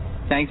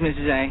 Thanks,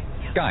 Mrs. A.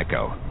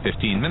 Geico.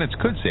 15 minutes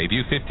could save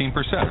you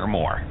 15% or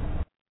more.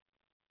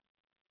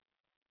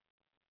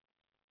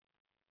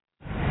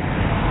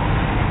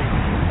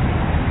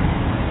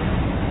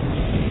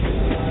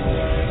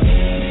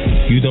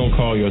 You don't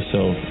call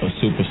yourself a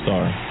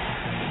superstar.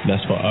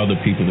 That's for other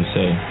people to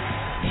say.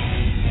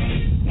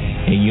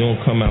 And you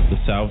don't come out the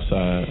South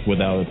Side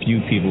without a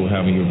few people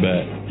having your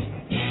back.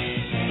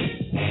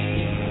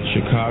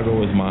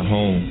 Chicago is my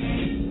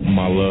home,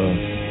 my love.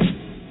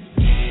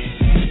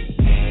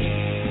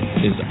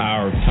 It's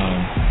our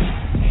time.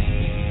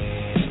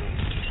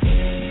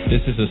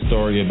 This is a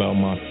story about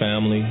my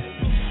family,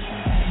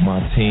 my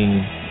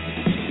team,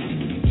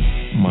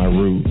 my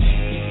roots.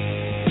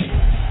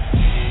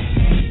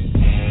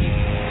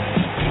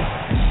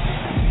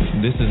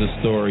 This is a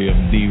story of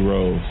D.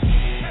 Rose.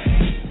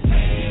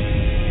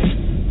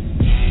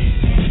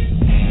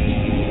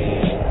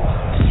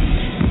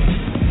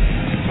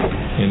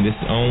 And this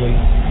is only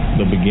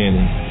the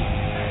beginning.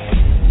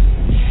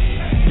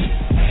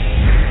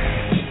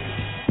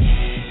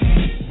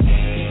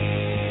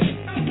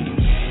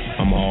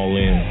 I'm all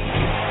in.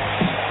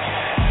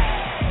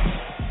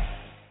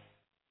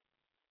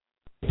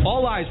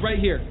 All eyes right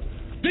here.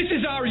 This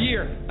is our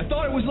year. I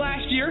thought it was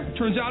last year.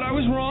 Turns out I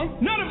was wrong.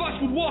 None of us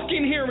would walk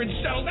in here and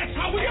settle. That's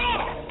how we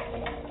are.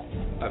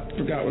 I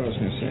forgot what I was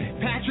going to say.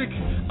 Patrick,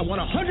 I want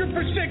 100%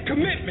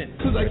 commitment.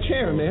 Because I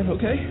care, man,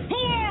 okay? Who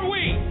are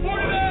we?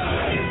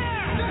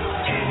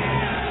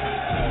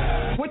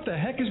 What the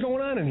heck is going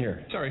on in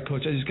here? Sorry,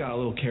 Coach, I just got a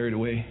little carried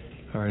away.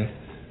 All right.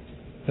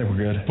 I think we're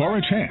good. For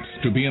a chance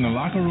to be in the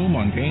locker room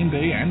on game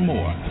day and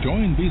more,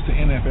 join Visa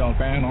NFL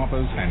Fan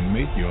Offers and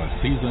make your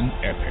season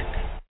epic.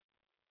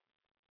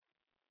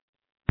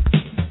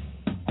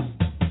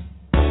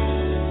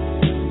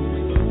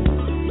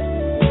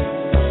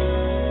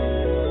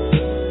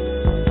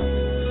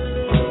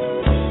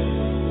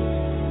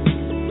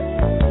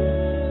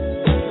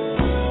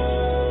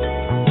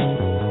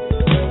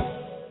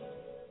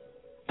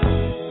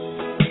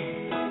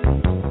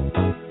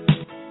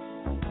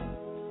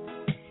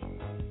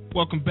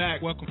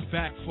 Welcome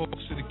back, folks,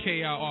 to the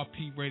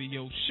KIRP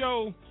Radio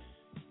Show.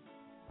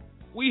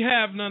 we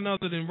have none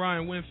other than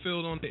Ryan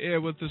Winfield on the air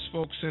with us,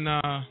 folks, and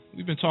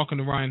we've been talking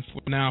to Ryan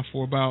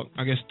for about,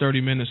 I guess,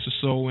 30 minutes or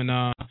so,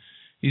 and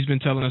he's been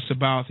telling us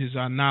about his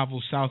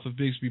novel, South of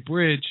Bixby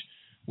Bridge,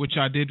 which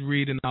I did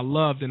read and I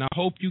loved, and I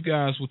hope you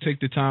guys will take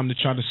the time to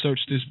try to search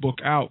this book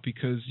out,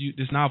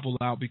 this novel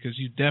out, because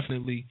you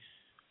definitely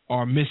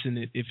are missing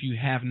it if you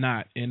have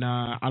not. And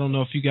I don't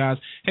know if you guys,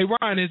 hey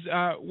Ryan,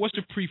 what's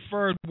the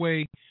preferred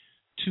way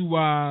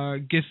to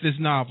get this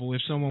novel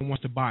if someone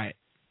wants to buy it?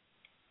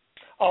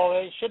 Oh,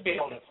 they should be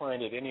able to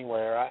find it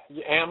anywhere.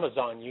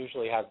 Amazon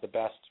usually has the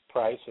best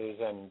prices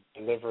and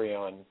delivery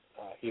on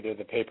either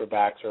the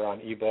paperbacks or on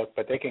ebook,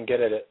 but they can get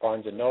it at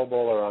Barnes & Noble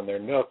or on their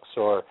Nooks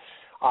or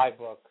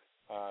iBook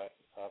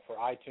for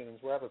iTunes,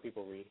 wherever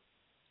people read.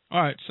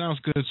 All right, sounds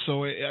good.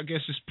 So I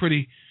guess it's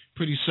pretty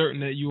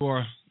certain that you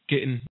are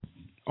getting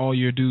all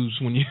your dues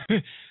when you.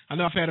 I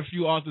know I've had a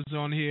few authors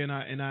on here,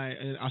 and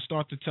I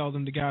start to tell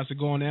them the guys to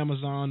go on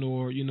Amazon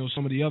or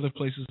some of the other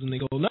places, and they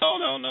go, no,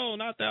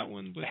 not that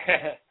one. But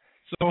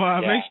so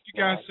make sure you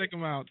guys check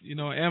him out.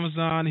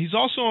 Amazon. He's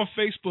also on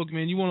Facebook,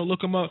 man. You want to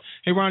look him up.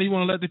 Hey, Ron, you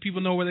want to let the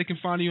people know where they can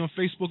find you on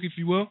Facebook, if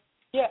you will?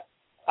 Yeah.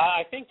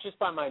 I think just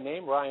by my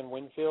name, Ryan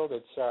Winfield.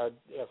 It's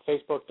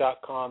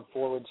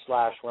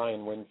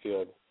facebook.com/Ryan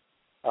Winfield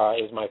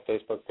is my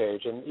Facebook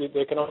page. And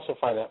they can also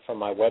find that from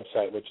my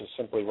website, which is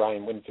simply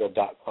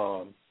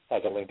ryanwinfield.com,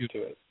 has a link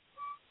to it.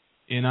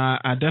 And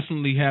I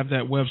definitely have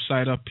that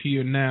website up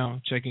here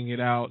now, checking it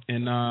out.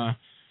 And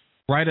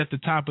right at the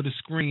top of the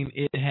screen,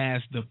 it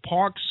has the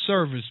Park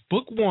Service,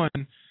 Book 1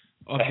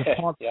 of the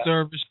Park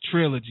Service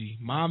trilogy.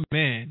 My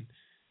man,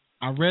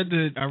 I read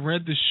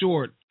the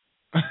short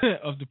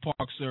of the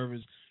Park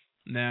Service.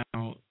 Now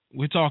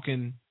we're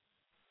talking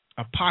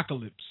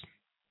apocalypse.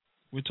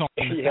 We're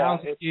talking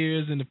 1,000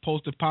 years in the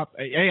post-apocalypse.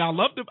 Hey, I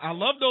love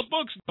those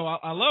books. Though.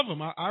 I love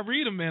them. I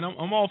read them, man.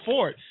 I'm all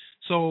for it.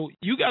 So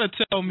you got to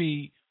tell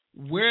me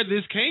where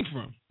this came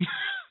from.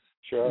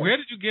 Sure. Where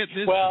did you get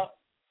this? Well,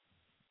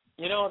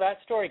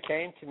 that story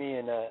came to me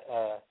in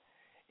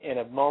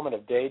a moment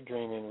of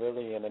daydreaming,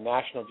 really, in a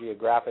National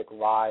Geographic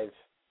Live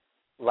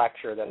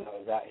lecture that I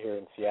was at here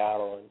in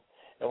Seattle. And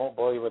I won't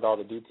bore you with all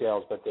the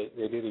details, but they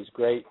do these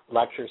great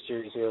lecture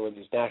series here where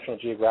these National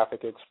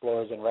Geographic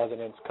explorers and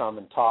residents come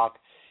and talk.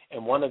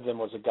 And one of them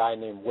was a guy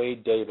named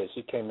Wade Davis.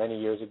 He came many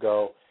years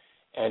ago,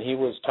 and he's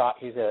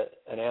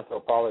an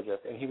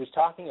anthropologist, and he was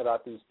talking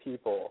about these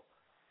people,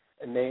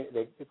 and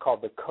they're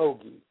called the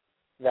Kogi,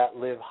 that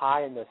live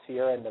high in the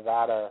Sierra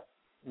Nevada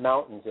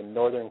mountains in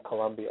northern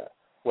Colombia,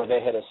 where they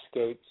had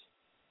escaped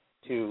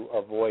to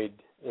avoid,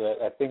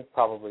 I think,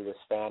 probably the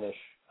Spanish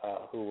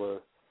who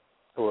were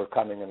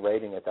coming and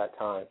raiding at that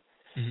time.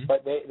 Mm-hmm.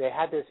 But they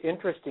had this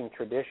interesting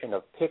tradition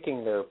of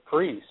picking their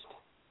priest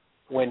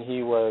when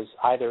he was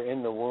either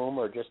in the womb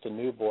or just a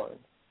newborn.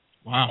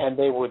 Wow. And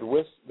they would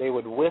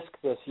whisk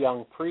this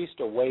young priest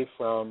away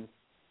from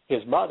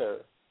his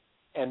mother,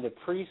 and the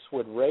priest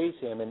would raise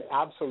him in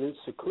absolute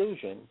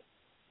seclusion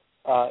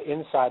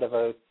inside of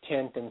a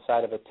tent,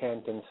 inside of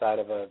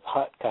a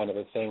hut kind of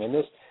a thing. And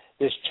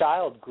this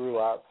child grew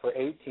up for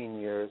 18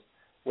 years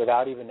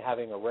without even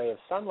having a ray of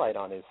sunlight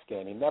on his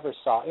skin. He never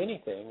saw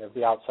anything of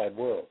the outside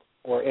world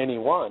or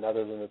anyone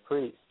other than the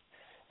priest.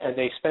 And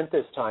they spent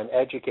this time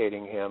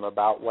educating him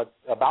about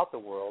the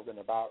world and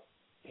about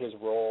his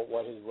role,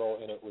 what his role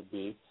in it would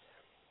be.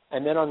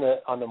 And then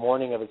on the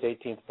morning of his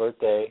 18th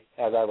birthday,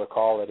 as I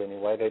recall it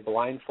anyway, they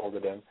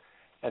blindfolded him,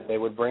 and they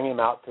would bring him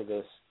out to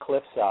this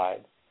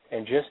cliffside.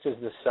 And just as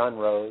the sun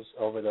rose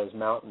over those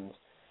mountains,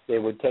 they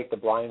would take the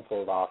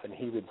blindfold off, and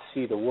he would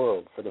see the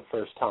world for the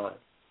first time.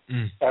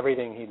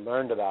 Everything he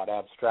learned about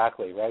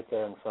abstractly right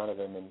there in front of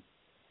him in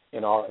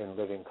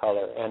living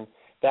color. And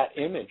that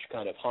image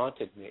kind of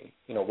haunted me,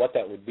 what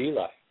that would be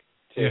like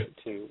to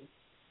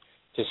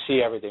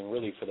see everything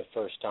really for the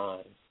first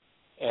time.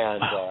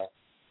 And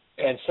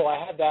and so I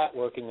had that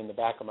working in the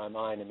back of my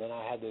mind, and then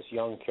I had this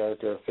young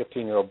character, a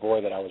 15-year-old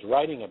boy that I was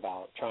writing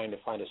about, trying to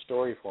find a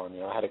story for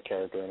him. I had a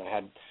character, and I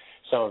had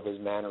some of his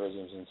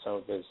mannerisms and some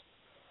of his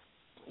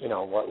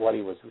what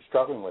he was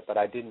struggling with, but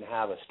I didn't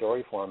have a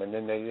story for him. And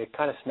then they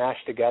kind of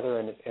smashed together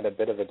in a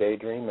bit of a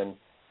daydream, and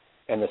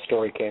the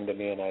story came to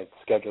me, and I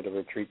scheduled a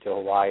retreat to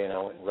Hawaii, and I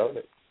went and wrote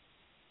it.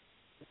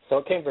 So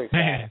it came very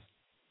fast.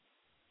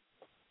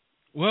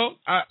 Well,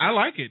 I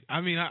like it.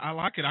 I mean, I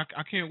like it.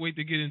 I can't wait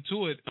to get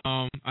into it.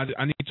 I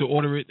need to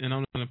order it, and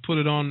I'm going to put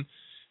it on,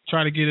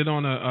 try to get it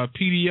on a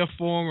PDF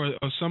form or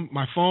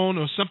my phone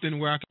or something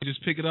where I can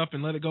just pick it up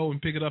and let it go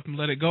and pick it up and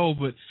let it go.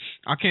 But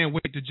I can't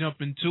wait to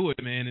jump into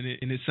it, man.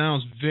 And it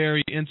sounds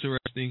very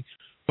interesting.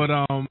 But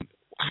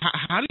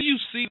how do you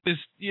see this?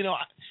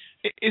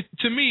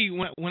 To me,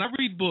 when I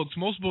read books,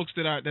 most books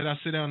that I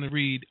sit down and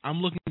read,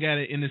 I'm looking at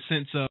it in the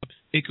sense of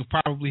it could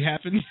probably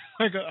happen.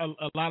 Like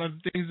a lot of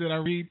the things that I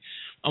read,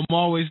 I'm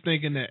always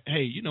thinking that,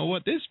 hey, you know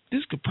what, this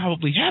could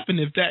probably happen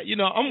if that.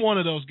 I'm one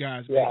of those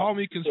guys. Yeah. Call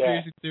me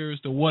conspiracy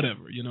theorist or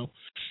whatever.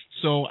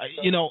 So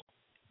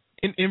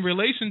in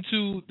relation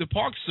to the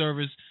Park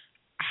Service,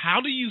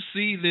 how do you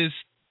see this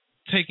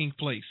taking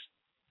place?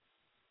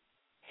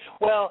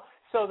 Well,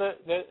 So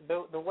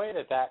the way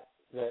that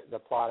the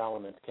plot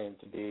elements came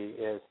to be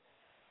is,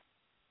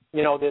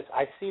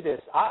 I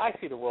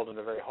see the world in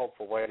a very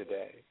hopeful way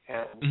today,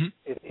 and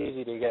it's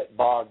easy to get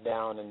bogged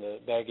down in the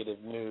negative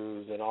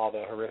news and all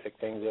the horrific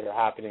things that are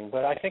happening.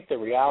 But I think the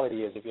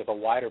reality is, if you have a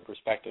wider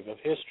perspective of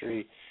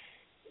history,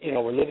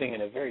 we're living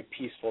in a very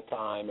peaceful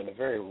time, and a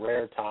very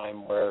rare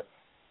time where,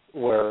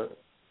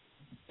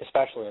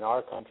 especially in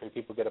our country,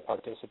 people get to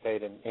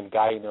participate in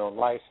guiding their own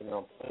lives and their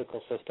own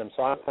political system.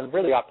 So I'm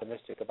really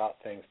optimistic about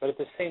things. But at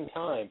the same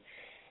time,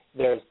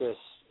 there's this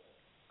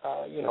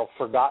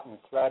forgotten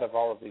threat of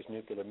all of these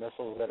nuclear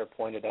missiles that are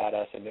pointed at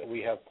us and that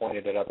we have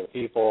pointed at other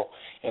people,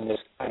 and this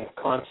kind of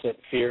constant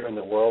fear in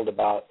the world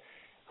about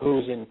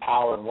who's in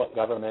power and what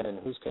government and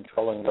who's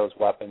controlling those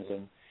weapons,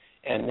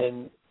 and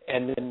then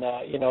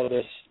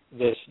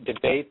this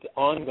debate, the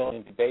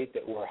ongoing debate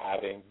that we're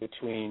having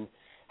between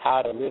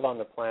how to live on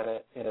the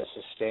planet in a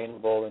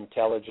sustainable,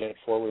 intelligent,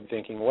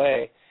 forward-thinking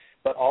way,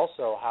 but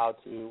also how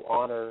to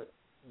honor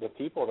the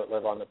people that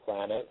live on the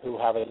planet who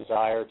have a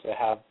desire to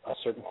have a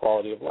certain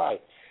quality of life.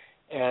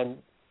 And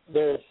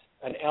there's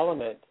an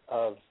element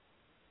of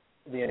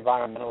the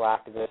environmental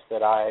activists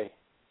that I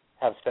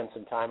have spent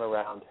some time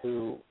around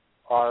who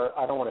are,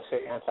 I don't want to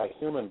say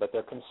anti-human, but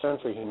their concern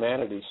for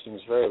humanity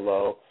seems very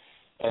low,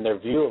 and their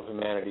view of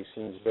humanity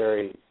seems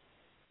very,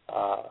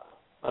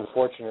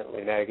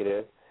 unfortunately,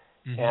 negative.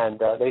 And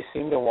they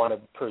seem to want to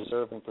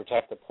preserve and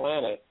protect the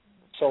planet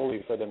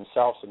solely for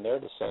themselves and their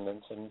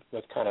descendants, and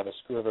with kind of a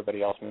screw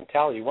everybody else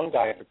mentality. One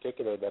guy in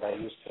particular that I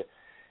used to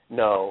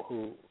know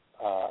who,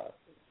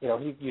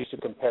 he used to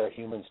compare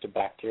humans to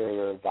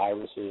bacteria or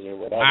viruses or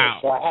whatever. Wow.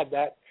 So I had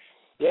that,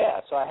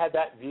 so I had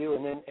that view,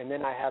 and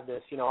then I have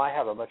this, I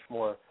have a much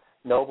more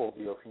noble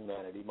view of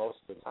humanity most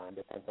of the time,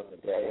 depends on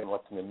the day and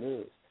what's in the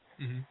news.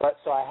 But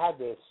so I had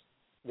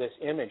this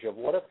image of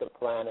what if the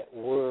planet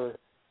were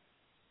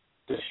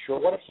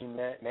destroyed, what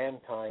if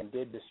mankind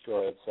did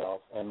destroy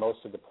itself and most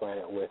of the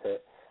planet with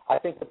it? I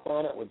think the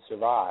planet would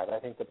survive. I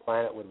think the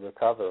planet would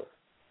recover,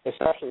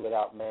 especially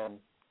without man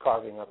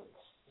carving up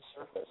its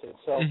surface. And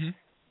so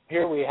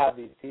here we have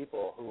these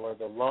people who are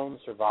the lone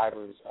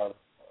survivors of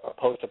a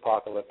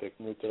post-apocalyptic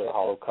nuclear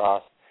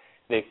holocaust.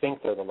 They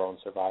think they're the lone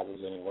survivors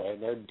anyway,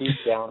 and they're deep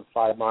down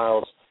 5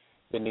 miles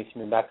beneath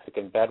New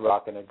Mexican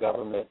bedrock in a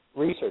government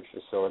research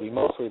facility.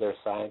 Mostly they're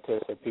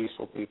scientists, they're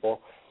peaceful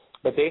people,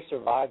 but they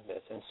survived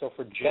this. And so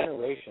for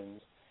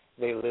generations,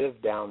 they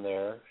lived down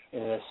there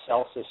in a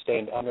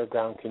self-sustained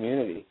underground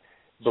community,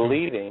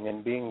 believing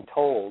and being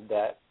told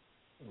that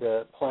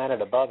the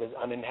planet above is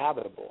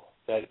uninhabitable,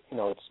 that,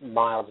 it's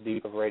miles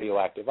deep of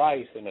radioactive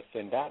ice and a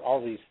thin dot,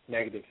 all these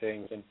negative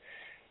things, and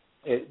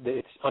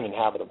it's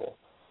uninhabitable.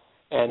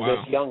 And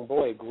this young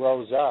boy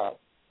grows up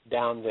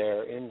down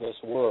there in this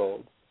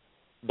world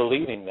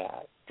believing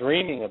that,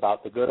 dreaming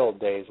about the good old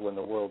days when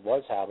the world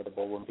was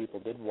habitable, when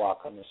people did walk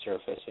on the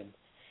surface.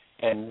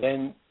 And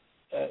then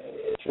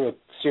through a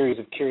series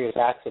of curious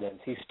accidents,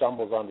 he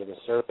stumbles onto the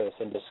surface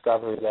and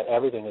discovers that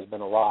everything has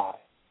been a lie,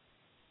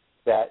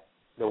 that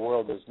the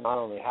world is not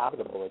only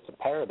habitable, it's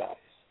a paradise,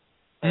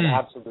 an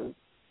absolute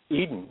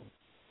Eden.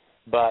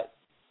 But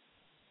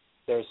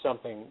there's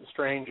something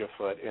strange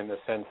afoot in the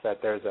sense that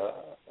there's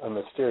a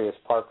mysterious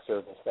park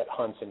service that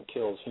hunts and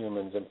kills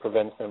humans and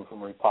prevents them from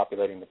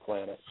repopulating the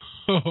planet.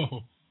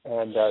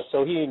 And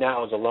so he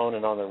now is alone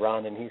and on the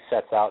run, and he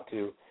sets out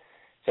to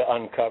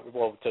uncover,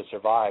 to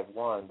survive,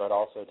 one, but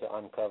also to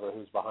uncover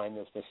who's behind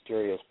this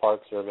mysterious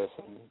park service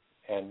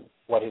and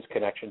what his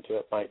connection to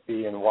it might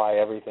be, and why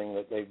everything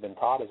that they've been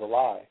taught is a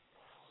lie.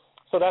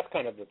 So that's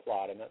kind of the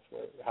plot, and that's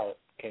how it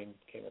came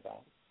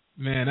about.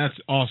 Man, that's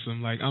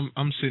awesome. Like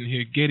I'm sitting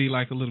here giddy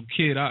like a little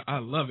kid. I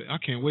love it. I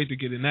can't wait to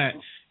get in that.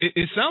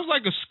 It sounds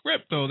like a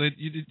script though. That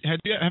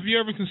have you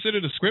ever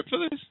considered a script for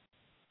this?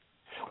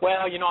 Well,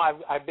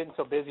 I've been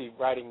so busy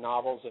writing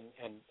novels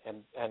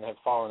and have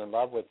fallen in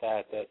love with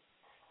that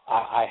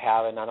I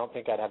haven't. I don't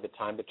think I'd have the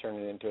time to turn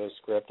it into a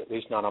script, at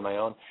least not on my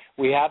own.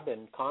 We have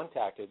been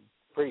contacted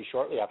pretty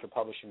shortly after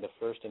publishing the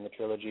first in the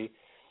trilogy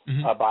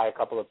by a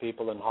couple of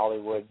people in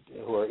Hollywood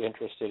who are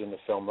interested in the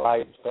film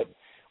rights, but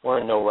we're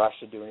in no rush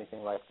to do anything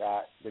like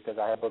that because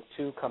I have book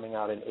 2 coming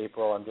out in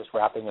April. I'm just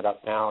wrapping it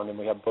up now, and then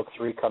we have book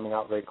 3 coming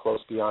out very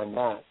close behind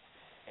that,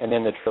 and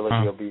then the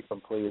trilogy will be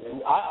complete.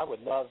 And I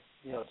would love,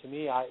 to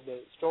me,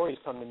 the stories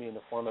come to me in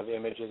the form of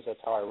images. That's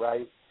how I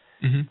write,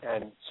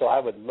 and so I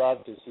would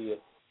love to see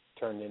it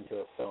turned into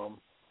a film.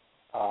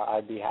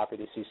 I'd be happy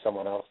to see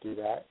someone else do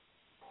that.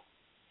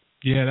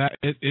 Yeah,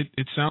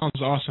 it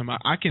sounds awesome.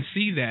 I can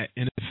see that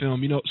in a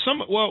film.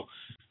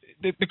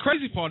 The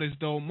crazy part is,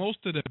 though, most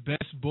of the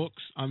best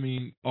books,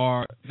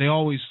 they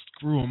always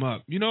screw them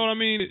up. You know what I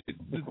mean?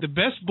 The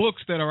best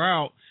books that are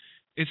out,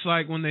 it's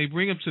like when they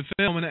bring them to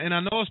film, and I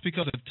know it's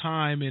because of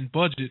time and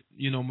budget,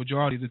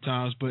 majority of the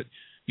times, but,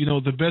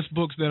 the best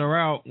books that are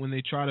out, when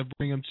they try to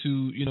bring them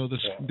to,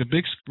 the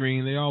big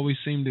screen, they always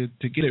seem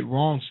to get it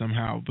wrong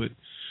somehow. But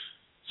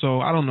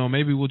so, I don't know,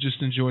 maybe we'll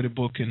just enjoy the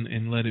book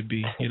and let it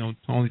be,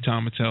 only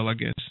time will tell, I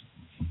guess.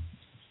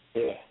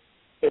 Yeah.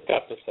 It's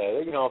tough to say.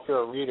 if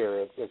you're a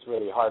reader, it's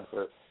really hard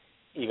for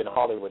even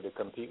Hollywood to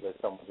compete with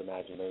someone's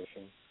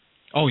imagination.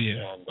 Oh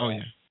yeah.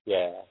 And,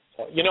 yeah.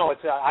 So,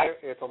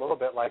 it's a little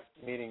bit like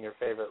meeting your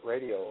favorite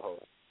radio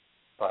host,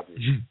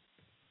 Pudgy.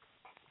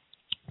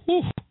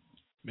 Whew.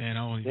 Man, I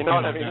don't even. You know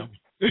what I mean?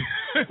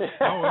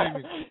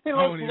 He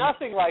looks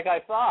nothing like I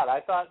thought. I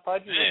thought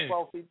Pudgy was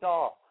 12 feet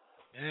tall.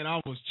 Man, I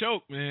almost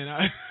choked,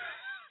 man.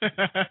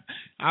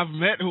 I've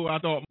met who I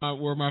thought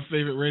were my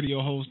favorite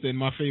radio hosts and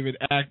my favorite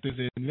actors,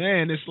 and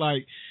man, it's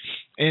like,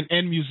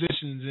 and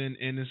musicians,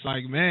 and it's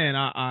like, man,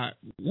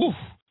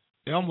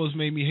 it almost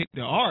made me hate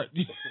the art.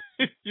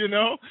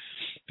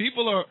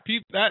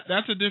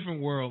 That's a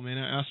different world, man.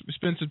 I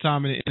spent some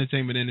time in the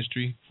entertainment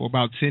industry for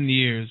about 10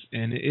 years,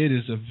 and it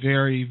is a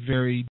very,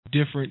 very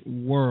different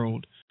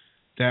world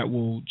that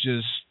will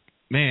just,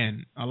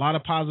 man, a lot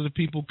of positive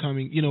people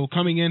coming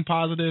in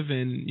positive,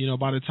 and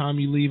by the time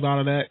you leave out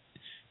of that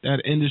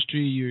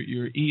industry,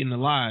 you're eaten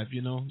alive.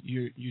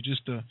 You're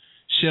just a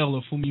shell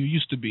of whom you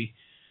used to be.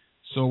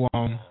 So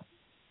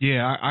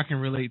yeah, I can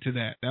relate to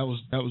that. That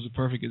was a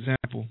perfect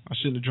example. I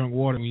shouldn't have drunk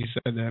water when you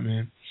said that,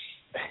 man.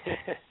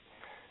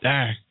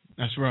 Dang,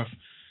 that's rough.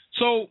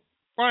 So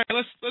Ryan,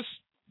 let's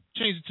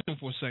change the tune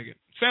for a second.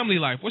 Family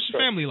life. What's your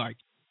family like?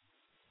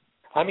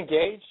 I'm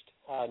engaged.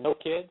 No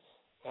kids.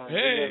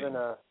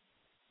 And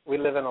we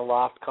live in a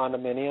loft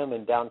condominium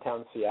in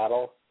downtown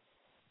Seattle,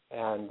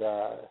 and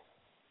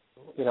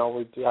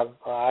we do have,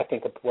 I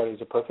think, what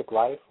is a perfect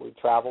life. We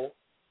travel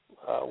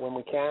when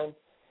we can,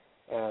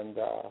 and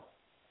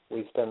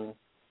we spend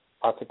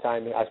lots of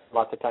time. I spend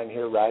lots of time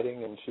here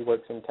writing, and she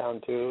works in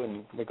town too,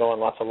 and we go on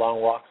lots of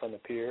long walks on the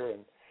pier,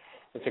 and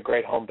it's a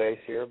great home base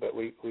here. But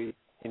you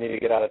need to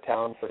get out of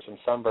town for some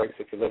sun breaks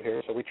if you live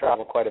here, so we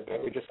travel quite a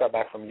bit. We just got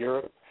back from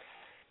Europe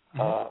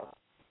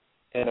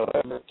in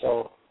November,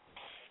 so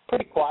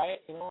pretty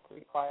quiet,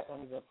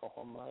 uneventful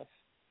home life.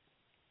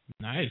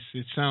 Nice.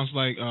 It sounds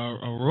like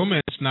a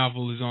romance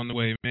novel is on the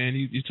way, man.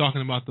 You're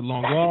talking about the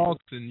long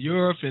walks in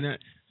Europe, and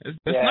that's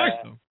nice,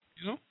 though.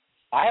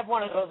 I have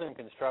one of those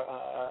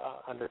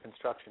under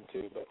construction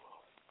too, but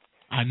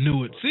I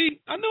knew it. See,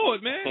 I knew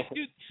it, man.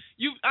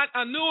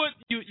 I knew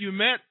it. You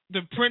met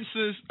the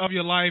princess of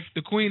your life,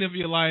 the queen of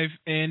your life,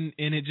 and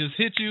it just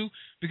hit you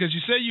because you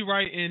say you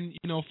write in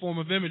form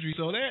of imagery.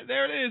 So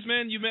there it is,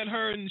 man. You met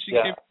her, and she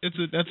gave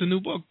that's a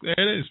new book. There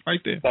it is, right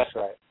there. That's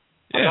right.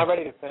 Yeah. I'm not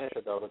ready to finish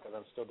it though because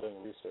I'm still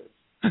doing research.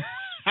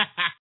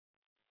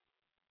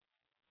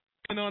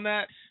 On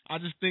that, I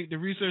just think the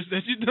research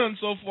that you've done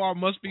so far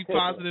must be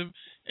positive,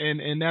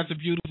 and that's a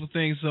beautiful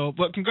thing. So,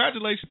 but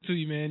congratulations to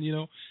you, man.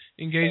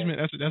 Engagement,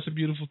 that's a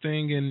beautiful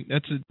thing, and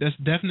that's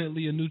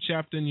definitely a new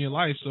chapter in your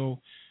life. So,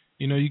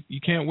 you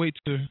can't wait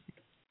to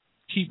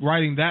keep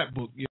writing that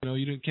book. You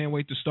can't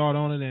wait to start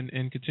on it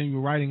and continue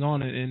writing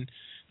on it, and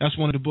that's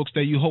one of the books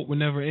that you hope will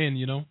never end.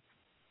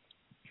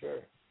 Sure.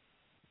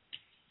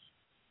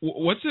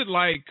 What's it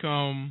like?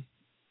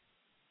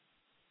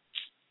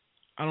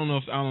 I don't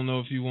know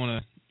if you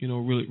want to,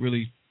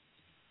 really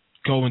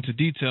go into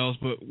details,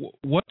 but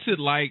what's it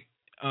like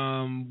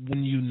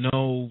when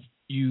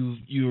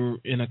you're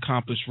an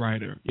accomplished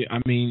writer?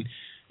 I mean,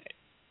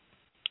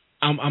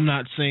 I'm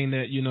not saying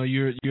that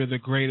you're the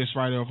greatest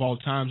writer of all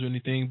times or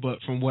anything,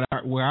 but from where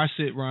I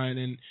sit,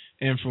 Ryan,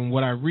 and from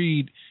what I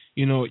read,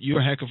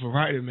 you're a heck of a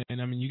writer, man.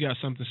 I mean, you got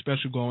something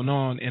special going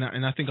on,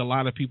 and I think a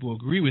lot of people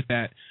agree with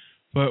that.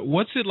 But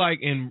what's it like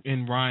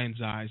in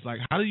Ryan's eyes? Like,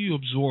 how do you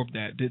absorb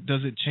that?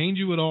 Does it change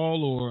you at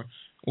all,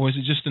 or is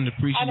it just an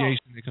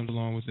appreciation that comes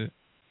along with it?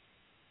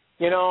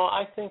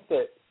 I think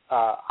that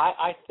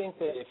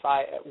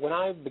when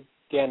I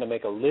began to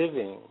make a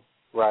living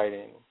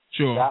writing,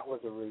 sure, that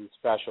was a really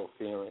special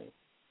feeling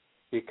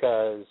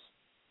because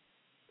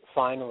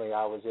finally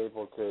I was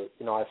able to,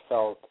 I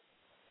felt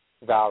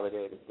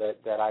validated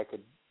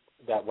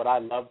that what I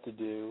love to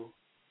do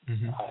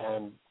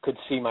and could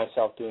see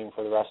myself doing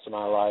for the rest of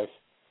my life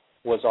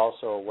was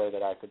also a way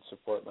that I could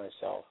support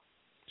myself.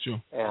 Sure.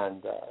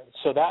 And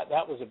so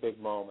that was a big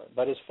moment.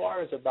 But as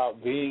far as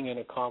about being an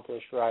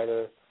accomplished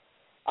writer,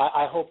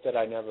 I hope that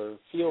I never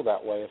feel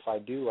that way. If I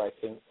do, I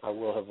think I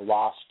will have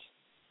lost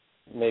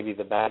maybe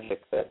the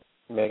magic that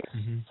makes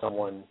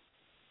someone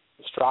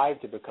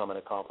strive to become an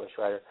accomplished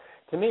writer.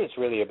 To me, it's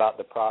really about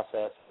the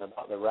process and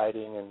about the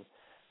writing. And,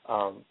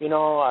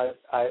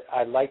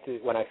 I like to,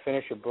 when I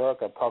finish a book,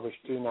 I publish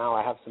two now.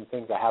 I have some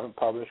things I haven't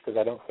published because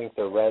I don't think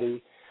they're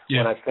ready.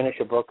 Yeah. When I finish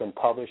a book and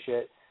publish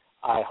it,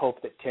 I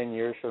hope that 10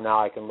 years from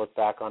now I can look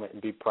back on it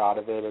and be proud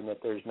of it and that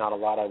there's not a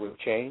lot I would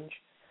change.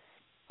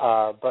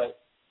 But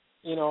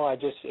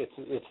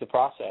it's the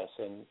process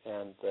and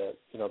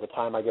the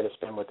time I get to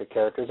spend with the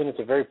characters, and it's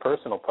a very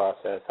personal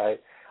process.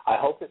 I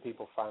hope that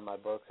people find my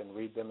books and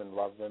read them and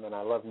love them, and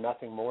I love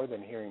nothing more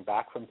than hearing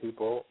back from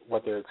people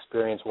what their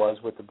experience was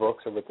with the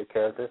books or with the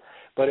character.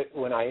 But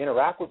when I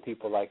interact with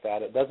people like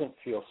that, it doesn't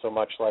feel so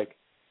much like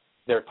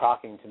they're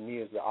talking to me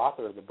as the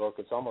author of the book.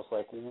 It's almost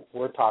like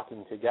we're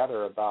talking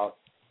together about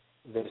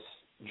this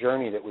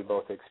journey that we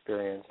both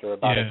experienced or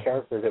about a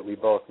character that we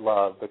both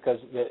love. Because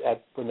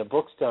when the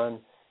book's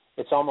done,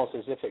 it's almost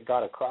as if it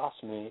got across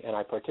me and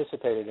I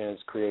participated in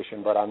its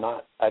creation, but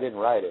I didn't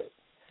write it.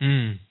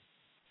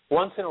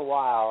 Once in a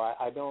while,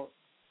 I don't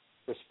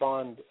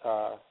respond.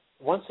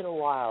 Once in a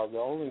while, the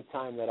only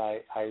time that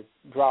I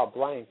draw a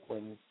blank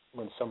when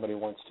somebody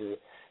wants to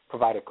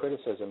provide a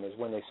criticism is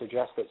when they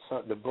suggest that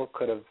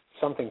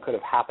something could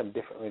have happened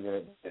differently than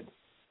it did.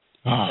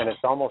 And it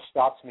almost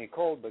stops me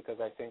cold because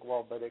I think,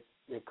 well, but it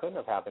couldn't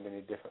have happened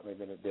any differently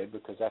than it did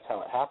because that's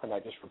how it happened. I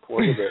just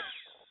reported it.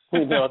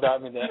 The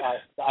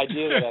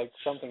idea that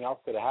something else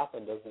could have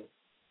happened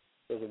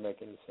doesn't make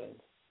any sense.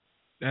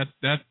 That's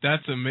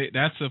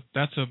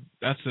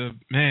a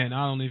man.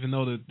 I don't even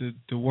know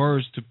the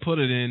words to put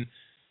it in.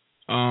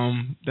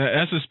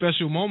 That's a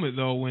special moment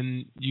though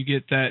when you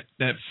get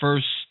that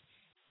first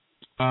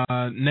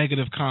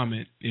negative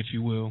comment, if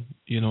you will.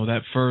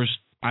 That first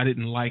I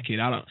didn't like it.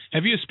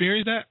 Have you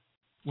experienced that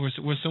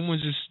where someone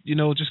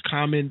just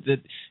comment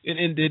that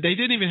and they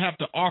didn't even have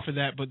to offer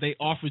that, but they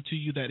offered to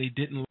you that they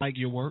didn't like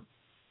your work?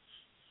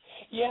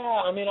 Yeah,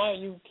 I mean,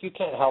 you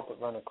can't help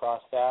but run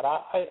across that.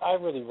 I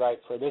really write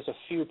for. There's a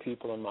few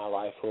people in my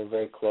life who are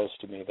very close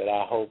to me that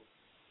I hope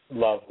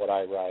love what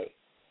I write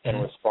and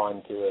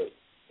respond to it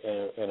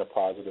in a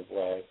positive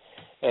way,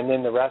 and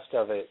then the rest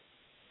of it,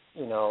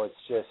 it's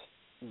just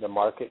the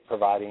market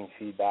providing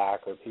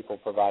feedback or people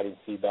providing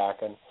feedback,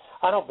 and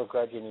I don't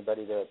begrudge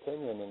anybody their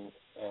opinion,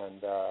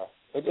 and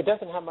it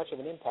doesn't have much of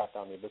an impact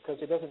on me because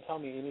it doesn't tell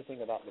me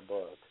anything about the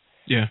book.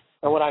 Yeah.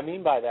 And what I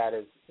mean by that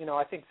is,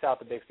 I think South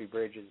of Bixby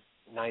Bridge is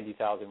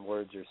 90,000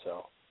 words or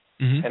so.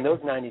 And those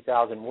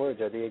 90,000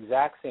 words are the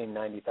exact same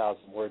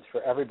 90,000 words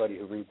for everybody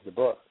who reads the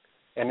book,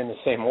 and in the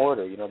same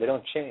order. They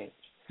don't change.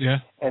 Yeah.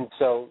 And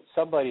so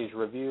somebody's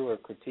review or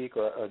critique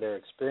or their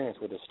experience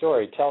with a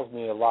story tells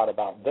me a lot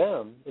about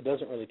them. It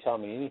doesn't really tell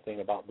me anything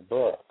about the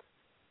book.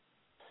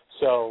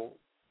 So,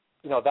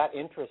 that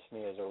interests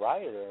me as a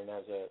writer and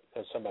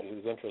as somebody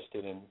who's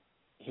interested in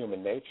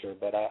human nature,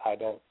 but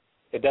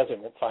it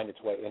doesn't find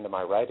its way into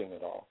my writing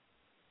at all.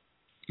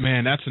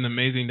 Man, that's an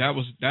amazing.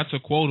 That's a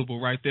quotable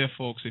right there,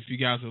 folks. If you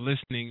guys are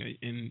listening,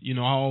 and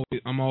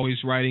I'm always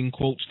writing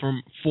quotes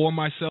for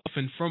myself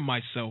and from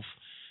myself,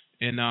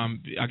 and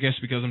I guess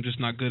because I'm just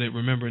not good at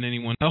remembering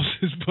anyone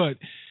else's. But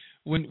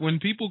when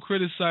people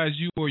criticize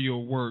you or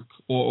your work,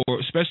 or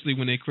especially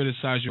when they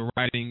criticize your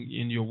writing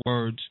and your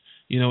words,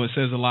 it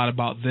says a lot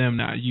about them,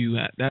 not you.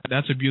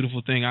 That's a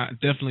beautiful thing. I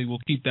definitely will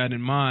keep that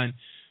in mind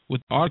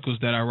with the articles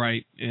that I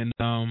write. And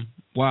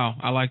wow,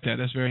 I like that.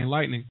 That's very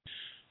enlightening.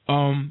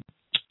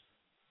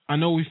 I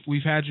know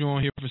we've had you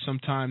on here for some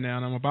time now,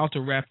 and I'm about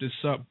to wrap this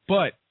up.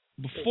 But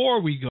before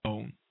we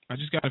go, I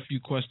just got a few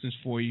questions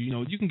for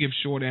you. You can give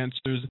short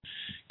answers.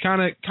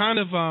 Kind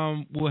of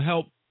will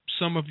help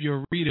some of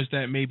your readers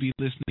that may be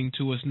listening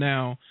to us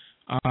now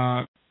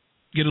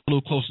get a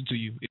little closer to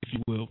you, if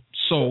you will.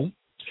 So,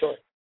 sure.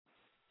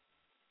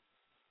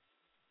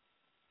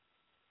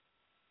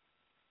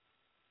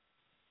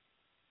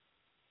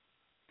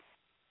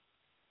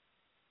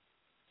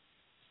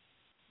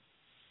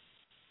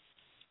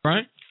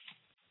 Right?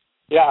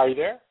 Yeah, are you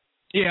there?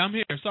 Yeah, I'm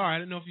here. Sorry, I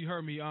didn't know if you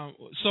heard me.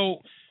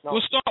 So no.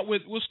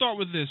 We'll start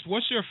with this.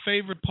 What's your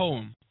favorite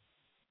poem?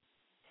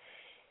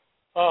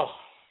 Oh,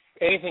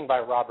 anything by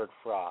Robert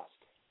Frost.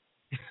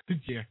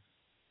 Yeah.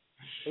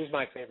 He's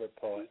my favorite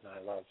poet, and I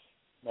love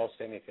most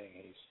anything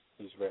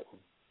he's written.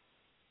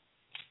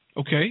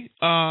 Okay.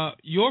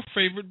 Your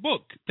favorite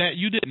book that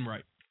you didn't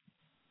write?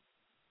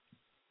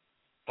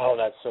 Oh,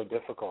 that's so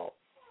difficult.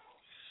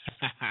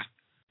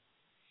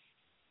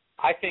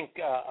 I think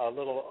a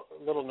little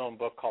known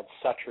book called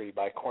Suttree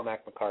by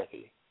Cormac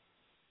McCarthy.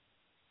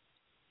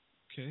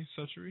 Okay,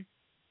 Suttree.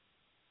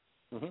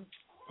 Mm-hmm.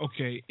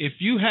 Okay, if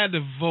you had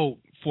to vote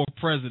for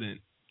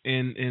president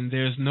and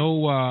there's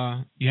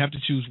no you have to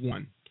choose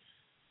one,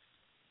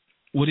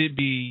 would it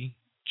be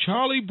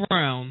Charlie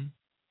Brown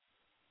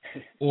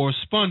or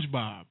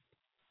SpongeBob?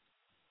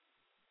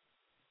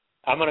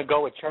 I'm going to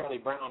go with Charlie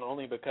Brown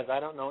only because I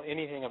don't know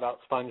anything about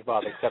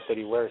SpongeBob except that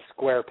he wears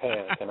square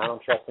pants, and I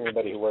don't trust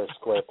anybody who wears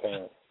square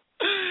pants.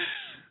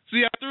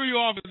 See, I threw you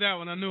off with that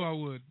one. I knew I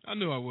would. I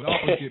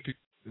always get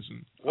people this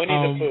one. Winnie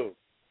the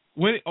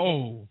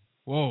Pooh.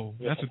 Whoa,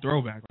 that's a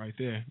throwback right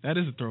there. That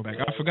is a throwback.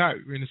 I forgot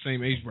we're in the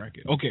same age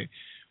bracket. Okay,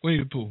 Winnie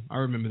the Pooh. I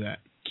remember that.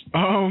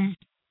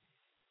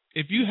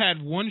 If you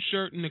had one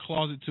shirt in the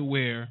closet to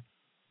wear,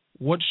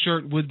 what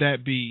shirt would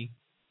that be?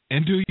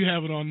 And do you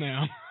have it on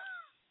now?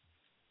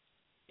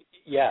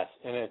 Yes,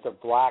 and it's a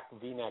black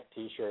V-neck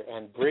T-shirt.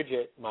 And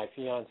Bridget, my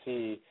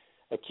fiancée,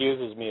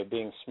 accuses me of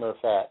being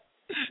Smurfette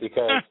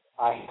because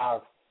I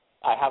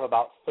have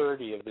about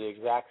 30 of the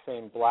exact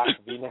same black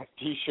V-neck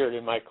T-shirt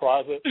in my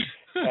closet,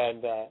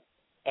 and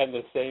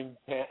the same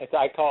pants.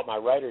 I call it my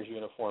writer's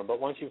uniform. But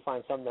once you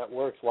find something that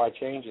works, why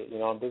change it?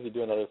 I'm busy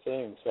doing other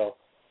things. So,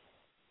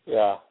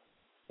 yeah.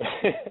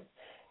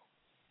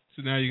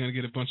 So now you're gonna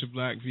get a bunch of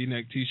black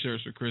V-neck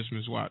T-shirts for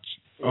Christmas. Watch.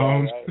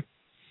 Right.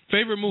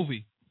 Favorite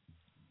movie?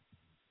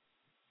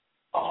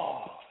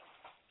 Oh,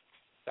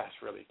 that's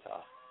really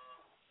tough.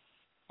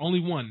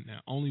 Only one now.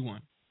 Only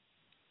one.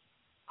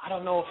 I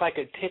don't know if I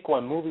could pick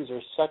one. Movies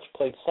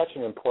played such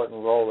an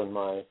important role in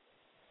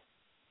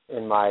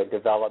my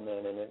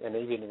development and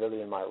even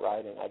really in my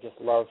writing. I just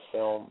love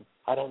film.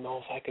 I don't know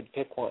if I could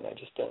pick one. I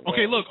just don't know.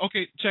 Okay, look.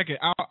 Okay, check it.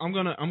 I'm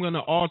gonna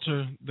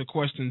alter the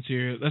questions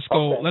here. Let's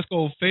go. Okay. Let's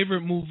go.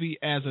 Favorite movie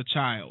as a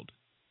child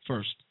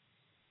first.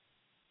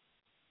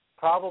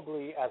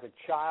 Probably as a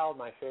child,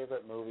 my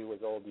favorite movie was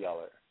Old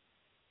Yeller.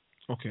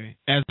 Okay.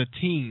 As a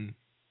teen.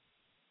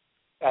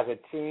 As a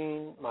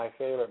teen, my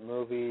favorite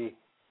movie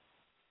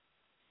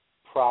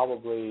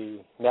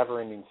probably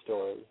Never-Ending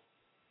Story.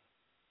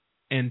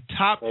 And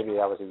top. Maybe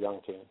I was a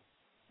young teen.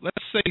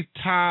 Let's say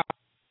top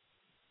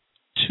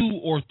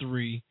 2 or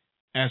 3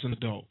 as an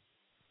adult.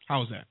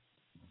 How is that?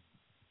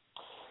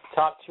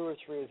 Top 2 or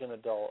 3 as an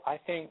adult. I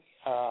think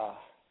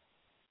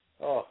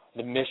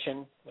The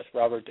Mission with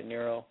Robert De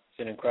Niro. It's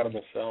an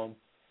incredible film.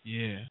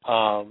 Yeah.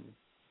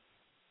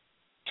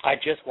 I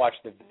just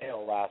watched The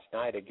Veil last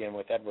night again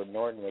with Edward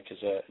Norton, which is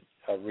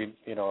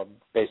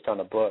based on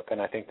a book,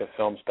 and I think the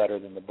film's better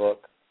than the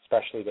book,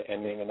 especially the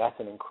ending, and that's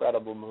an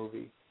incredible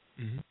movie.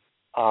 Mm-hmm.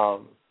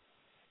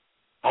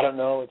 I don't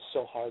know. It's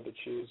so hard to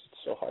choose.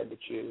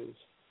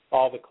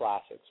 All the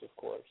classics, of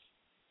course.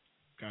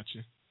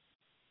 Gotcha.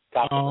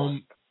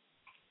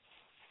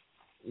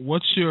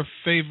 What's your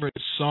favorite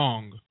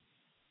song?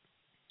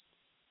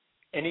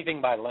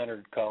 Anything by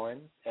Leonard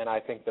Cohen, and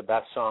I think the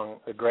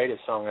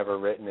greatest song ever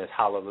written is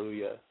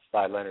Hallelujah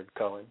by Leonard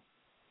Cohen.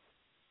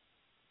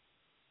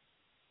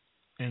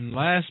 And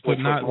last but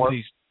not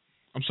least,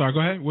 I'm sorry,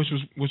 go ahead. Which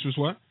was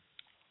what?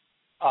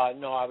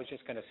 No, I was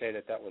just going to say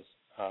that was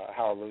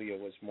Hallelujah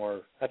was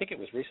more. I think it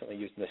was recently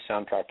used in the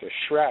soundtrack to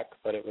Shrek,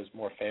 but it was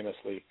more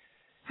famously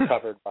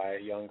covered by a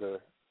younger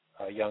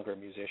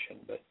musician.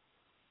 But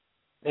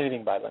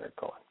anything by Leonard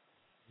Cohen.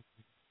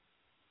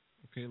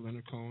 Okay,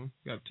 Leonard Cohen.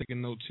 Got to take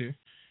notes here.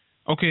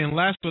 Okay, and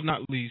last but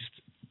not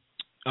least,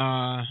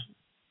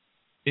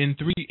 in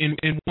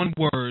one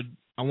word,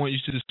 I want you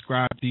to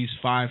describe these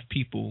 5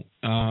 people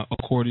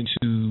according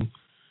to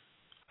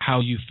how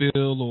you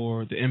feel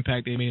or the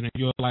impact they made on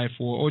your life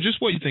or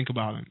just what you think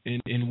about them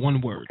in one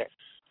word. Okay.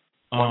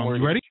 One word.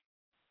 You ready?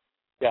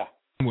 Yeah.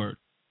 One word.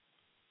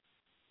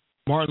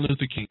 Martin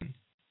Luther King.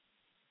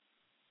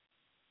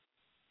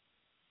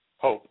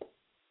 Hope.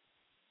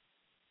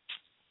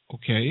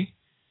 Okay.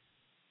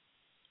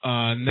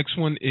 Next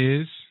one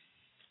is,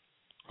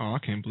 I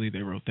can't believe they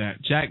wrote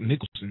that. Jack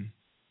Nicholson.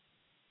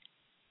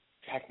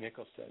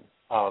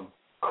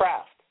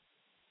 Craft.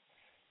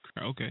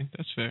 Okay,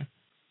 that's fair.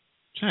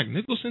 Jack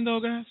Nicholson, though,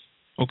 guys?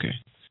 Okay.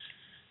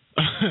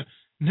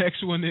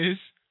 Next one is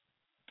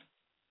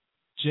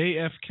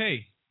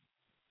JFK.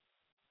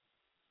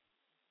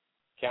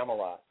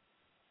 Camelot.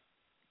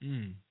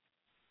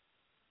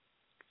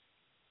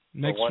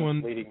 Next one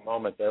one. Fleeting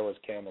moment there was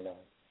Camelot.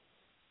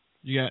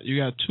 You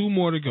got 2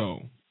 more to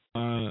go.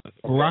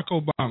 Barack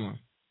Obama.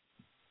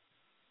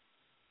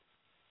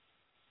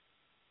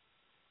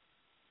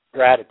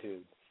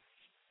 Gratitude.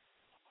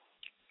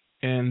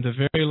 And the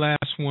very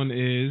last one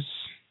is,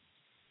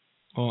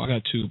 I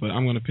got 2, but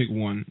I'm going to pick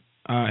one.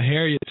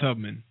 Harriet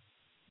Tubman.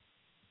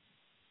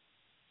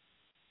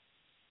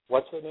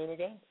 What's her name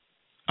again?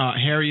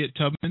 Harriet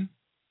Tubman.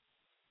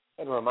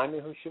 And remind me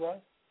who she was?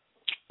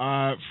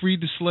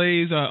 Freed the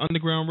slaves,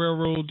 Underground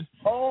Railroad.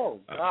 Oh,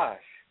 gosh.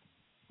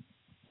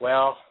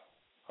 Well,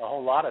 a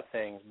whole lot of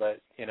things,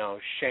 but,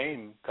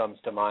 shame comes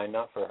to mind,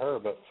 not for her,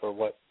 but for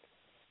what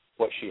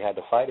she had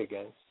to fight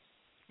against.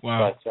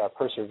 Wow. But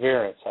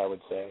perseverance, I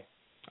would say.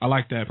 I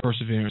like that.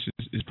 Perseverance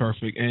is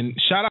perfect. And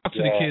shout out to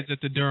the kids at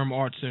the Durham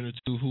Arts Center,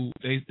 too, who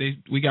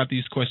we got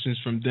these questions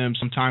from them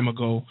some time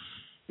ago.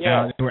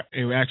 Yeah.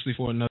 They were actually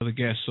for another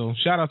guest. So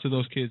shout out to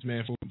those kids,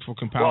 man, for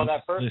compiling. Well,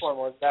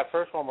 that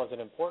first one was an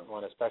important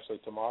one, especially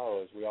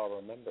tomorrow, as we all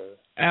remember.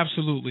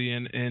 Absolutely.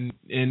 And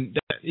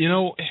that,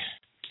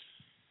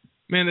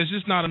 man, there's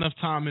just not enough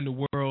time in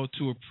the world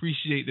to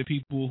appreciate the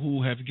people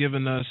who have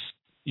given us,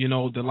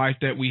 the life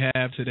that we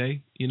have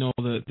today.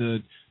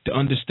 The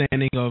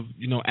understanding of,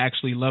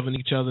 actually loving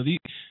each other.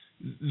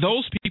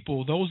 Those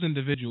people, those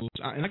individuals,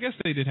 and I guess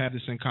they did have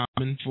this in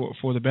common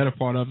for the better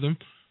part of them.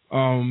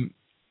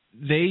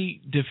 They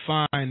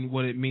define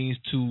what it means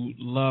to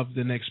love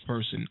the next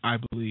person, I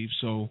believe.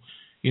 So,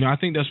 I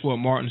think that's what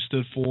Martin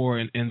stood for,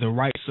 and the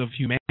rights of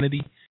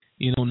humanity,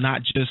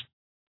 not just.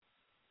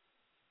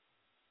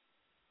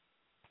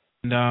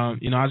 And,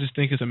 I just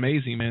think it's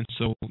amazing, man.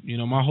 So,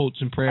 my hopes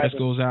and prayers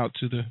goes out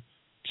to the...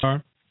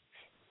 Sorry?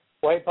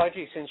 Wait,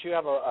 Pudgy, since you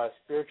have a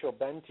spiritual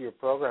bend to your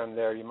program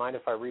there, you mind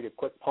if I read a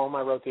quick poem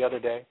I wrote the other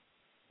day?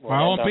 By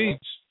all means.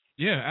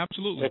 Yeah,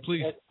 absolutely.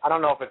 Please. I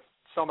don't know if it's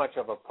so much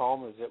of a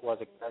poem as it was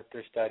a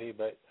character study,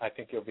 but I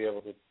think you'll be able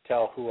to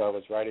tell who I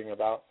was writing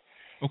about.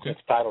 Okay.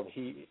 It's titled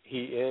He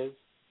Is.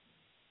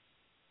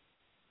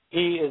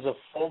 He is a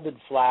folded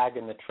flag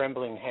in the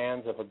trembling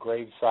hands of a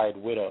graveside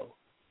widow.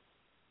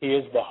 He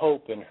is the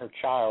hope in her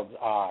child's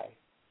eye.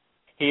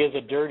 He is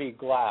a dirty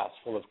glass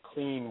full of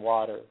clean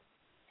water.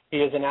 He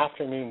is an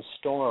afternoon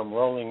storm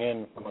rolling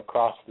in from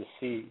across the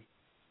sea.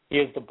 He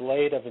is the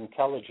blade of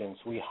intelligence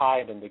we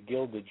hide in the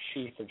gilded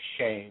sheath of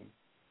shame.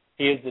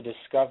 He is the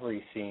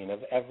discovery scene of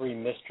every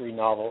mystery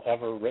novel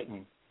ever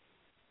written.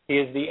 He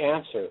is the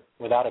answer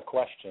without a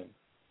question.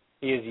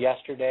 He is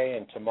yesterday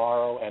and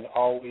tomorrow and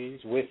always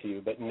with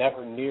you, but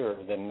never nearer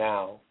than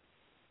now.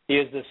 He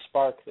is the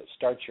spark that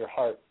starts your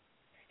heart.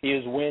 He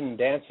is wind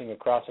dancing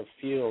across a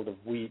field of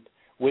wheat,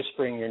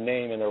 whispering your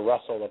name in the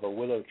rustle of a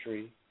willow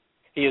tree.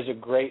 He is a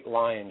great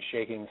lion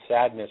shaking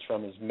sadness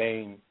from his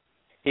mane.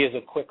 He is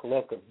a quick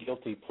look of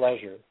guilty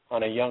pleasure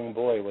on a young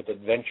boy with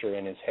adventure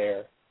in his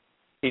hair.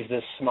 He's the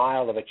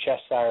smile of a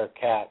Cheshire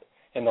cat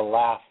and the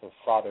laugh of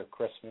Father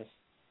Christmas.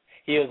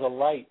 He is a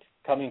light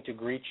coming to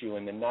greet you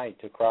in the night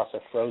across a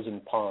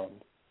frozen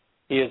pond.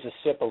 He is a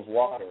sip of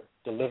water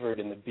delivered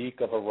in the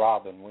beak of a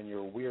robin when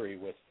you're weary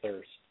with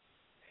thirst.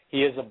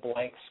 He is a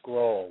blank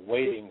scroll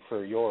waiting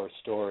for your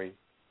story.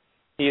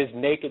 He is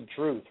naked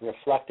truth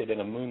reflected in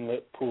a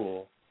moonlit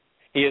pool.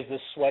 He is the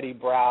sweaty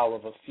brow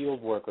of a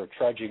field worker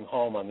trudging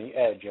home on the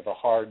edge of a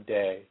hard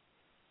day.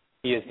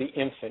 He is the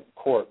infant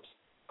corpse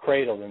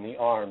cradled in the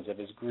arms of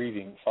his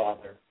grieving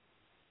father.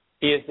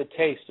 He is the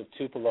taste of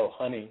Tupelo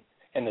honey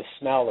and the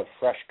smell of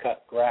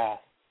fresh-cut grass.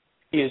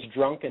 He is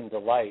drunken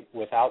delight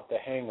without the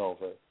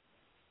hangover.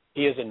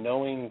 He is a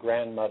knowing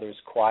grandmother's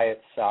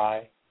quiet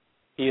sigh.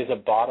 He is a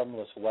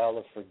bottomless well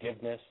of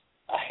forgiveness,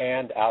 a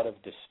hand out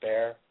of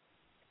despair.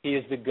 He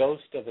is the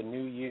ghost of a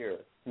new year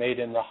made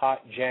in the hot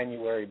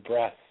January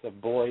breath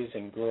of boys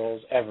and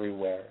girls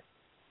everywhere.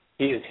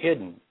 He is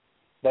hidden,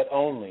 but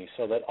only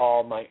so that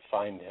all might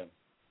find him.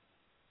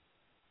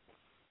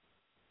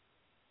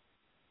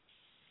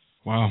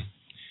 Wow.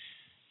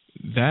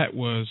 That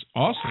was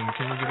awesome.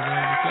 Can we get a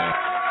round of applause?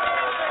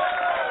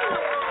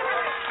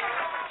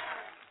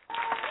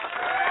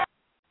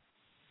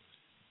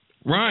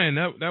 Ryan,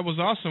 that was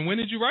awesome. When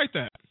did you write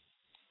that?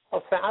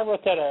 Oh, I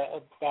wrote that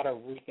about a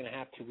week and a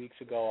half, 2 weeks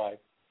ago.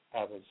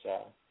 I was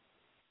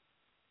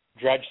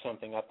dredged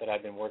something up that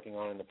I'd been working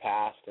on in the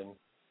past and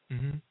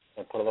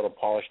put a little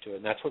polish to it,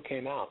 and that's what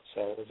came out.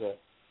 So it was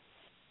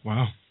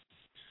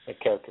a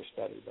character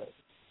study, but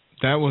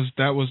that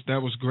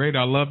was great.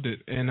 I loved it.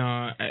 And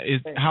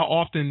how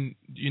often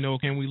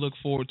can we look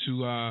forward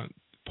to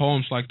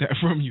poems like that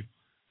from you?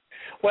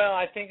 Well,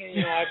 I think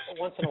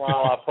once in a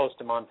while I'll post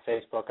them on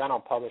Facebook. I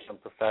don't publish them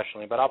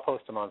professionally, but I'll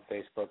post them on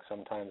Facebook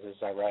sometimes as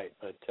I write.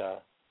 But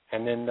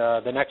and then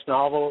the next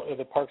novel of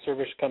the Park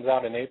Service comes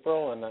out in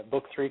April, and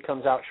book 3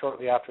 comes out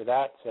shortly after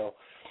that. So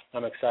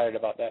I'm excited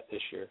about that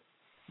this year.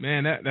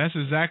 Man, that's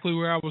exactly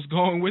where I was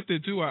going with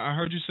it too. I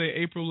heard you say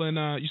April,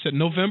 and you said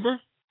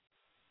November.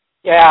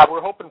 Yeah,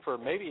 we're hoping for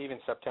maybe even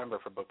September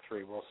for book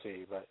 3. We'll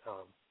see, but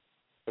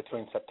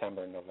between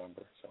September and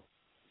November. So.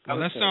 Well,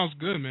 that sounds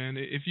good, man.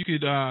 If you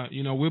could,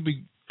 we'll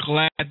be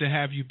glad to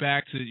have you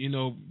back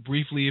to,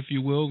 briefly, if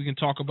you will, we can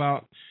talk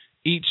about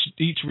each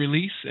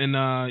release and,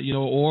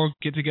 or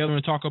get together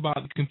and talk about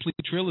the complete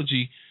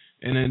trilogy.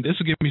 And then this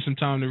will give me some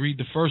time to read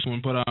the first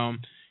one. But,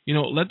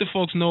 let the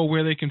folks know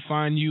where they can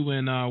find you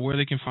and where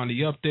they can find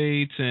the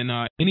updates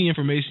and any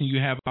information you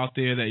have out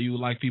there that you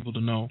would like people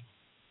to know.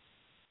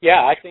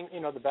 Yeah, I think,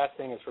 the best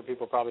thing is for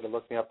people probably to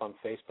look me up on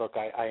Facebook.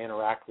 I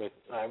interact with,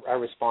 I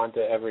respond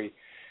to every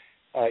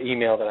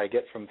email that I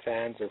get from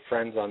fans or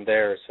friends on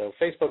there. So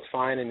Facebook's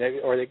fine,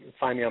 or they can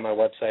find me on my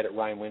website at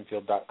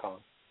ryanwinfield.com.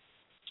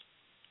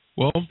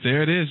 Well,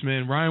 there it is,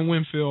 man. Ryan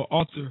Winfield,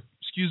 author,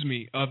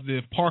 of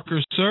the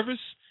Parker Service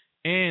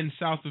and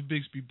South of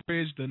Bixby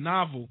Bridge, the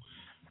novel.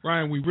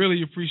 Ryan, we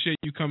really appreciate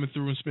you coming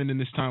through and spending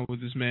this time with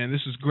us, man.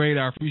 This is great.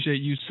 I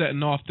appreciate you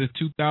setting off the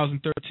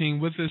 2013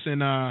 with us,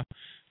 and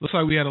looks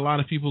like we had a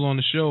lot of people on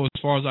the show.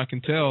 As far as I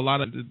can tell, a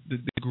lot of the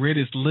grid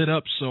is lit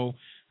up, so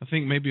I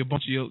think maybe a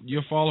bunch of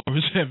your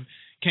followers have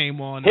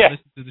came on and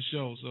listened to the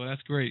show, so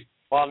that's great.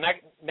 Well,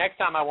 next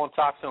time I won't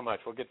talk so much.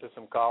 We'll get to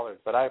some callers,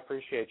 but I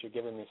appreciate you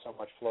giving me so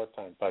much floor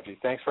time, Pudgy.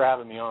 Thanks for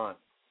having me on.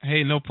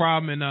 Hey, no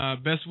problem,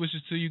 and best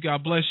wishes to you.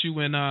 God bless you,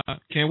 and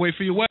can't wait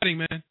for your wedding,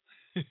 man.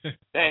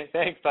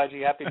 Thanks,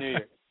 Pudgy. Happy New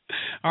Year.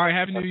 All right,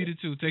 Happy New Year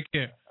too. Take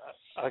care.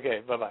 Okay,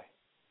 bye-bye.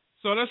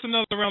 So that's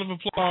another round of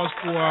applause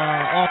for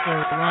our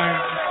author, Ryan,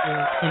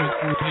 coming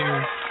through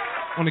here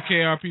on the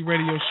KRP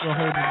radio show,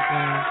 holding it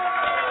down.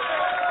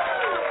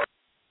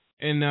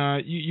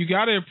 And you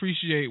got to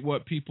appreciate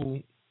what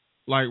people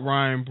like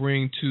Ryan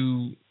bring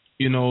to,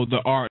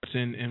 the arts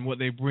and what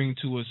they bring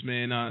to us,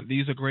 man.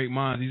 These are great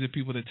minds. These are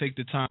people that take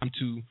the time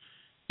to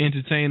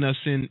entertain us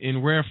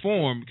in rare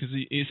form, because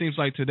it seems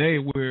like today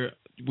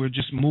we're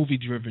just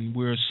movie-driven.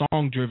 We're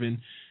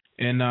song-driven.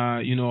 And,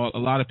 a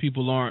lot of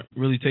people aren't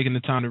really taking the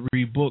time to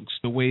read books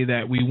the way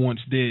that we once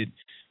did,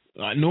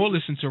 nor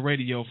listen to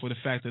radio for the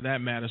fact of that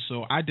matter.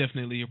 So I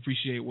definitely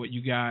appreciate what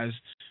you guys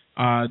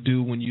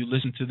do when you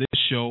listen to this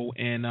show,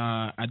 and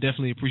I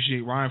definitely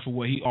appreciate Ryan for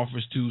what he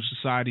offers to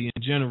society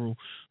in general.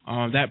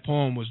 That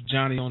poem was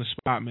Johnny on the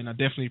spot, man. I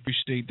definitely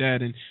appreciate that.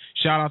 And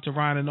shout out to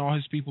Ryan and all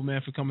his people,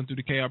 man, for coming through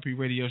the KRP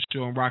radio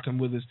show and rocking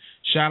with us.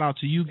 Shout out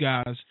to you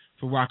guys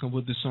for rocking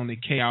with us on the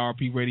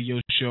KRP radio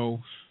show.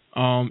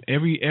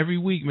 Every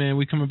week, man,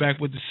 we're coming back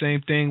with the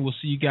same thing. We'll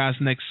see you guys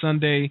next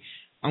Sunday.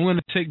 I'm going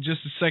to take just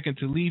a second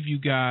to leave you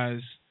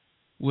guys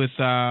with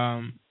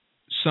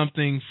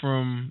something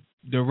from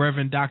the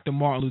Reverend Dr.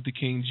 Martin Luther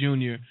King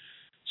Jr.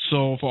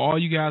 So for all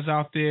you guys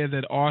out there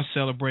that are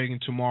celebrating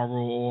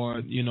tomorrow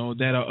or,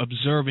 that are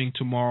observing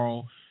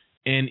tomorrow,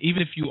 and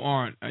even if you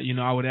aren't,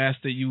 I would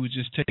ask that you would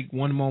just take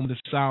one moment of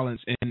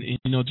silence and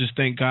just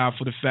thank God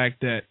for the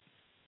fact that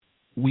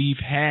we've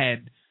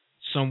had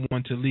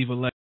someone to leave a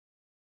legacy.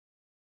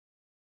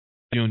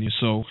 Junior.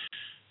 So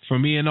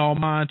from me and all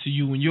mine to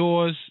you and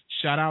yours,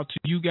 shout out to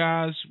you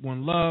guys.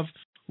 One love.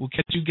 We'll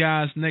catch you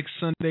guys next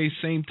Sunday,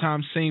 same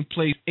time, same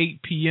place,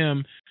 8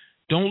 p.m.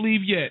 Don't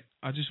leave yet.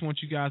 I just want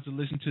you guys to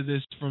listen to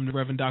this from the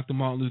Reverend Dr.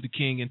 Martin Luther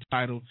King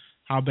entitled,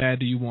 How Bad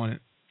Do You Want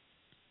It?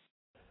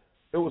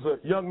 It was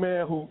a young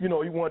man who, he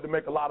wanted to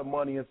make a lot of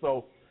money, and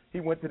so he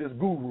went to this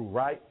guru,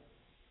 right?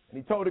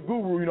 And he told the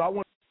guru, I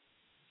want.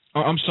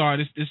 Oh, I'm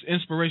sorry, this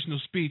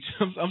inspirational speech.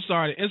 I'm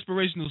sorry, the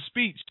inspirational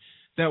speech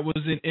that was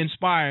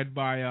inspired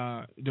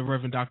by the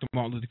Reverend Dr.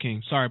 Martin Luther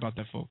King. Sorry about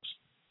that, folks.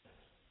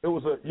 It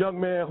was a young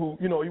man who,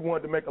 he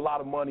wanted to make a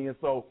lot of money, and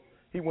so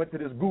he went to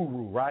this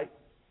guru, right?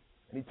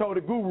 And he told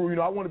the guru,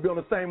 I want to be on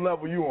the same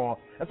level you are.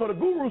 And so the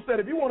guru said,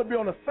 if you want to be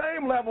on the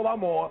same level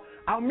I'm on,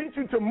 I'll meet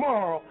you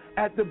tomorrow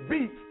at the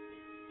beach.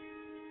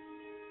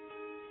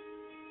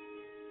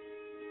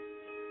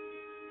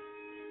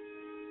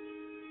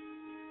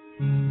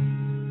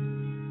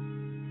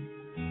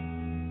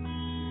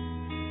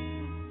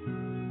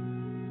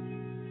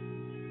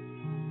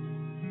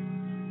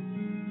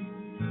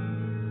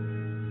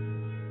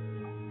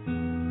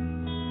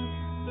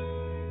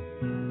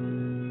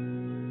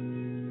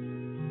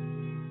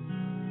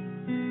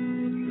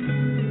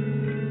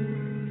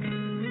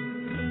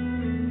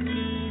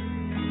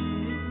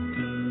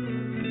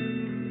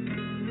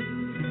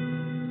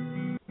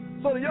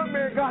 So the young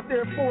man got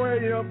there at 4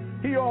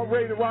 a.m. He all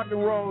ready to rock and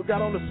roll,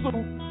 got on the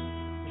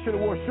suit, should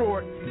have wore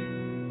shorts.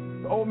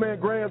 The old man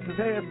grabs his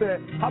hand and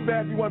said, how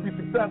bad do you want to be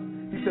successful?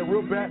 He said,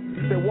 real bad.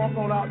 He said, walk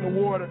on out in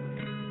the water.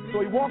 So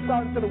he walks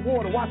out into the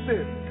water. Watch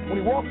this. When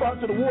he walks out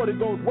into the water, it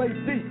goes waist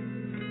deep.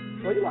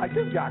 So you're like,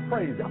 this guy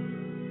crazy.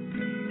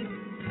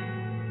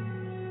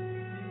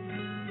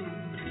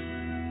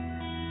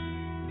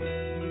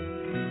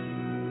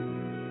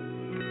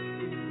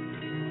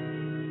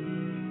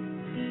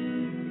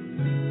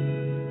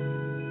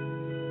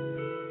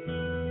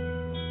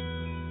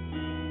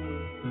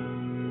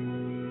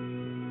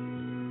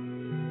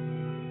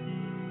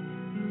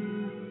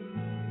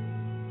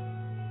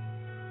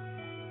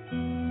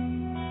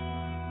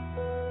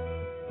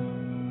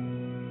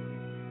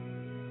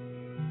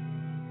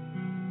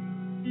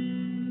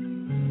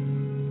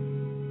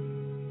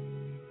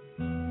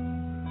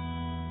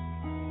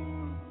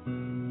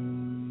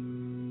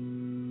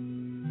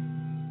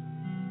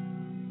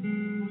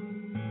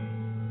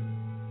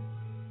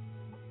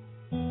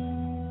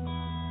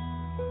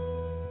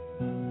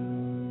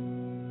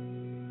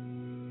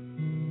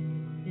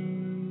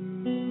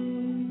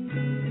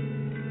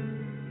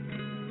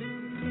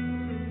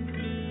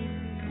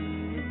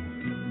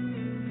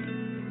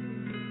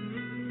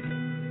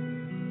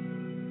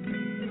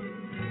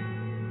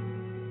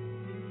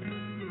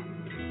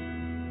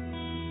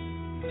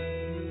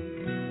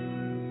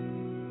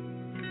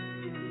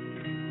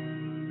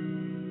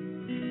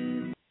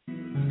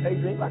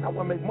 Adrian, like, I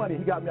want to make money.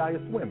 He got me out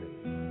here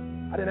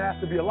swimming. I didn't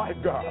ask to be a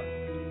lifeguard.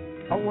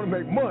 I want to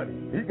make money.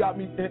 He got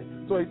me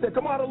in. So he said,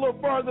 come out a little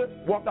further.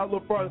 Walked out a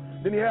little further.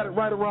 Then he had it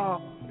right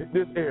around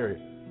this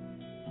area,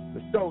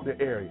 the shoulder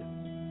area.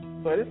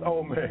 So this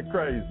old man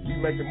crazy.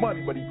 He's making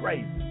money, but he's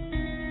crazy.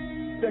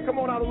 He said, come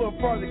on out a little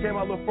further. He came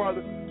out a little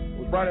further.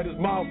 Was right at his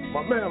mouth.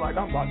 My man, like,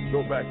 I'm about to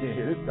go back in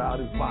here. This guy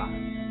is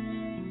mine.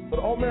 So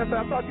the old man said,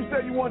 I thought you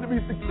said you wanted to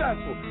be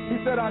successful. He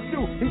said, I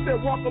do. He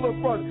said, walk a little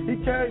further. He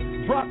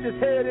came, dropped his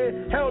head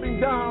in, held him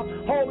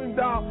down, hold him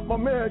down. My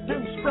man,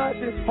 getting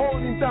scratching,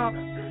 holding him down.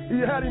 He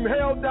had him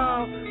held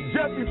down.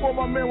 Just before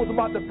my man was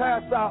about to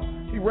pass out,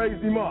 he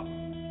raised him up.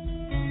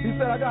 He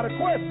said, I got a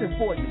question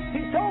for you.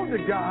 He told the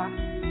guy,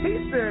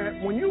 he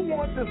said, when you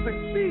want to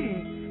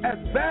succeed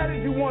as bad as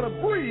you want to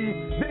breathe,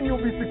 then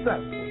you'll be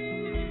successful.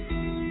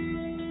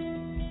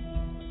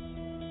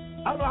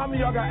 I don't know how many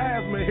of y'all got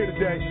asthma in here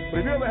today,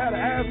 but if you ever had an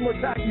asthma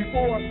attack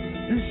before,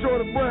 you short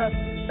of breath,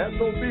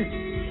 SOB,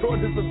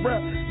 shortness of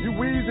breath, you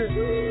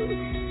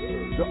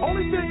wheezing. The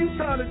only thing you're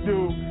trying to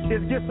do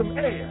is get some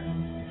air.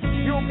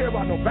 You don't care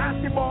about no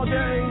basketball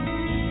games.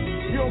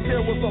 You don't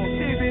care what's on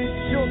TV.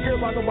 You don't care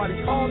about nobody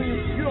calling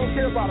you. You don't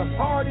care about a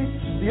party.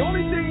 The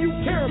only thing you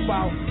care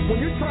about when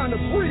you're trying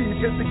to breathe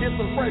is to get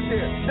some fresh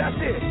air.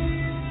 That's it.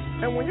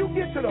 And when you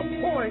get to the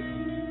point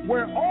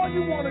where all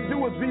you want to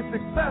do is be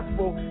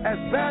successful as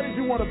bad as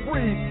you want to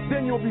breathe,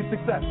 then you'll be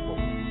successful.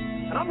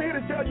 And I'm here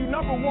to tell you,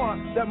 number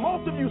one, that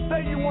most of you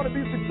say you want to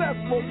be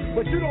successful,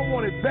 but you don't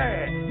want it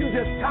bad. You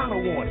just kind of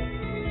want it.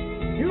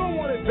 You don't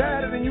want it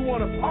badder than you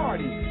want to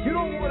party. You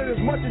don't want it as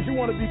much as you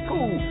want to be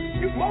cool.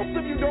 Most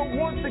of you don't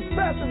want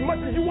success as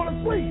much as you want to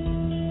sleep.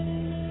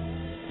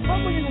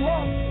 Some of you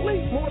love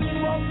sleep more than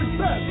you love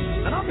success.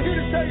 And I'm here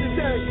to tell you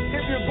today,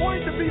 if you're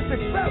going to be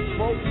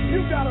successful, you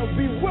got to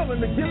be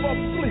willing to give up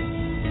sleep.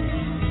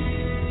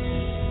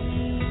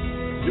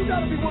 You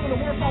got to be willing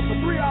to work off for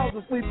 3 hours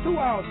of sleep, 2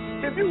 hours.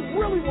 If you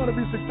really want to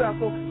be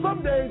successful,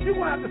 some days you're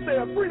going to have to stay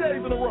up 3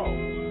 days in a row.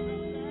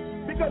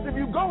 Because if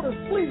you go to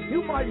sleep, you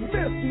might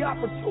miss the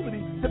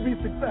opportunity to be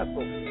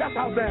successful. That's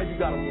how bad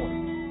you got to want it.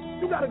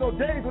 You got to go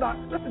days without,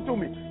 listen to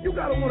me, you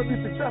got to want to be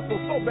successful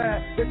so bad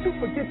that you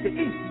forget to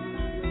eat.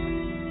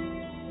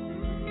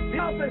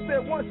 Beyonce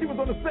said once she was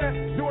on the set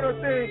doing her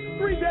thing,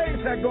 3 days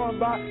had gone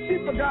by,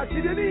 she forgot she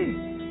didn't eat.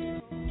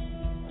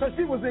 So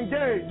she was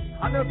engaged.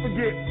 I never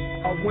forget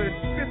when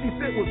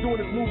 50 Cent was doing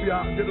his movie,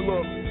 I did a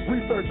little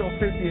research on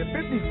 50, and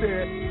 50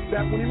 said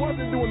that when he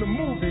wasn't doing the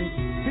movie,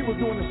 he was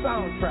doing the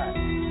soundtrack.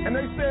 And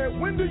they said,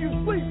 when do you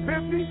sleep, 50?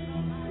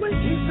 Sleep.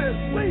 He said,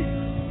 sleep.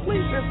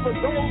 Sleep is for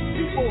those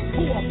people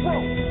who are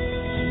broke.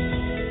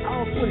 I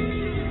don't sleep.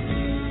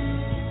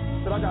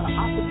 But I got an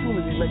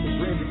opportunity to make a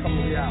dream become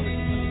a reality.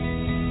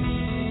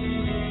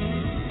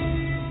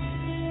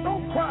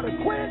 Don't cry to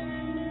quit.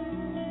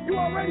 You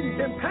already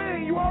in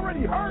pain. You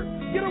already hurt.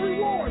 Get a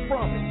reward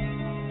from it.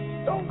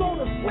 Don't go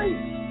to sleep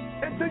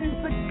until you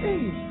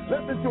succeed.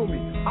 Listen to me.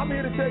 I'm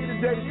here to tell you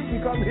today that you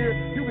can come here,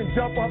 you can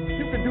jump up,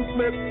 you can do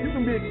flips, you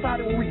can be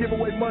excited when we give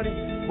away money.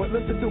 But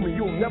listen to me,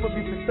 you'll never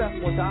be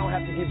successful until I don't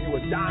have to give you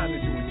a dime to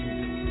do what you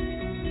do.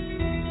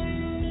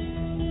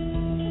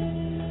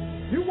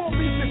 You won't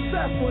be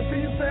successful until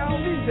you say, I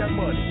don't need that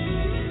money.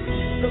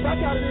 Because I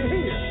got it in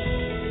here.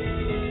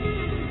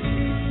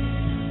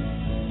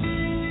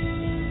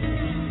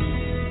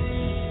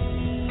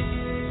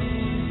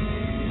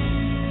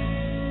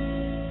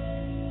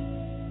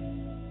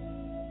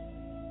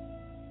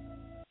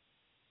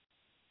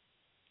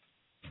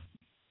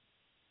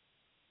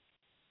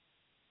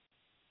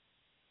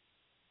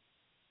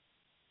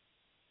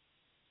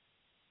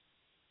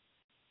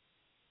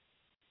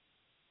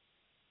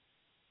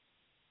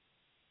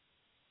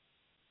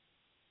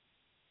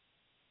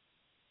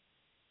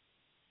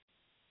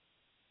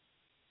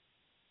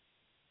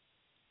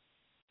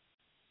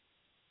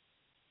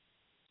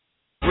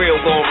 Real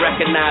gon'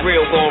 recognize,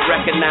 real gon'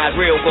 recognize,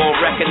 real gon'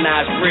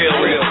 recognize, real,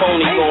 real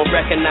phony gon'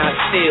 recognize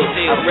still,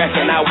 I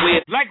reckon I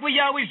will. Like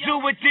we always do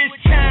at this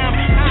time,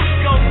 I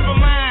go for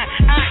mine,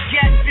 I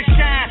get to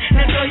shine,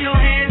 now throw your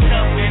hands